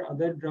for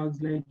other drugs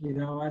like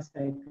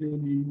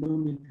iravacycline,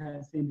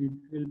 indomethacin, it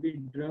will be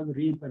drug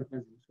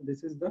repurposing. So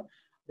this is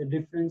the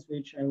difference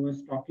which I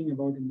was talking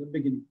about in the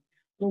beginning.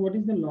 So what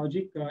is the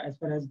logic as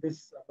far as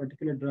this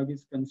particular drug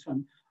is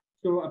concerned?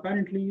 So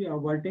apparently,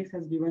 Vertex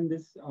has given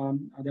this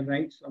the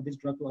rights of this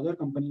drug to other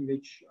company,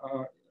 which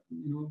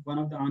one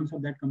of the arms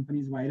of that company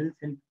is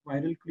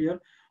Viral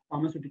Clear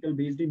Pharmaceutical,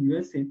 based in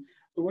USA.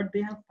 So what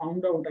they have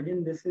found out,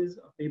 again, this is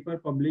a paper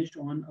published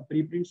on a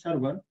preprint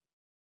server.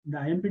 The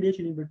IMPDH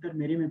inhibitor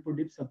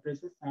merimipudib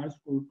suppresses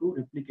SARS-CoV-2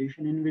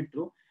 replication in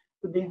vitro.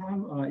 So they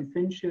have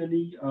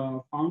essentially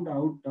found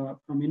out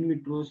from in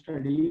vitro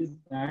studies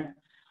that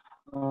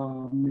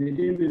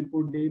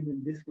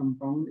merimipudib, this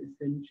compound,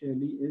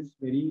 essentially is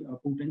very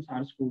potent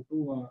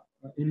SARS-CoV-2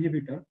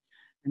 inhibitor,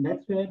 and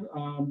that's where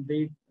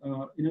they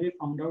in a way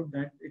found out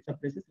that it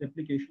suppresses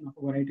replication of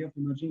a variety of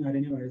emerging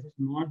RNA viruses,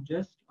 not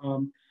just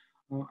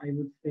I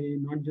would say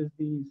not just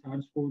the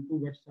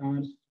SARS-CoV-2, but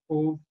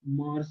SARS-CoV,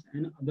 MERS,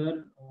 and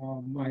other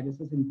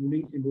viruses,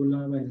 including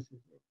Ebola viruses.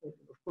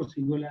 Of course,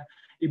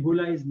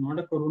 Ebola is not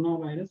a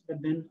coronavirus,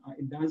 but then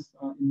it does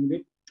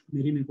inhibit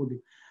merimipudib.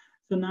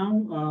 So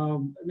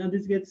now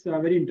this gets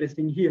very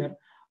interesting here.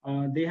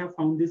 They have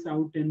found this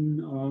out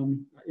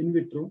in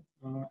vitro,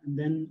 and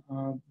then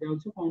they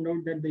also found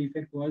out that the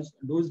effect was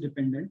dose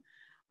dependent.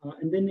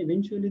 And then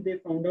eventually they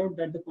found out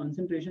that the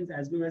concentrations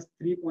as low as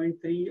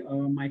 3.3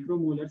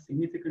 micromolar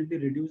significantly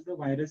reduced the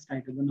virus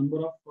titer, the number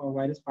of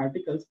virus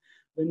particles,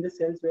 when the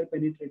cells were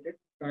penetrated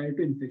prior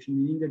to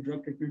infection, meaning the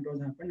drug treatment was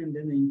happened and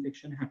then the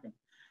infection happened.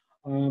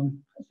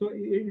 So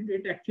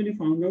it actually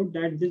found out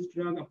that this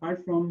drug,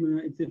 apart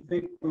from its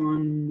effect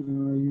on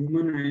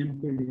human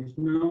IMPDH,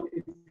 now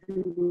if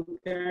you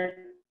look at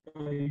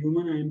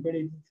human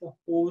IMPDH, it's a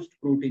host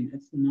protein.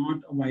 It's not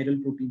a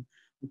viral protein.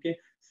 Okay,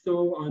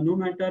 so no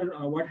matter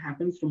what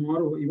happens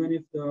tomorrow, even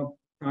if the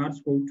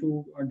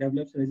SARS-CoV-2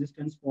 develops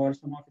resistance for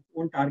some of its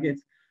own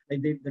targets,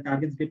 like the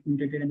targets get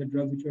mutated and the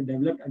drugs which were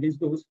developed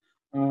against those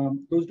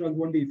drugs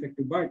won't be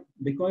effective. But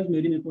because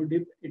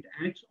merimipudib, it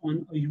acts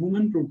on a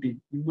human protein,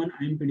 human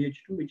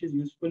IMPDH2, which is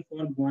useful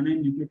for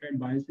guanine nucleotide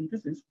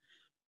biosynthesis.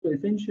 So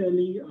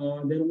essentially,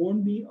 there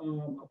won't be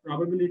a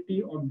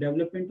probability of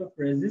development of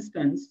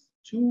resistance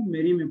to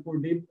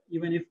merimipudib,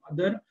 even if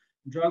other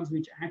drugs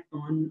which act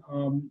on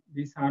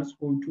the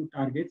SARS-CoV-2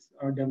 targets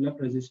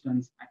develop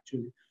resistance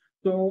actually.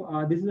 So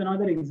this is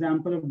another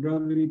example of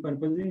drug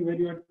repurposing, where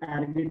you are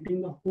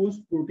targeting the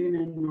host protein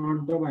and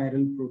not the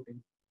viral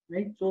protein.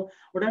 Right. So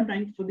what I'm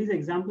trying, so these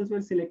examples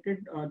were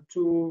selected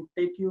to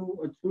take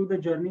you through the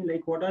journey,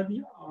 like what are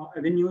the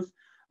avenues.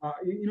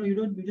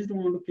 You just don't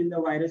want to kill the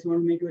virus. You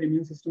want to make your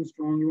immune system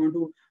strong. You want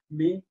to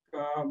make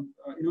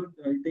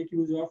take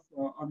use of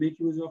or make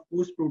use of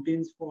host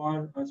proteins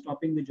for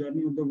stopping the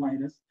journey of the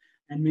virus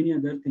and many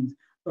other things.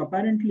 So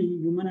apparently,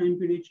 human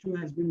IMPDH2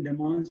 has been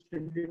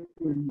demonstrated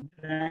to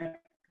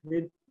interact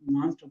with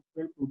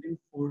non-structural protein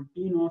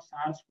 14 of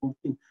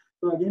SARS-CoV-2.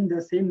 So again,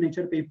 the same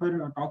Nature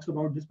paper talks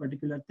about this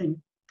particular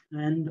thing,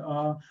 and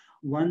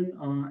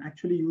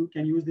actually you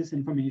can use this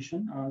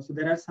information. So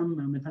there are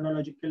some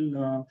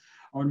methodological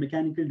or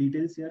mechanical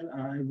details here.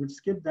 I would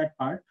skip that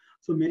part.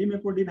 So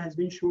merimipudib has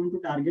been shown to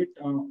target.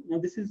 Now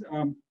this is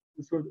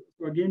so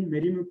again,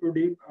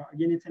 merimipudib,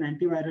 again, it's an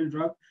antiviral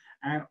drug,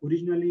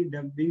 originally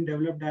being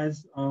developed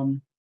as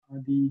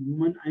the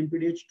human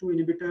IMPDH2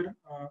 inhibitor,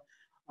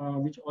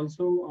 which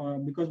also,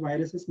 because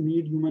viruses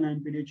need human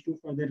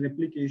IMPDH2 for their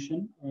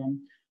replication,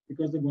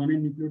 because the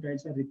guanine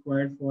nucleotides are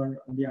required for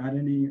the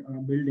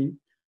RNA building.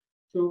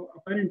 So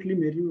apparently,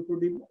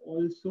 merimipudib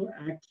also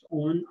acts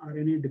on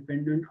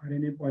RNA-dependent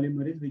RNA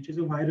polymerase, which is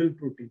a viral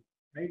protein.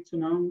 Right. So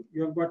now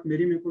you have got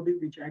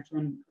merimipudib, which acts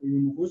on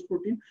human host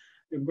protein.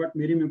 You've got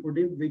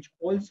merimipudib, which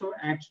also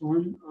acts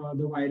on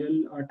the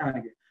viral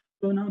target.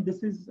 So now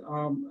this is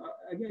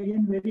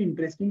again very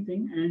interesting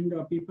thing, and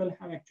people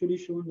have actually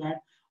shown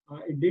that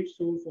it did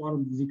so for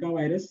Zika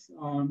virus.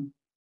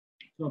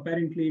 So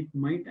apparently it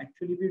might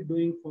actually be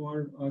doing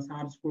for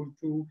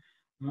SARS-CoV-2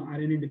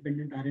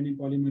 RNA-dependent RNA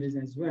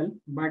polymerase as well,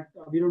 but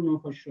we don't know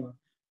for sure.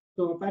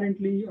 So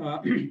apparently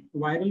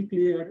Viral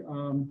Clear,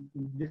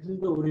 this is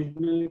the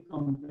original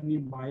company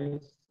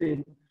Biomed,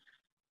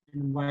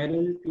 and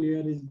Viral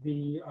Clear is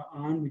the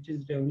arm which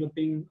is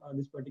developing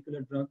this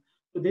particular drug.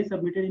 So they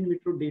submitted in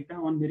vitro data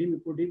on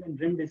Merimipudil and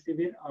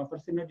Remdesivir for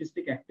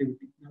synergistic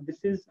activity. Now this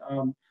is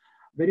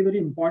very, very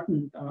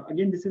important.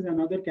 Again, this is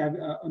another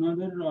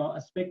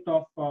aspect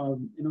of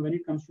when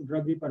it comes to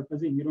drug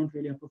repurposing, you don't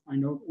really have to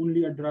find out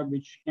only a drug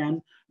which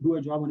can do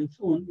a job on its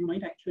own. You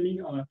might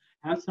actually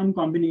have some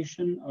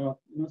combination,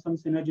 some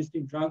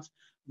synergistic drugs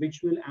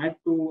which will add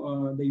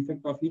to the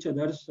effect of each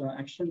other's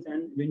actions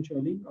and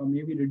eventually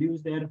maybe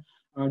reduce their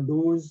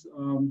dose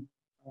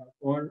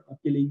for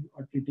killing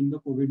or treating the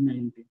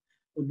COVID-19.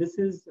 So this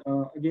is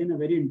again a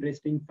very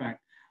interesting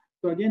fact.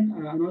 So again,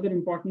 another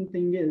important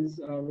thing is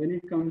when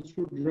it comes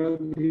to drug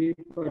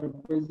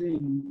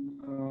repurposing,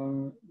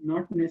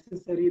 not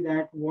necessary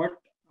that what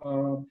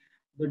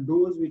the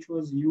dose which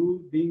was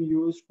being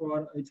used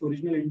for its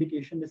original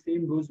indication, the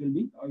same dose will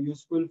be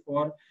useful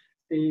for,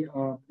 say,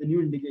 the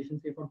new indication,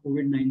 say for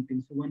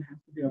COVID-19. So one has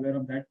to be aware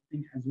of that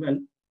thing as well,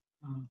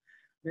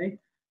 right?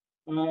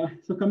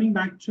 So coming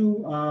back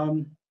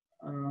to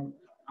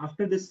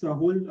after this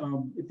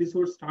whole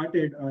episode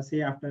started,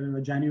 say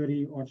after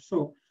January or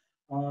so,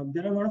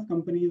 there are a lot of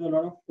companies, a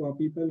lot of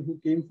people who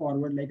came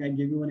forward. Like I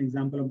gave you an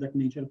example of that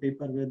Nature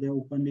paper where they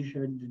openly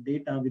shared the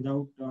data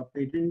without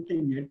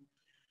patenting it.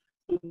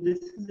 So this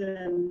is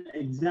an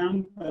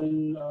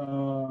example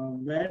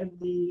where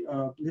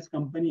this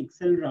company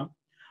Accelera,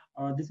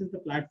 this is the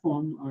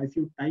platform. If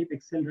you type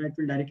Accelera, it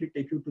will directly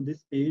take you to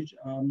this page,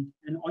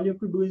 and all you have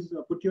to do is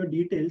put your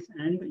details,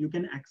 and you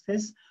can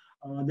access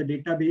the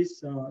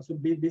database. So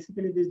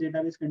basically, this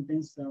database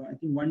contains, I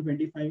think,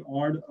 125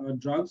 odd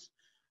drugs,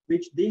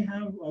 which they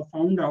have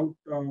found out,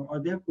 or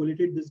they have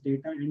collated this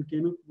data and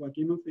came up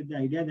with the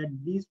idea that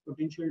these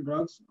potential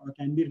drugs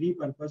can be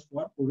repurposed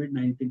for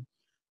COVID-19.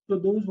 So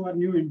those who are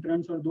new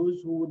entrants or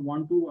those who would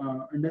want to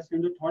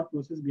understand the thought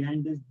process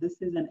behind this,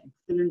 this is an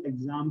excellent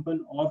example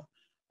of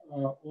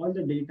all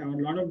the data,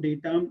 a lot of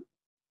data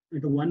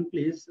at one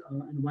place,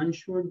 and one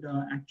should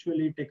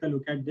actually take a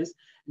look at this.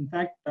 In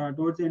fact,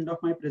 towards the end of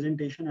my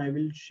presentation, I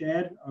will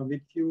share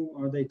with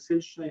you the Excel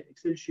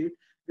sheet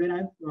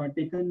where I've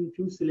taken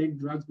few select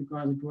drugs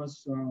because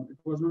it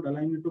was not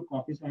allowing me to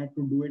copy, so I had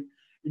to do it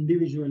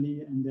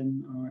individually, and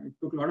then it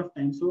took a lot of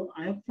time. So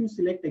I have few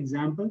select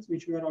examples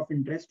which were of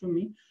interest to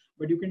me,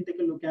 but you can take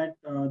a look at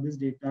this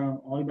data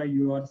all by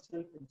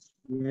yourself. It's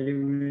very,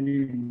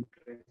 very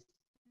interesting.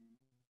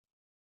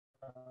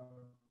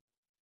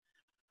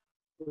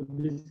 So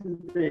this is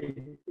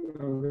the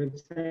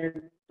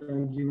website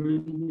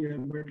given here,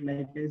 but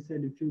like I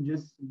said, if you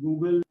just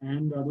Google,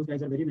 and those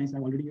guys are very nice.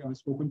 I've already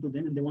spoken to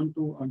them, and they want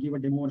to give a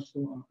demo or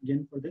so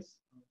again for this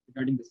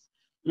regarding this.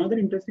 Another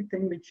interesting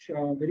thing which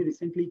very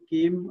recently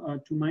came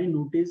to my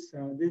notice,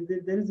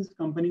 there is this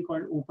company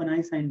called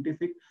OpenEye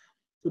Scientific.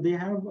 So they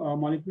have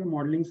molecular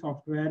modeling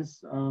softwares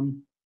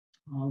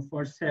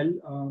for cell.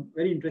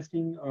 Very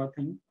interesting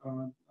thing.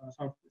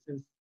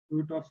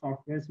 Suite of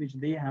softwares which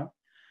they have.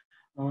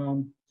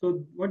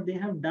 So what they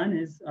have done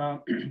is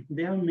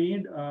they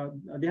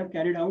have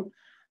carried out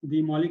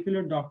the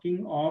molecular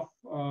docking of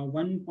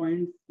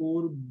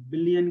 1.4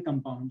 billion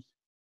compounds.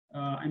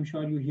 I'm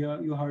sure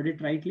you heard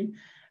it rightly.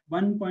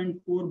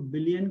 1.4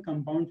 billion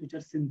compounds which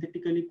are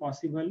synthetically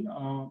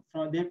possible.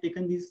 They have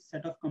taken this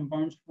set of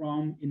compounds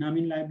from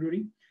Inamin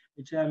library,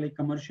 which are like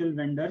commercial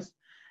vendors,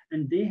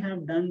 and they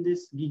have done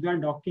this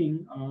giga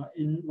docking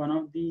in one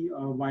of the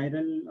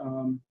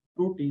viral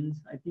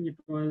proteins. I think it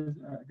was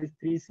this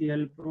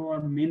 3CL Pro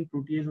or main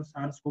protease of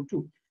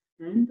SARS-CoV-2.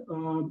 And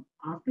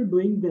after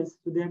doing this,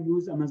 so they have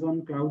used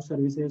Amazon Cloud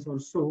Services or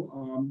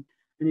so,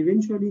 and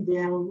eventually they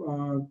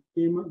have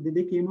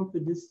came up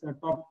with this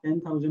top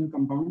 10,000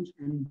 compounds,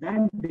 and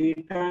that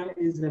data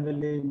is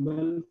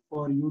available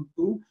for you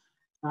to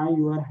try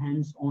your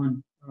hands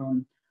on.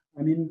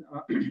 I mean.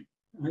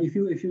 If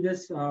you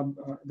just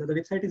the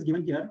website is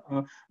given here,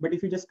 but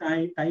if you just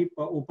type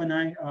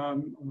OpenEye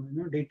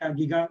data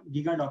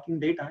giga docking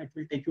data, it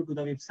will take you to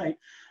the website,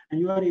 and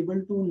you are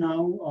able to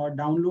now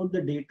download the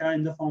data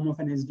in the form of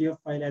an SDF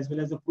file as well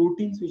as the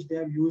proteins which they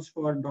have used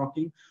for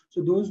docking.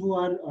 So those who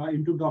are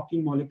into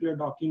docking, molecular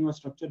docking or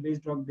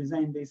structure-based drug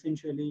design, they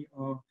essentially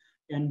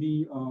can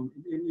be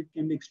it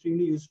can be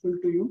extremely useful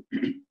to you.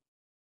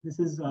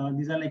 These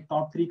are like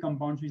top 3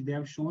 compounds which they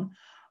have shown.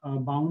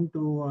 Bound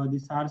to the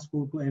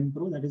SARS-CoV-2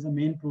 M-Pro, that is a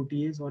main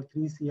protease, or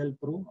 3CL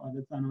Pro,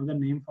 that's another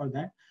name for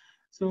that.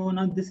 So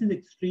now this is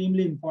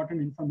extremely important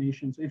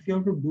information. So if you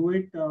have to do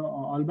it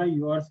all by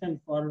yourself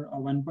for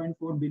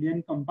 1.4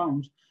 billion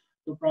compounds,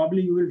 so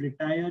probably you will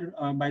retire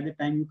by the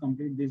time you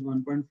complete these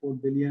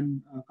 1.4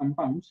 billion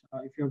compounds.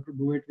 If you have to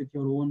do it with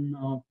your own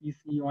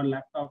PC or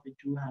laptop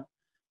which you have.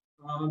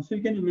 So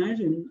you can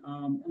imagine,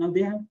 now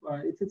they have,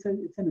 it's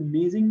an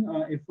amazing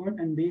effort,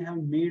 and they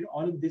have made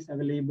all of this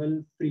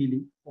available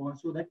freely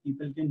so that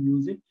people can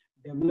use it,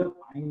 develop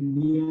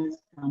ideas,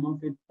 come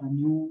up with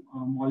new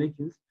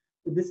molecules.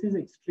 So this is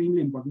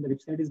extremely important. The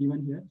website is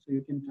given here, so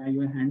you can try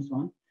your hands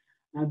on.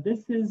 Now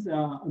this is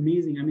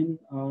amazing. I mean,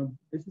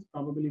 this is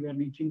probably we're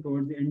reaching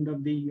towards the end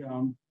of the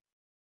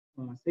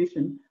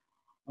session.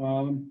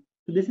 So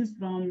this is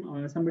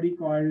from somebody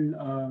called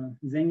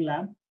Zeng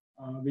Lab,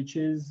 which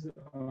is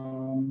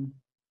from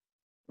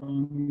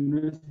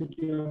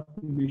University of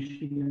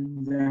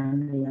Michigan,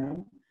 Zeng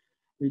Lab,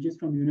 which is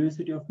from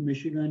University of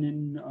Michigan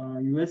in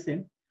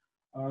USA.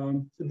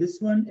 So this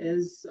one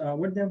is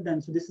what they have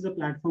done. So this is a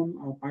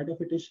platform, part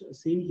of it is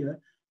seen here.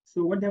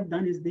 So what they have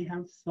done is they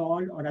have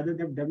solved, or rather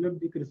they have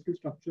developed the crystal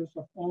structures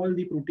of all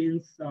the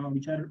proteins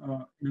which are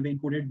in a way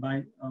encoded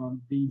by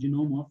the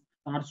genome of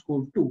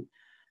SARS-CoV-2.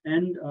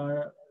 And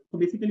so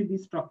basically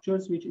these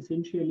structures which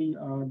essentially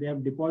they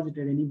have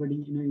deposited,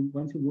 anybody,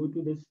 once you go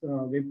to this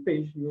web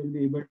page, you will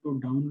be able to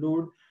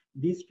download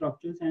these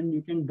structures, and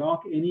you can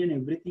dock any and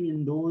everything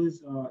in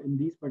those in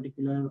these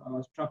particular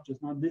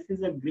structures. Now this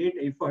is a great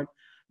effort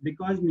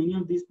because many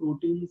of these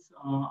proteins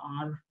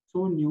are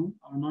so new.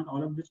 Not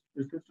all of these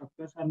crystal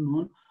structures are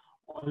known.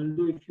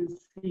 Although if you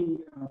see,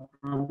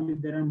 probably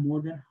there are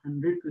more than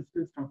 100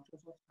 crystal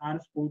structures of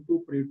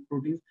SARS-CoV-2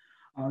 proteins,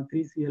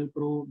 3CL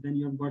Pro, then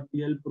you have got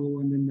PL Pro,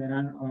 and then there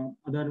are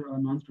other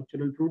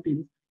non-structural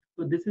proteins.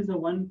 So this is a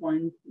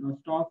one-point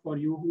stop for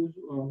you who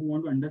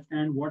want to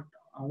understand what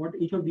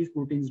each of these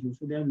proteins do.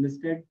 So they have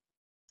listed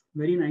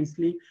very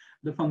nicely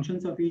the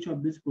functions of each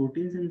of these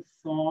proteins and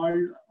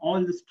solved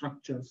all the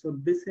structures. So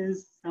this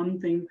is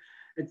something.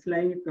 It's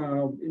like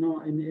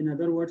in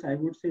other words, I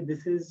would say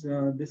this is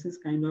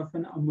kind of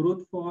an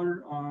amrut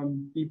for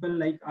people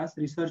like us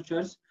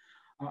researchers.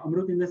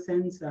 Amrut in the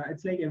sense,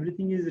 it's like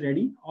everything is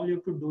ready. All you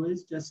have to do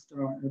is just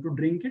to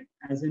drink it,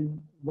 as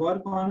in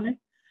work on it,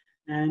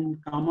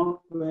 and come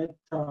up with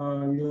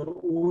your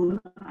own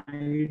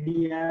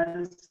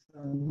ideas.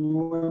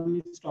 No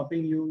one is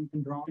stopping you. You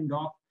can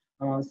dock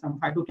some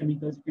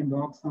phytochemicals, you can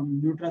dock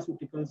some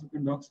nutraceuticals, you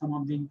can dock some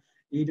of the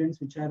agents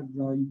which are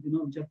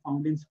which are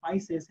found in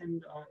spices,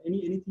 and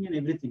anything and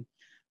everything.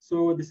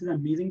 So this is an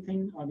amazing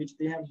thing which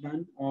they have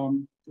done.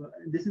 So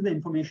this is the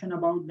information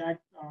about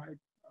that.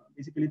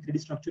 Basically 3D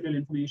structural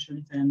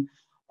information and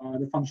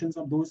the functions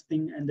of those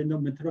things, and then the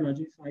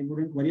methodology. So I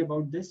wouldn't worry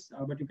about this,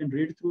 but you can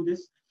read through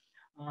this.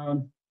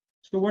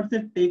 So what's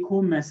the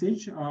take-home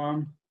message?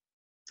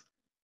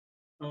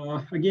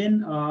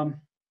 Again,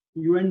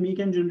 you and me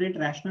can generate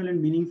rational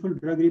and meaningful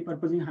drug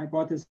repurposing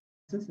hypothesis.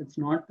 It's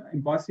not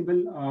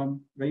impossible,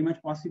 very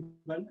much possible.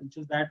 It's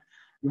just that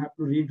you have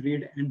to read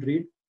and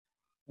read.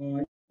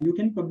 You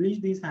can publish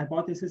these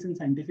hypotheses in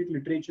scientific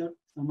literature.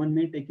 Someone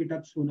may take it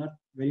up sooner,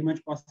 very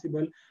much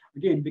possible.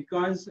 Again,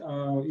 because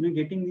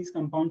getting these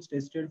compounds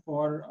tested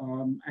for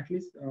at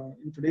least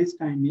in today's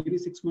time, maybe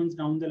 6 months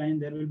down the line,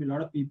 there will be a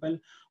lot of people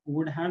who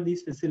would have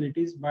these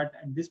facilities. But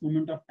at this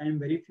moment of time,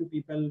 very few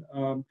people.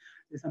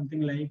 There's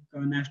something like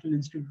National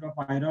Institute of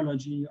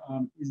Virology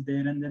is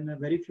there, and then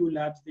very few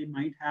labs they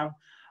might have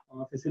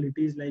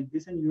facilities like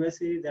this. In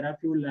USA, there are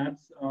few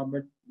labs,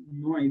 but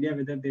no idea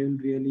whether they will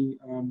really,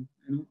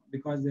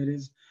 because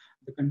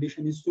the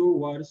condition is so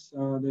worse.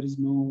 There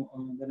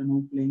are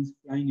no planes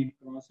flying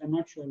across. I'm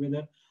not sure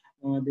whether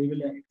they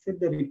will accept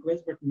the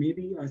request, but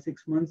maybe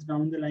 6 months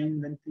down the line,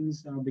 when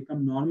things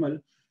become normal,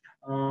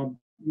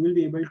 you will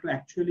be able to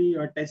actually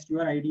test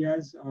your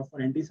ideas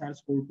for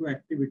anti-SARS-CoV-2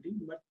 activity.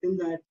 But till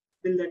that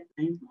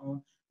time,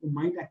 you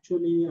might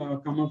actually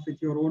come up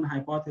with your own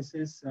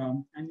hypothesis,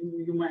 and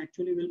you might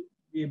actually will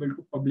be able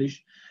to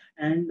publish.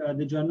 And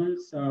the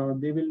journals,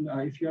 they will,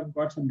 if you have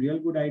got some real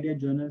good idea,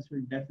 journals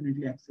will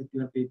definitely accept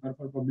your paper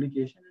for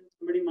publication, and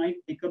somebody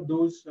might pick up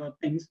those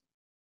things.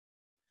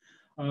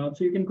 So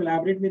you can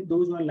collaborate with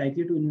those who are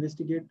likely to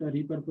investigate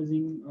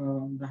repurposing,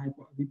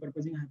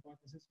 repurposing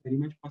hypothesis, very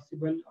much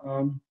possible,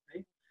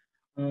 right?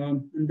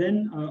 And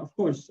then, of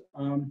course,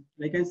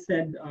 like I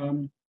said,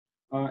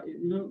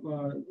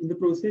 in the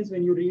process,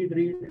 when you read,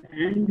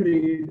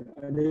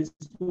 there's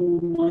so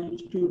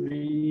much to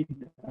read,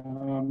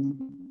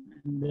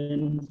 and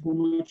then so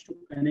much to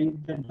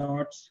connect the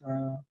dots.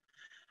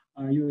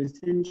 You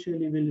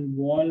essentially will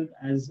evolve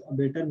as a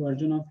better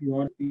version of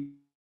your PG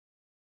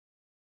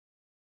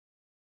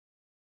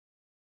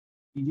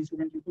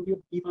student. You could be a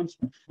B.Pharm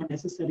student, not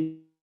necessarily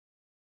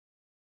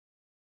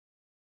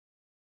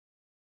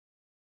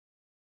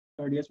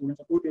third-year students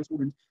or fourth-year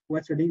students who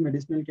are studying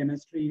medicinal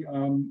chemistry.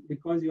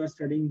 Because you are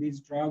studying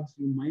these drugs,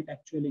 you might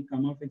actually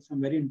come up with some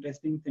very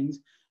interesting things.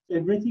 So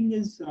everything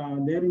is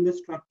there in the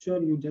structure.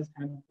 You just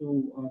have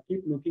to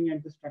keep looking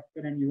at the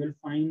structure, and you will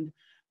find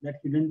that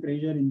hidden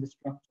treasure in the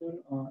structure,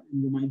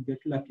 and you might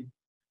get lucky.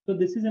 So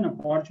this is an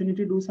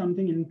opportunity to do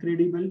something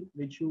incredible,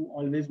 which you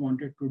always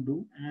wanted to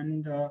do.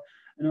 And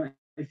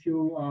if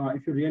you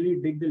really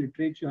dig the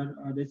literature,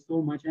 there's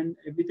so much, and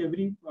with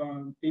every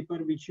paper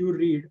which you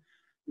read,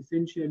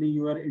 essentially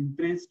your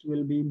interest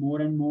will be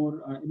more and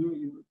more.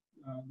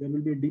 there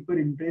will be a deeper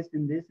interest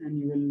in this, and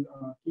you will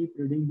keep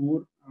reading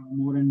more,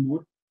 more and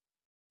more,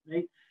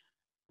 right?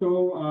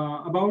 So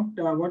about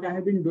what I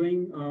have been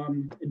doing,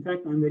 in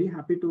fact, I'm very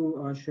happy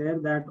to share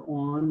that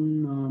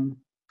on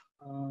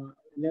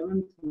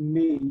 11th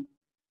May,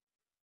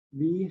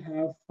 we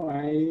have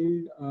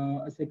filed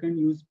a second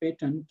use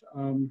patent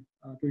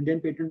to Indian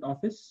Patent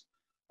Office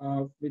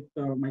with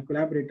my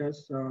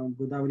collaborators,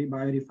 Godavari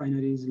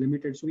Biorefineries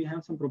Limited. So we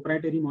have some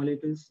proprietary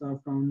molecules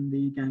from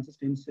the cancer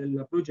stem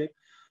cell project.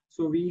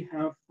 So we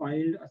have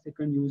filed a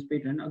second use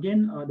patent.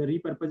 Again, the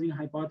repurposing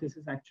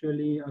hypothesis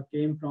actually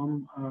came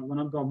from one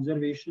of the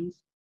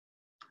observations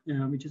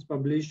which is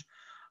published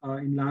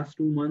in last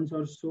 2 months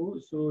or so.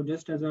 So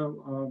just as a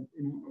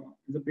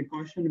as a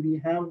precaution, we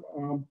have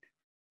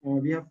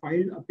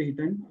filed a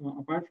patent.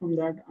 Apart from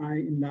that,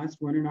 in last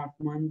 1.5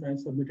 months, I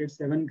submitted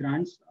 7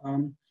 grants,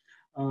 and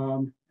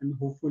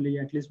hopefully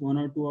at least 1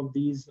 or 2 of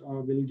these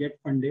will get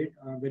funded.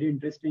 Very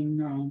interesting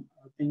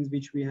things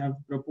which we have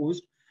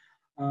proposed.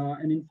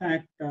 And in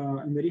fact,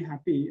 I'm very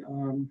happy.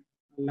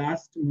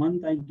 Last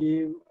month, I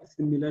gave a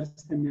similar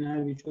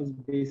seminar, which was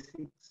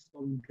basics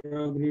of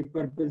drug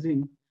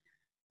repurposing.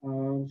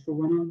 So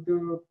one of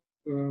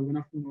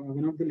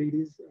the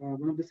ladies,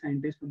 one of the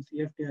scientists from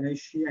CFTRI,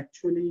 she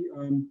actually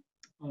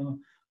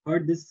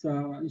heard this.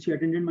 She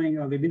attended my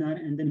webinar,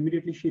 and then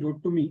immediately she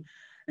wrote to me.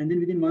 And then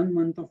within 1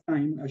 month of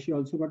time, she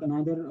also got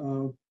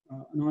another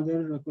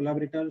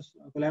collaborator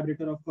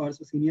of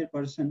hers, a senior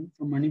person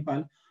from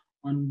Manipal,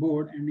 on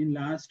board. And in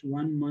last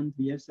 1 month,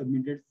 we have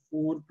submitted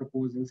 4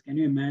 proposals. Can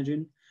you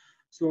imagine?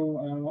 So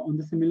on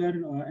the similar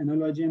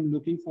analogy, I'm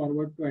looking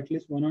forward to at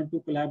least 1 or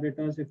 2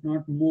 collaborators, if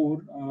not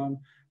more,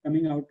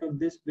 coming out of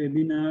this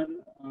webinar.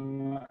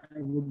 I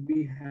would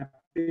be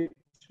happy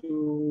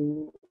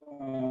to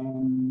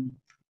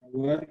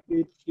work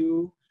with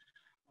you.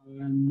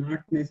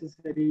 Not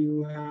necessary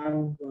you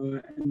have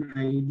an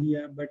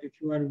idea, but if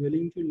you are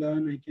willing to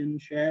learn, I can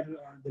share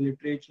the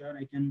literature.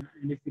 And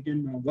if we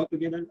can work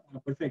together,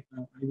 perfect.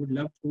 I would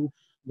love to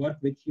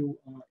work with you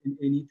in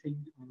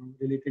anything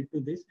related to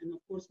this, and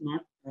of course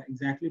not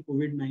exactly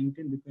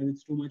COVID-19, because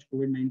it's too much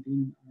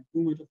COVID-19,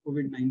 too much of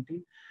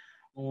COVID-19.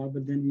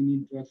 But then we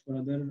need drugs for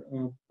other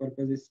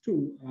purposes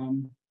too.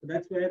 So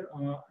that's where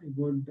I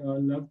would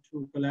love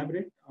to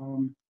collaborate,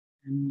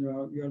 and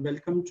you are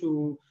welcome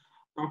to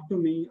talk to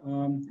me.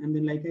 And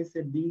then, like I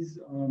said, these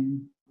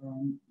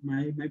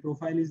my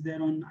profile is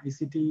there on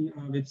ICT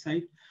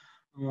website.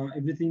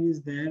 Everything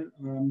is there,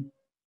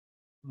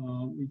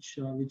 which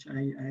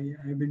I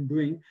have been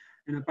doing.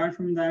 And apart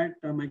from that,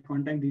 my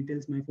contact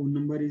details, my phone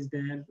number is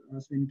there.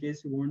 So in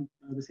case you want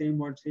the same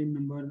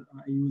number,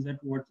 I use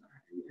that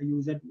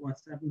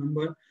WhatsApp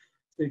number.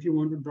 So if you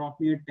want to drop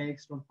me a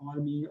text or call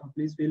me,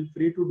 please feel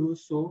free to do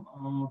so.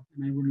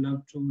 And I would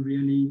love to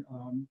really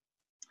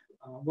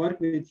work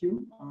with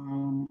you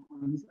on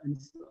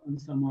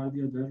some or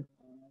the other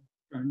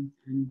front.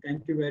 And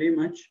thank you very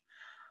much.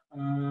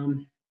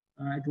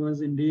 It was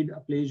indeed a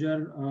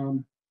pleasure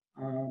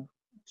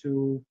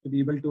to be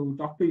able to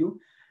talk to you.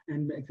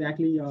 And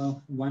exactly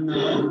 1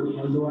 hour,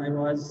 although I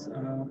was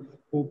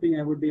hoping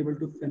I would be able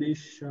to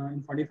finish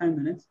in 45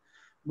 minutes,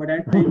 but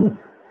at times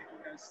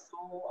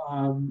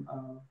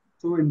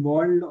so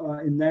involved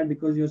in that,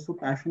 because you're so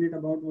passionate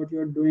about what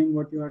you're doing,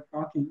 what you are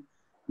talking.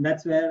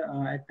 That's where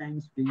at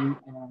times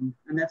and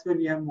that's where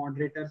we have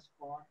moderators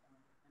for.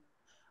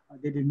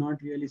 They did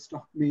not really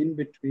stop me in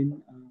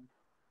between.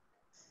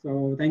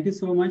 So thank you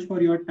so much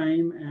for your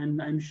time,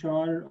 and I'm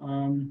sure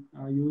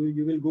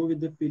you will go with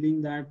the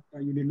feeling that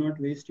you did not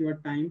waste your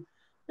time.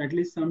 At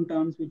least some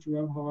terms which you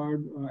have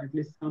heard, at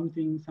least some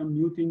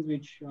new things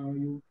which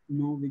you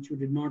know, which you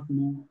did not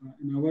know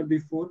an hour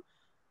before.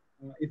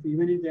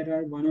 Even if there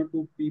are 1 or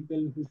 2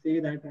 people who say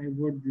that, I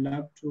would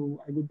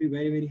be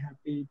very, very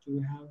happy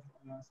to have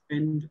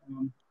spend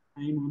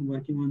time on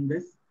working on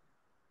this.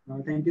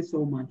 Thank you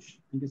so much.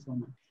 Thank you so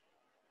much.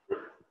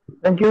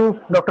 Thank you,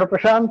 Dr.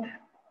 Prashant.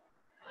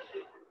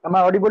 Am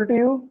I audible to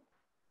you?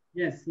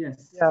 Yes,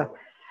 yes. Yeah.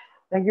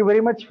 Thank you very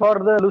much for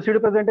the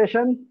lucid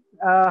presentation.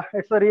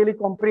 It's a really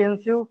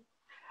comprehensive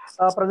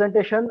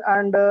presentation,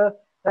 and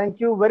thank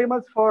you very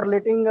much for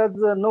letting us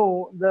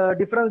know the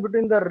difference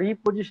between the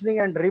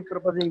repositioning and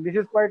repurposing. This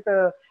is quite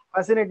a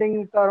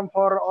fascinating term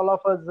for all of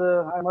us,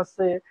 I must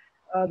say,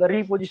 the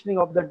repositioning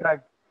of the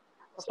drug.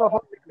 First of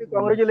all, let me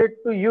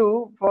congratulate to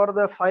you for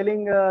the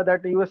filing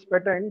that US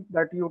patent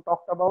that you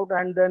talked about,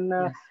 and then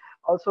yes.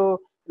 Also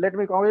let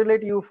me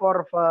congratulate you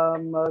for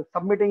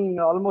submitting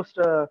almost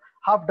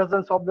half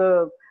dozens of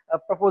the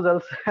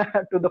proposals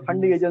to the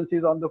funding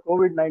agencies on the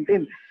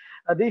COVID-19.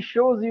 This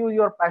shows you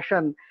your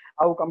passion,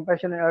 how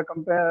passionate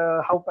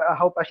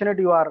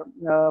you are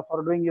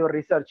for doing your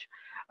research.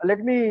 Let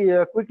me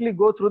quickly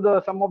go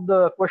through some of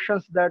the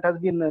questions that has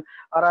been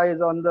arise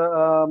on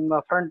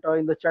the front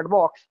in the chat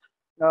box.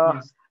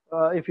 Yes.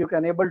 If you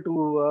can able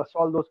to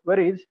solve those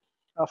queries.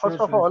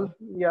 First of all,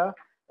 yeah,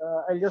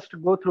 I'll just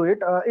go through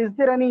it. Is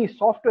there any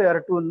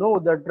software to know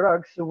the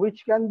drugs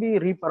which can be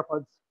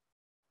repurposed?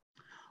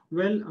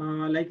 Well,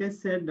 like I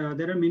said,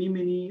 there are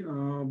many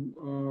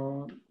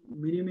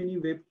many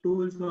web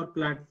tools or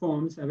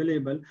platforms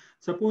available.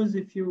 Suppose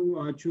if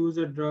you choose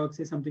a drug,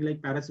 say something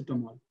like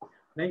paracetamol,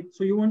 right?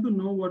 So you want to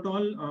know what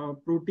all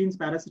proteins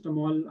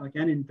paracetamol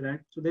can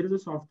interact. So there is a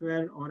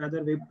software or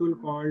other web tool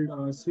called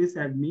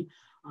SwissAdme.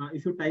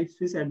 If you type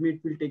SwissAdme,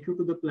 it will take you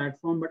to the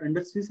platform. But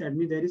under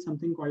SwissAdme, there is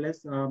something called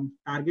as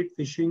target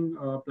fishing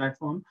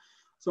platform.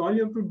 So all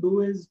you have to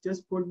do is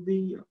just put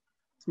the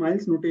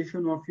smiles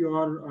notation of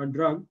your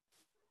drug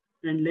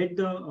and let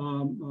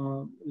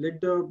the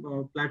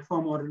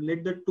platform or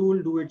let the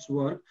tool do its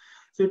work.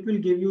 So it will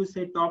give you,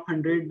 say, top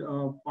 100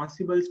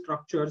 possible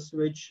structures,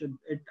 which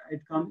it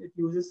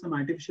uses some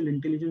artificial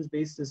intelligence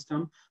based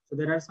system. So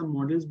there are some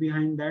models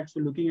behind that. So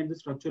looking at the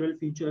structural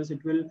features,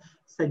 it will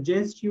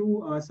suggest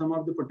you some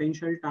of the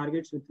potential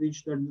targets with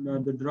which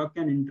the drug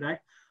can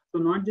interact. So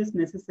not just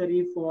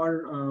necessary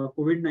for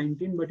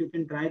COVID-19, but you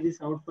can try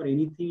this out for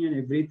anything and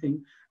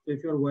everything. So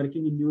if you're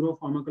working in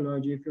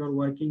neuropharmacology, if you're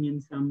working in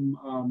some,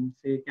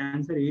 say,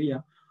 cancer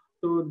area,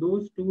 so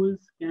those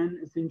tools can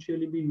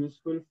essentially be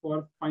useful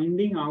for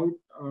finding out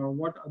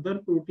what other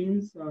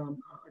proteins a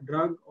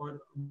drug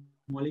or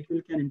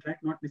molecule can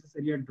interact, not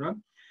necessarily a drug.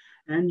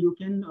 And you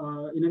can,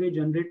 in a way,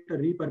 generate a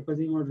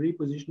repurposing or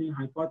repositioning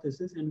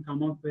hypothesis and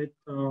come up with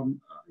some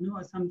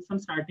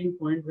starting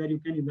point where you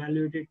can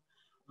evaluate it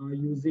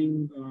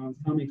using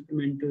some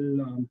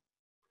experimental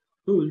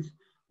tools,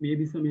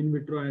 maybe some in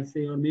vitro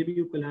assay, or maybe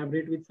you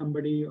collaborate with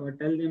somebody or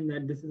tell them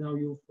that this is how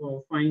you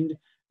find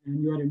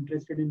and you are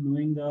interested in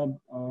knowing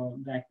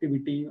the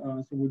activity.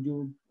 So would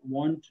you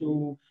want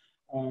to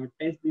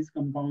test this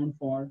compound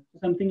for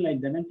something like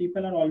that? And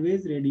people are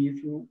always ready.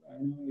 If you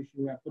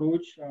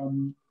approach,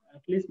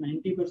 at least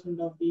 90%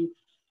 of the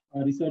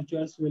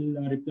researchers will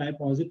reply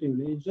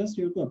positively. It's just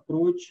you have to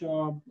approach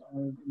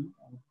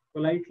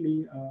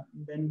politely,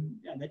 then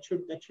yeah, that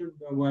should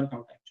work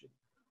out actually.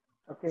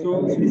 Okay.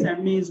 So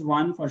SwissAdme is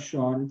one for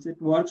sure.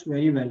 It works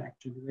very well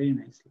actually, very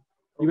nicely.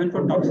 Even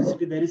for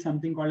toxicity, there is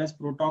something called as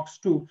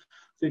Protox2. So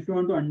if you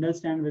want to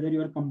understand whether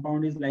your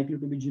compound is likely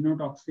to be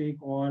genotoxic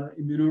or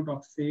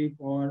immunotoxic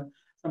or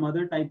some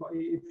other type,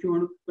 if you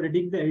want to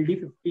predict the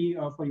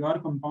LD50 for your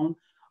compound,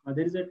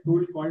 there is a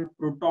tool called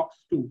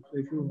Protox2. So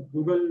if you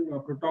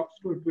Google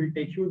Protox2, it will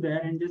take you there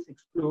and just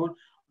explore.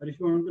 Or if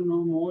you want to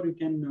know more, you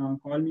can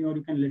call me or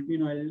you can let me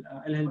know.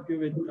 I'll help you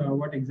with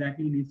what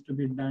exactly needs to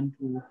be done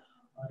to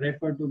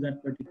refer to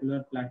that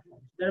particular platform.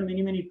 There are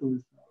many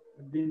tools.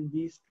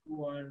 These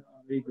two are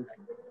very good.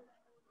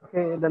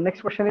 Okay, the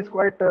next question is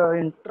quite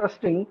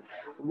interesting.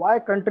 Why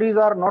countries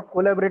are not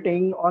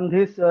collaborating on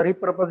this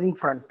repurposing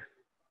front?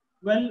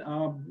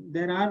 Well,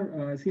 there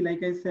are, see,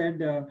 like I said,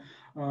 there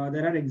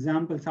are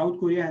examples. South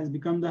Korea has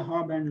become the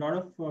hub, and a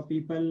lot of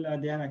people,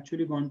 they have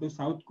actually gone to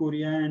South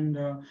Korea and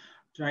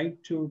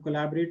tried to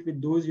collaborate with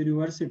those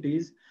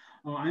universities.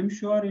 I'm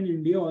sure in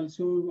India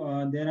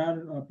also, there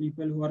are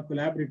people who are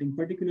collaborating,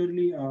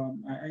 particularly,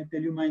 I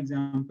tell you my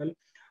example.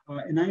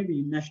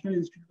 NIV, National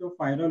Institute of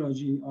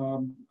Virology,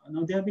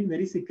 now they have been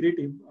very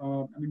secretive.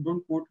 I mean,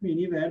 don't quote me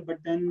anywhere, but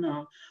then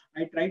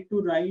I tried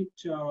to write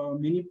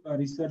many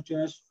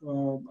researchers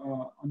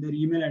on their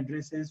email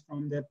addresses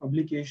from their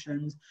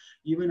publications.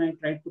 Even I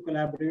tried to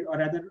collaborate, or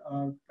rather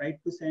tried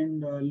to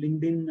send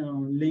LinkedIn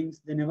links.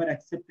 They never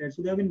accepted.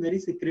 So they have been very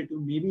secretive.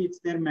 Maybe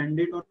it's their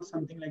mandate or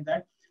something like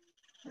that.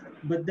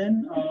 But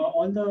then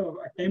all the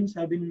attempts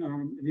have been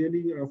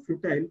really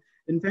futile.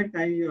 In fact,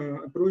 I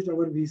approached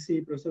our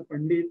VC, Professor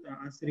Pandit,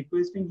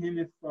 requesting him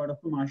if Dr.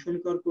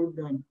 Mashalkar could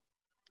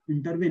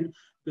intervene,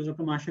 because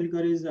Dr.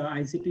 Mashalkar is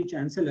ICT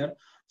Chancellor.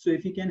 So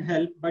if he can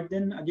help, but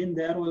then again,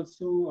 there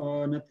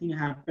also nothing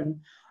happened.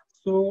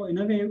 So in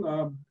a way,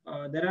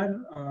 there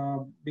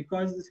are,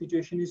 because the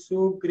situation is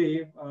so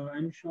grave,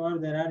 I'm sure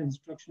there are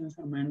instructions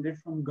or mandate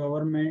from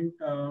government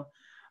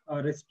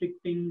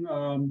restricting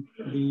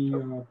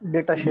the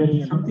data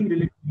sharing, something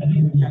related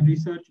to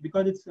research,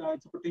 because it's a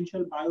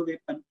potential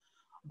bioweapon.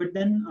 But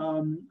then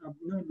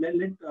let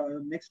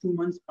next 2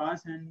 months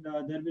pass, and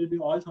there will be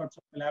all sorts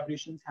of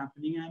collaborations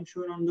happening. I'm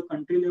sure on the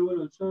country level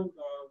also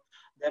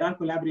there are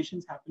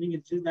collaborations happening.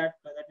 It's just that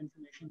that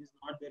information is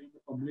not there in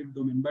the public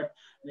domain. But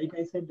like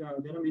I said,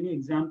 there are many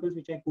examples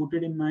which I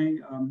quoted in my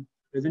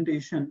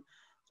presentation.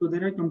 So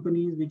there are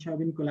companies which have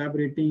been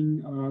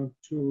collaborating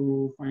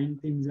to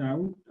find things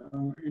out.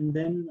 And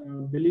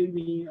then believe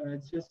me,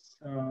 it's just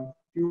a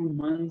few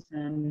months,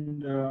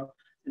 and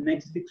the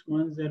next 6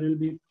 months, there will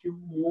be few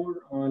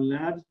more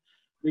labs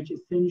which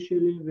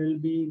essentially will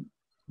be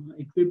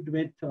equipped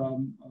with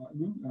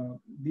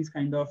these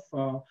kind of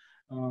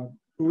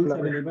tools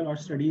available, or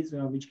studies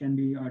which can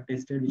be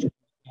tested. Which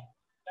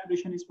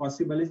collaboration is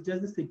possible. It's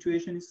just the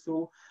situation is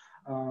so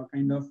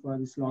kind of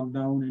this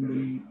lockdown, and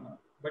then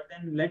but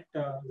then let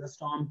the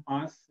storm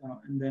pass,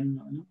 and then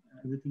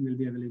everything will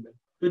be available.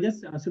 So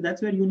just so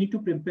that's where you need to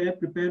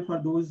prepare for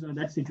those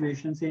that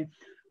situation. Say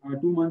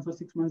 2 months or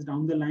 6 months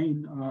down the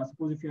line,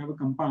 suppose if you have a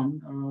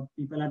compound,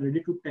 people are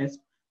ready to test.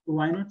 So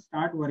why not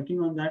start working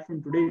on that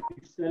from today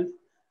itself,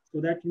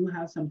 so that you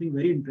have something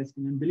very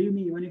interesting. And believe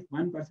me, even if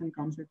one person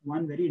comes with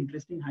one very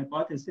interesting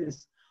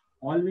hypothesis,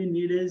 all we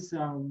need is,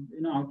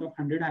 out of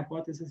 100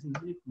 hypotheses,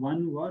 if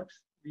one works,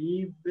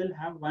 we will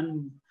have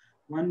one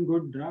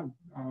good drug.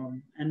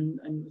 And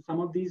some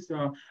of these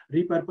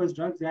repurposed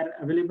drugs, they are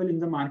available in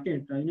the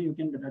market. You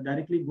can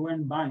directly go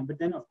and buy. But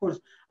then, of course,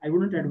 I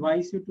wouldn't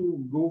advise you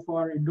to go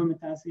for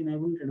indomethacin. I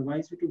wouldn't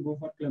advise you to go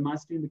for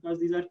clemastine, because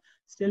these are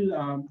still,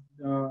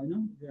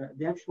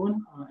 they have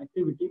shown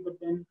activity, but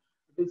then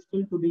it is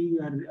still to be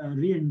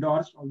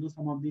re-endorsed. Although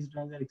some of these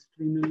drugs are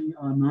extremely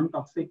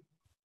non-toxic,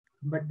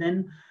 but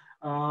then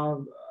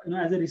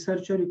as a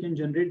researcher, you can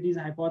generate these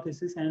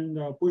hypotheses and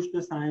push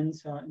the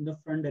science in the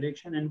front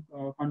direction and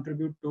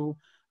contribute to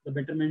the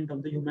betterment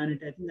of the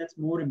humanity. I think that's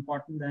more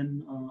important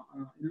than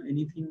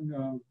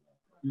anything,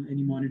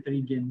 any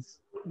monetary gains.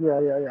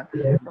 Yeah.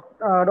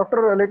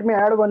 Doctor, let me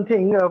add one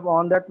thing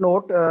on that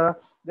note.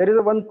 There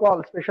is one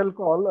call, special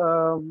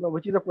call,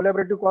 which is a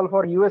collaborative call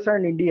for US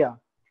and India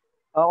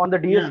on the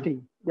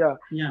DST. Yeah.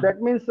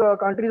 That means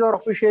countries are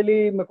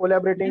officially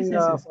collaborating.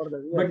 Yes. For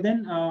that. Yes. But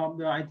then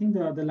I think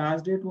the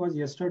last date was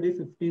yesterday,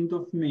 15th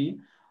of May.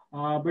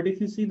 But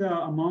if you see, the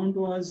amount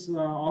was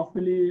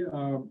awfully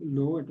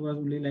low. It was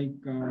only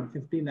like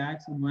 50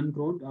 lakhs and 1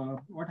 crore.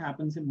 What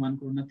happens in 1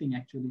 crore? Nothing,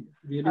 actually.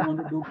 If you really want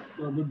to do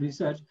good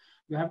research,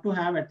 you have to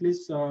have at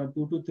least 2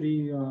 to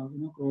 3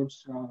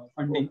 crores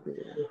funding.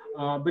 Okay.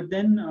 But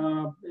then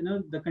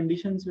the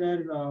conditions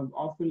were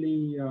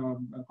awfully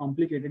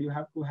complicated. You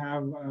have to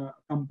have a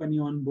company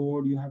on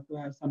board. You have to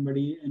have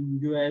somebody in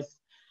US.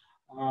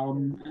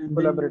 And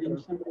collaborator.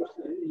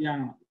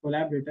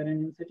 Collaborator,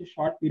 and in such a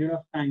short period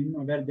of time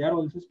where they are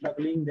also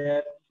struggling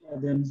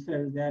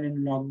themselves, they are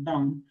in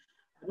lockdown.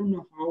 I don't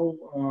know how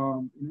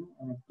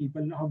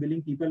how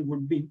willing people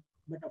would be,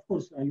 but of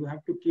course you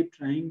have to keep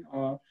trying.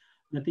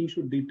 Nothing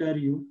should deter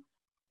you.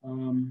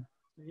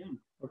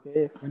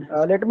 Okay.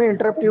 Let me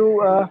interrupt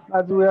you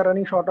as we are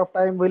running short of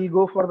time. We'll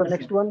go for the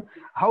next one.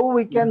 How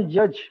we can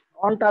judge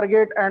on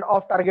target and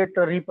off target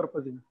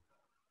repurposing?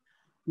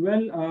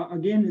 Well,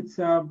 again, it's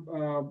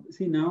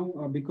see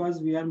now,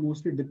 because we are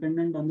mostly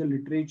dependent on the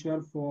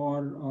literature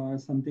for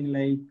something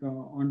like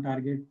on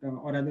target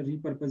or other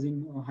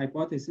repurposing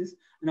hypothesis.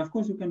 And of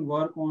course, you can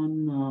work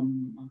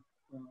on,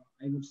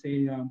 I would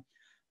say,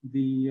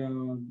 the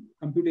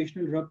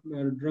computational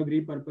drug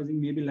repurposing,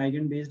 maybe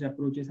ligand-based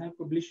approaches. I have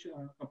published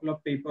a couple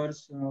of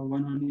papers,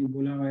 one on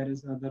Ebola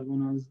virus, other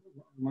one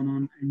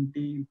on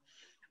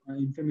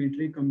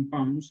anti-inflammatory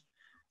compounds.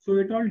 So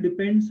it all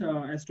depends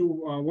as to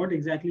what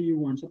exactly you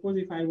want. Suppose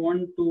if I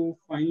want to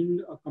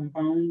find a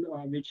compound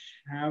which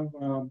have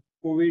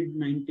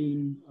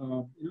COVID-19,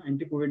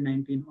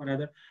 anti-COVID-19 or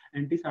rather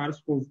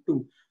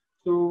anti-SARS-CoV-2.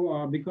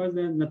 So because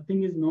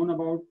nothing is known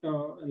about,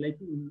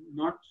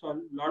 not a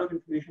lot of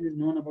information is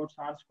known about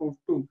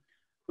SARS-CoV-2.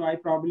 So I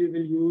probably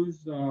will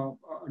use a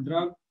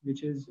drug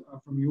which is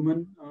from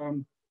human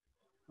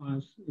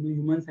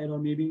side, or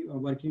maybe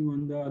working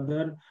on the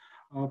other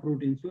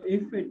protein. So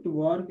if it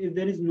works, if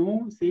there is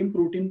no same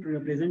protein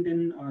present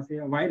in say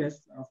a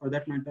virus, for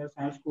that matter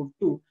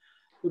SARS-CoV-2,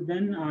 so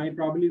then I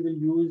probably will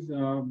use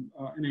an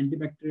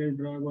antibacterial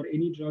drug or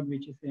any drug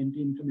which is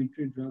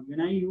anti-inflammatory drug. When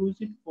I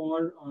use it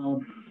for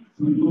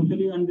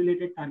totally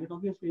unrelated target,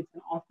 obviously it's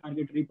an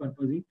off-target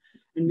repurposing.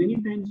 And many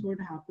times what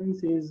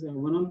happens is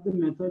one of the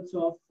methods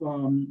of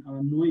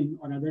knowing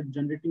or rather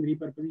generating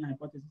repurposing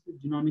hypothesis is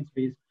genomics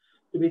based.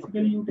 So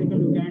basically, you take a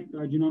look at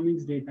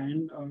genomics data,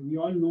 and we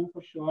all know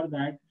for sure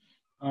that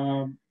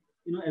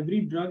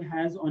every drug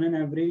has, on an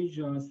average,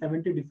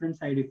 70 different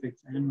side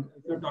effects. And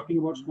if you're talking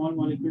about small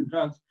molecule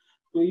drugs,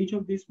 so each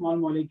of these small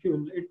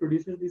molecules, it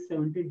produces these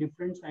 70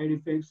 different side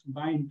effects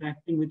by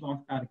interacting with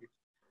off targets.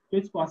 So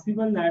it's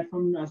possible that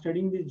from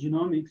studying this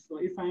genomics, so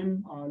if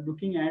I'm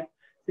looking at,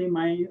 say,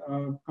 my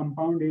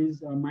compound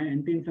is my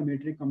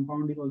anti-inflammatory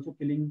compound is also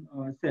killing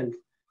cells.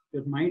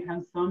 It might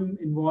have some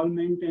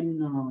involvement in,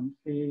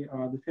 say,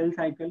 the cell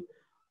cycle.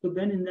 So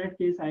then in that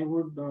case, I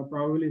would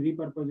probably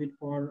repurpose it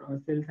for a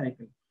cell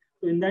cycle.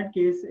 So in that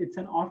case, it's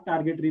an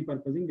off-target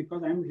repurposing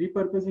because I'm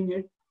repurposing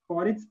it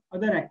for its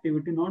other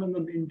activity, not on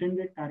the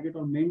intended target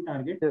or main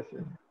target, yes,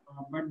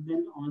 but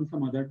then on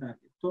some other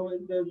target. So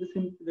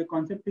the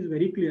concept is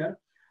very clear.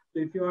 So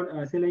if you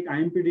are, say, like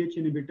IMPDH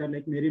inhibitor,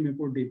 like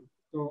Repurposing,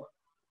 so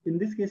in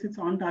this case, it's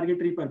on-target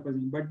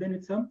repurposing, but then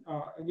it's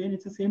again,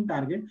 it's the same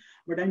target,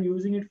 but I'm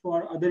using it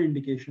for other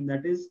indication,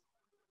 that is,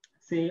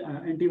 say,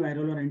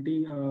 antiviral or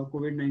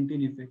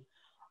anti-COVID-19 effect.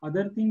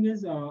 Other thing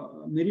is,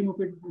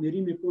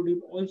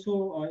 Merimipodib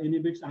also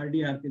inhibits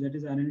RDRP, that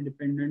is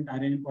RNA-dependent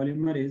RNA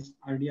polymerase,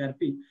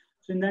 RDRP.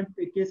 So in that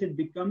case, it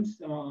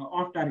becomes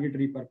off-target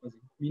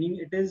repurposing, meaning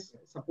it is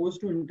supposed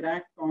to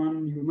interact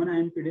on human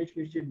IMPDH,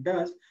 which it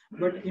does,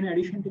 but in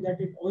addition to that,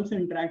 it also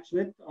interacts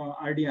with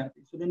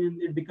RDRP. So then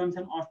it becomes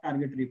an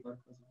off-target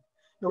repurposing.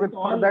 Okay,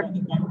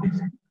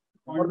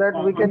 for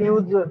that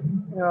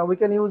we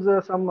can use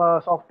some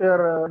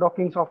software,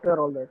 docking software,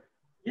 all that.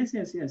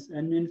 Yes.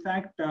 And in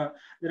fact,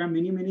 there are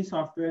many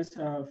softwares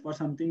for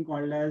something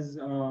called as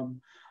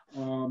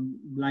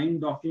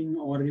blind docking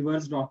or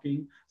reverse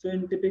docking. So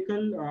in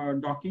typical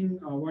docking,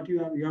 what you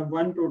have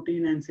one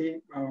protein and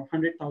say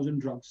 100,000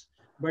 drugs.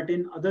 But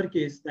in other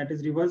case, that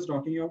is reverse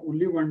docking, you have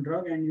only one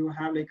drug and you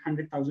have like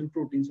 100,000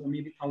 proteins or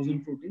maybe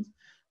 1,000 proteins.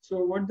 So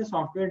what the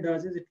software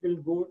does is it will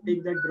go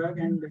take that drug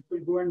and it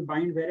will go and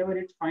bind wherever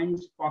it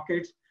finds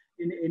pockets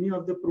in any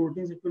of the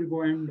proteins, it will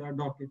go and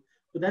dock it.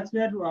 So that's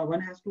where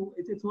one has to,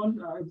 it's all,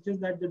 it's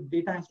just that the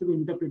data has to be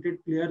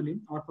interpreted clearly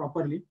or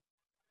properly.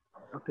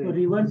 Okay. So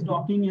reverse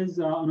docking is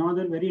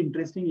another very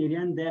interesting area,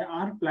 and there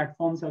are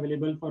platforms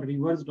available for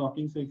reverse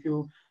docking. So if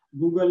you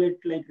Google it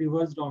like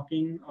reverse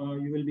docking,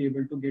 you will be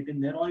able to get in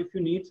there. Or if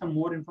you need some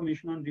more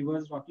information on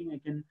reverse docking, I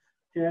can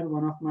share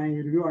one of my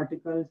review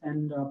articles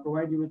and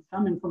provide you with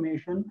some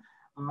information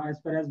as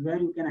far as where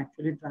you can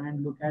actually try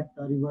and look at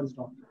reverse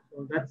docking.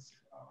 So that's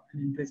an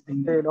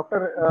interesting. Okay,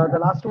 Doctor, the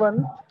last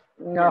one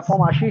Yes.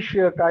 from Ashish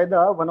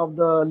Kaida, one of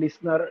the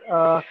listener.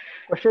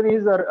 Question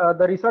is,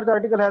 the research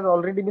article has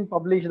already been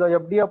published. The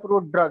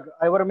FDA-approved drug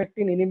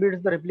ivermectin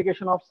inhibits the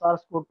replication of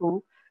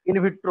SARS-CoV-2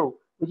 in vitro,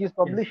 which is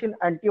published in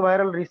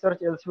Antiviral Research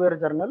Elsewhere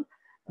Journal,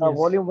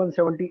 volume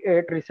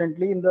 178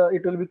 recently.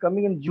 It will be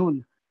coming in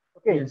June.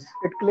 Okay,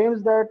 it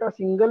claims that a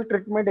single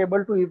treatment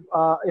able to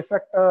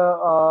effect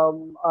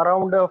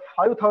around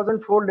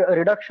 5,000-fold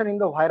reduction in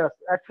the virus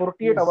at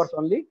 48 hours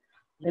only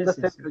in the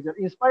cell culture.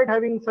 Despite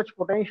having such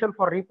potential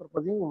for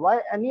repurposing, why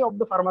any of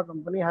the pharma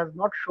company has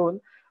not shown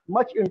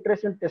much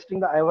interest in testing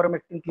the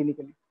ivermectin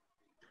clinically?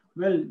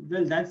 Well,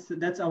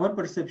 that's our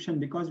perception,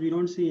 because we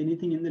don't see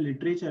anything in the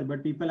literature,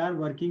 but people are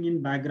working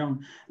in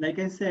background. Like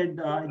I said,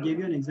 I gave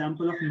you an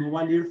example of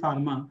Novartis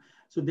Pharma.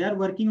 So they are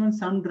working on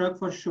some drug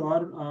for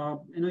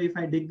sure. If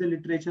I dig the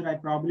literature, I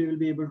probably will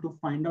be able to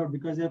find out,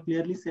 because they have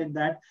clearly said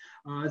that,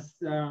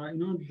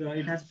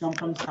 it has come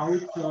from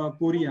South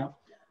Korea.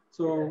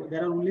 So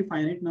there are only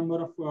finite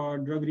number of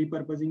drug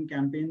repurposing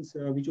campaigns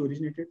which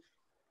originated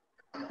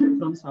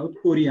from South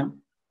Korea.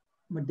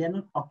 But they're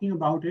not talking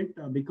about it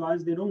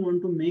because they don't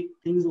want to make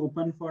things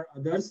open for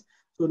others,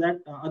 so that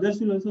others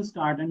will also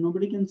start, and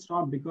nobody can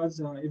stop, because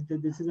if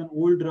this is an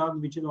old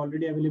drug which is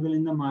already available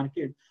in the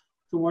market,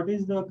 so what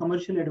is the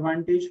commercial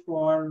advantage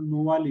for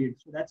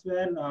Novartis? So that's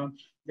where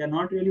they're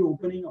not really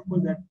opening. Of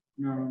course, that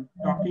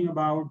talking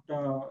about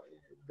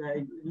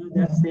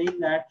they're saying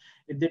that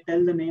if they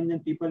tell the name, then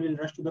people will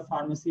rush to the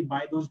pharmacy,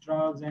 buy those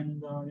drugs,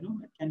 and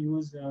it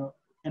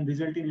can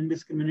result in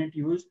indiscriminate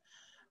use,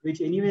 which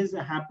anyways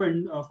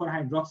happened for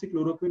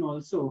hydroxychloroquine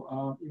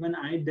also. Even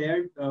I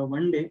dared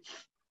one day,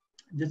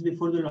 just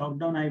before the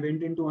lockdown, I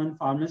went into one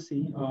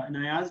pharmacy and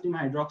I asked him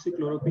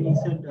hydroxychloroquine. He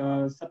said,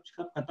 "Sab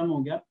khatam ho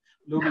gaya."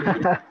 So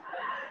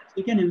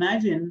you can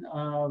imagine,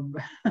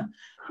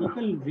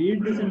 people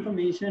read this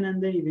information,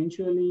 and then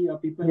eventually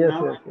people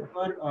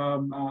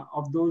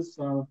of those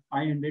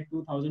 500,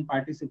 2,000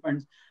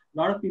 participants, a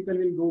lot of people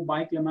will go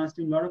buy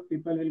clemastine, a lot of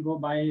people will go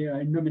buy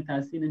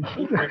indomethacin and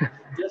keep it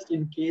just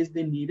in case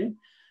they need it.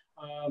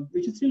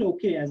 Which is still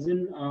okay, as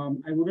in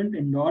I wouldn't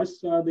endorse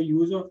the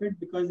use of it,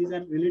 because these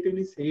are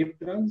relatively safe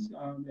drugs,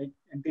 like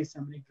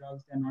antihistaminic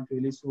drugs. They're not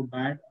really so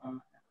bad,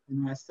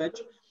 as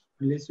such,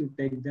 unless you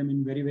take them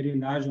in very, very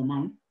large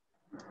amount.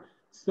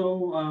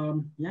 So I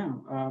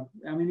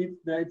mean,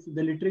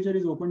 the literature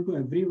is open to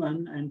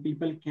everyone, and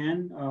people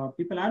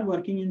are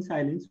working in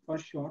silence for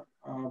sure.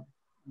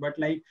 But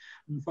like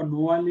for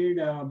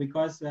Novartis,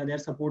 because they're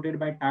supported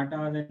by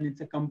Tata and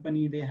it's a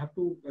company, they have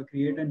to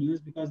create a news,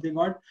 because they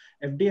got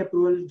FDA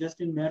approval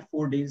just in mere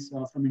 4 days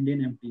from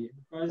Indian FDA.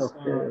 Because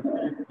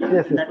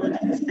that was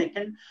the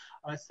second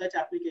such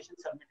application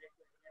submitted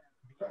to Indian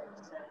FDA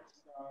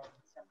since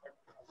December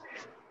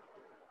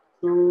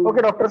 2000. So,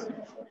 okay, doctor.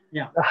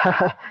 Yeah.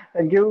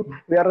 Thank you.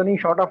 We are running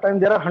short of time.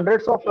 There are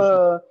hundreds of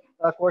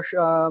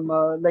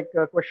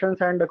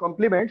questions and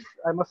compliments,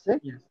 I must say.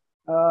 Yes.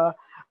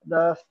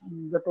 The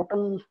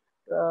total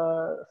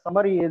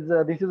summary is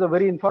this is a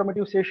very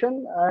informative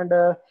session, and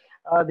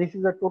this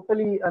is a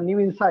totally a new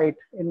insight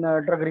in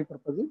drug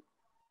repurposing.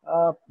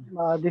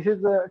 This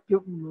is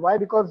why,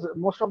 because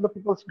most of the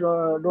people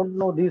don't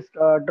know these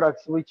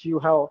drugs which you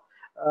have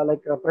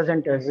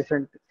presented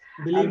recently.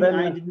 Believe me,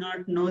 I did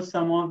not know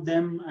some of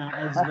them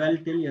as well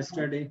till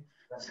yesterday.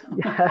 So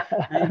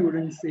I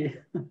wouldn't say.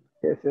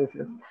 Yes.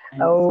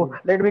 Now,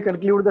 let me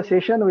conclude the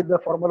session with the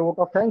formal vote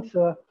of thanks.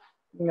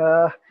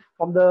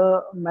 From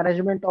the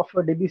management of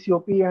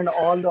DBCOP and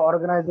all the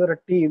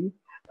organizer team,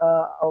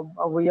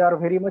 we are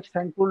very much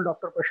thankful,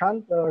 Dr.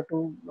 Prashant,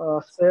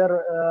 to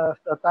spare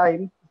the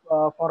time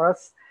for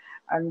us,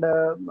 and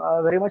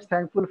very much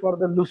thankful for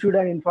the lucid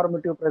and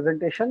informative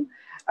presentation,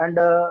 and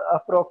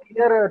a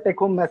clear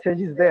take-home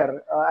message is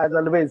there, as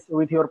always,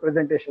 with your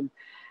presentation.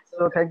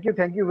 So thank you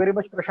very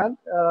much, Prashant,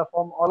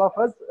 from all of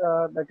us,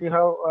 that you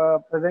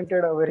have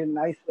presented a very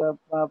nice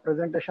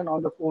presentation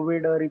on the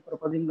COVID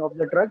repurposing of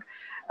the drug,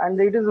 and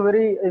it is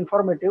very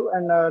informative,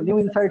 and new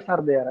insights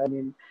are there. I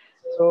mean,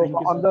 so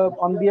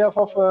on behalf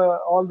of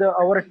all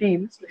our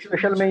team,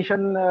 special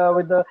mention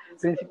with the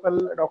principal,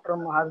 Dr.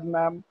 Mahaz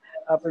ma'am,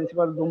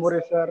 Principal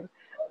Dumore sir,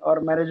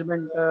 our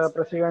management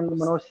president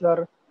Manoj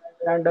sir,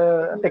 and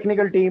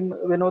technical team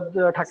Vinod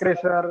Thakre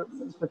sir,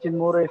 Sachin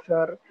More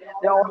sir.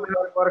 They all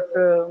have worked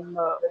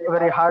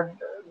very hard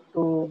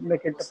to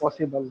make it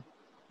possible.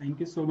 Thank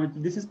you so much.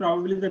 This is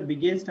probably the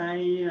biggest I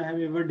have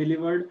ever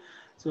delivered.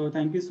 So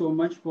thank you so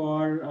much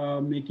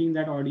for making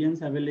that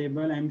audience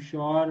available. I'm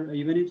sure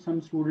even if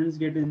some students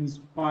get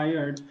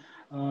inspired,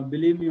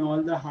 believe me,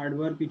 all the hard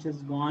work which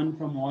has gone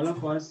from all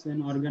of us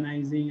in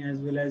organizing as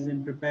well as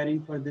in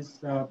preparing for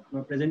this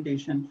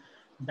presentation,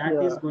 that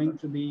is going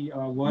to be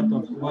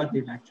worth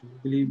it actually.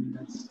 Believe me,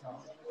 that's.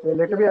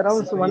 Let me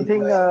announce one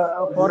thing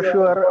for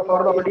sure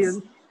for the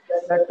audience,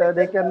 that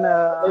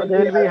they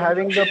will be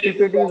having the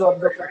PPTs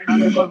of the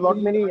Prashant, because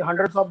many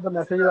hundreds of the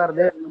messages are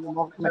there in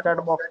the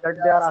chat box that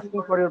they are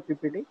asking for your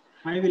PPT.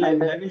 I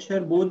will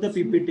share both the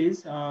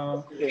PPTs.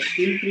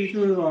 Feel free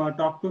to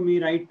talk to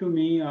me, write to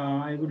me.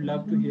 I would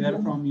love to hear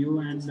from you,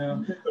 and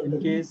in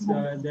case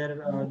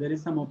there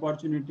is some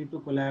opportunity to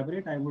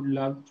collaborate, I would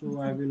love to.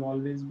 I will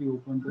always be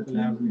open to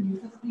collaborate.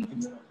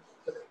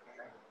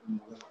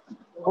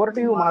 Over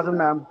to you, Mahajan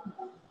ma'am,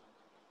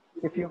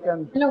 if you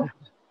can. Hello.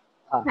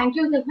 Thank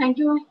you,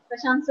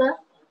 Prashant sir.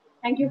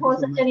 Thank you for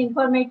such an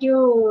informative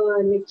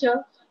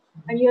lecture,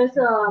 and your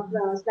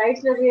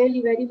slides were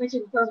really very much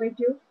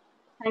informative.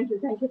 Thank you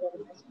very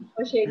much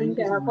for sharing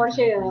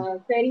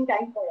sparing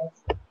time for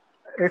us.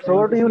 It's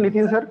over to you,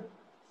 Nitin sir.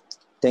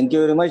 Thank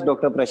you very much,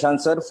 Dr. Prashant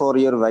sir, for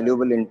your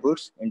valuable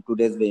inputs in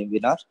today's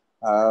webinar.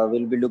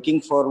 We'll be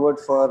looking forward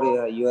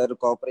for your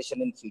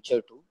cooperation in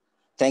future too.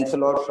 Thanks a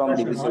lot from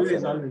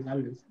DBCOP.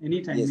 Always.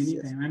 Anytime.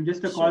 I'm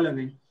just a call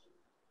away.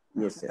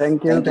 Yes.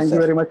 Thank you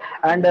very much.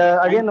 And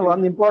again,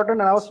 one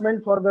important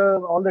announcement for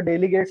all the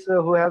delegates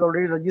who have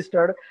already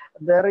registered.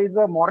 There is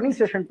a morning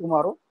session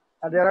tomorrow.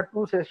 There are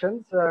 2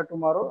 sessions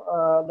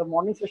tomorrow. The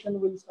morning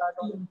session will start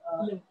on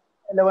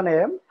 11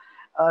 a.m.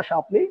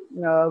 Sharply,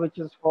 which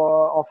is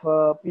of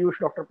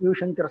Dr. Piyush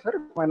Shankar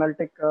sir,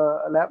 Analytic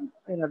lab,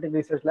 Analytic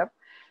Research Lab.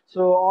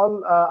 So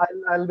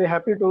I'll be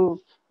happy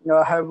to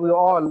have you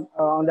all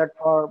on that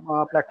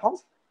platform.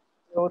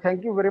 So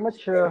thank you very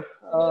much,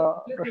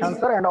 Prashant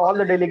sir, and all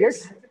the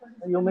delegates.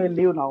 You may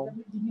leave now.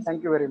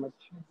 Thank you very much.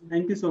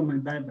 Thank you so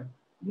much. Bye.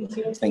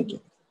 Thank you.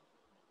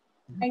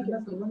 Thank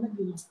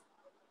you.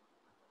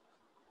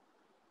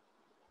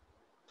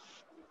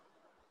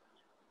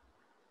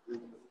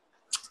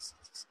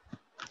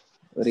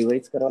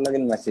 Revise करावं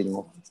लागेल message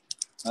मग.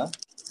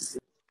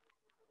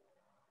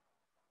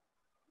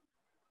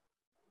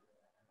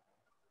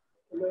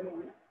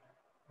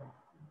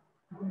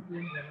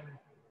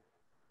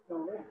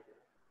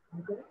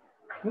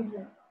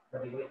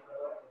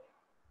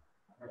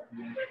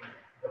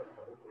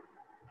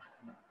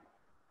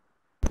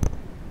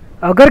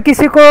 अगर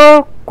किसी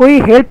को कोई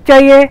help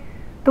चाहिए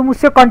तो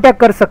मुझसे contact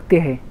कर सकते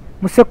हैं.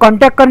 मुझसे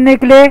कांटेक्ट करने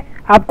के लिए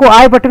आपको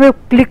आई बटन में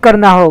क्लिक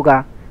करना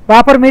होगा,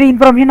 वहाँ पर मेरी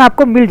इन्फॉर्मेशन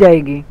आपको मिल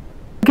जाएगी.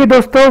 कि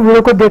दोस्तों,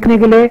 वीडियो को देखने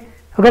के लिए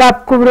अगर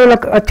आपको वीडियो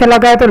अच्छा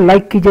लगा है तो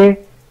लाइक कीजिए.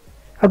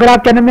 अगर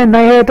आप चैनल में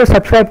नए हैं तो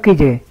सब्सक्राइब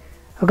कीजिए.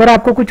 अगर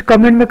आपको कुछ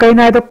कमेंट में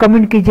कहना है तो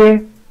कमेंट कीजिए,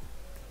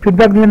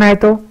 फीडबैक देना है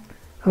तो.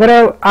 अगर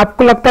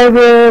आपको लगता है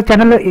वो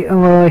चैनल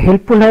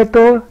हेल्पफुल है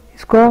तो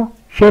इसको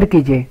शेयर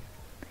कीजिए.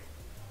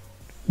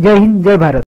 जय हिंद, जय भारत.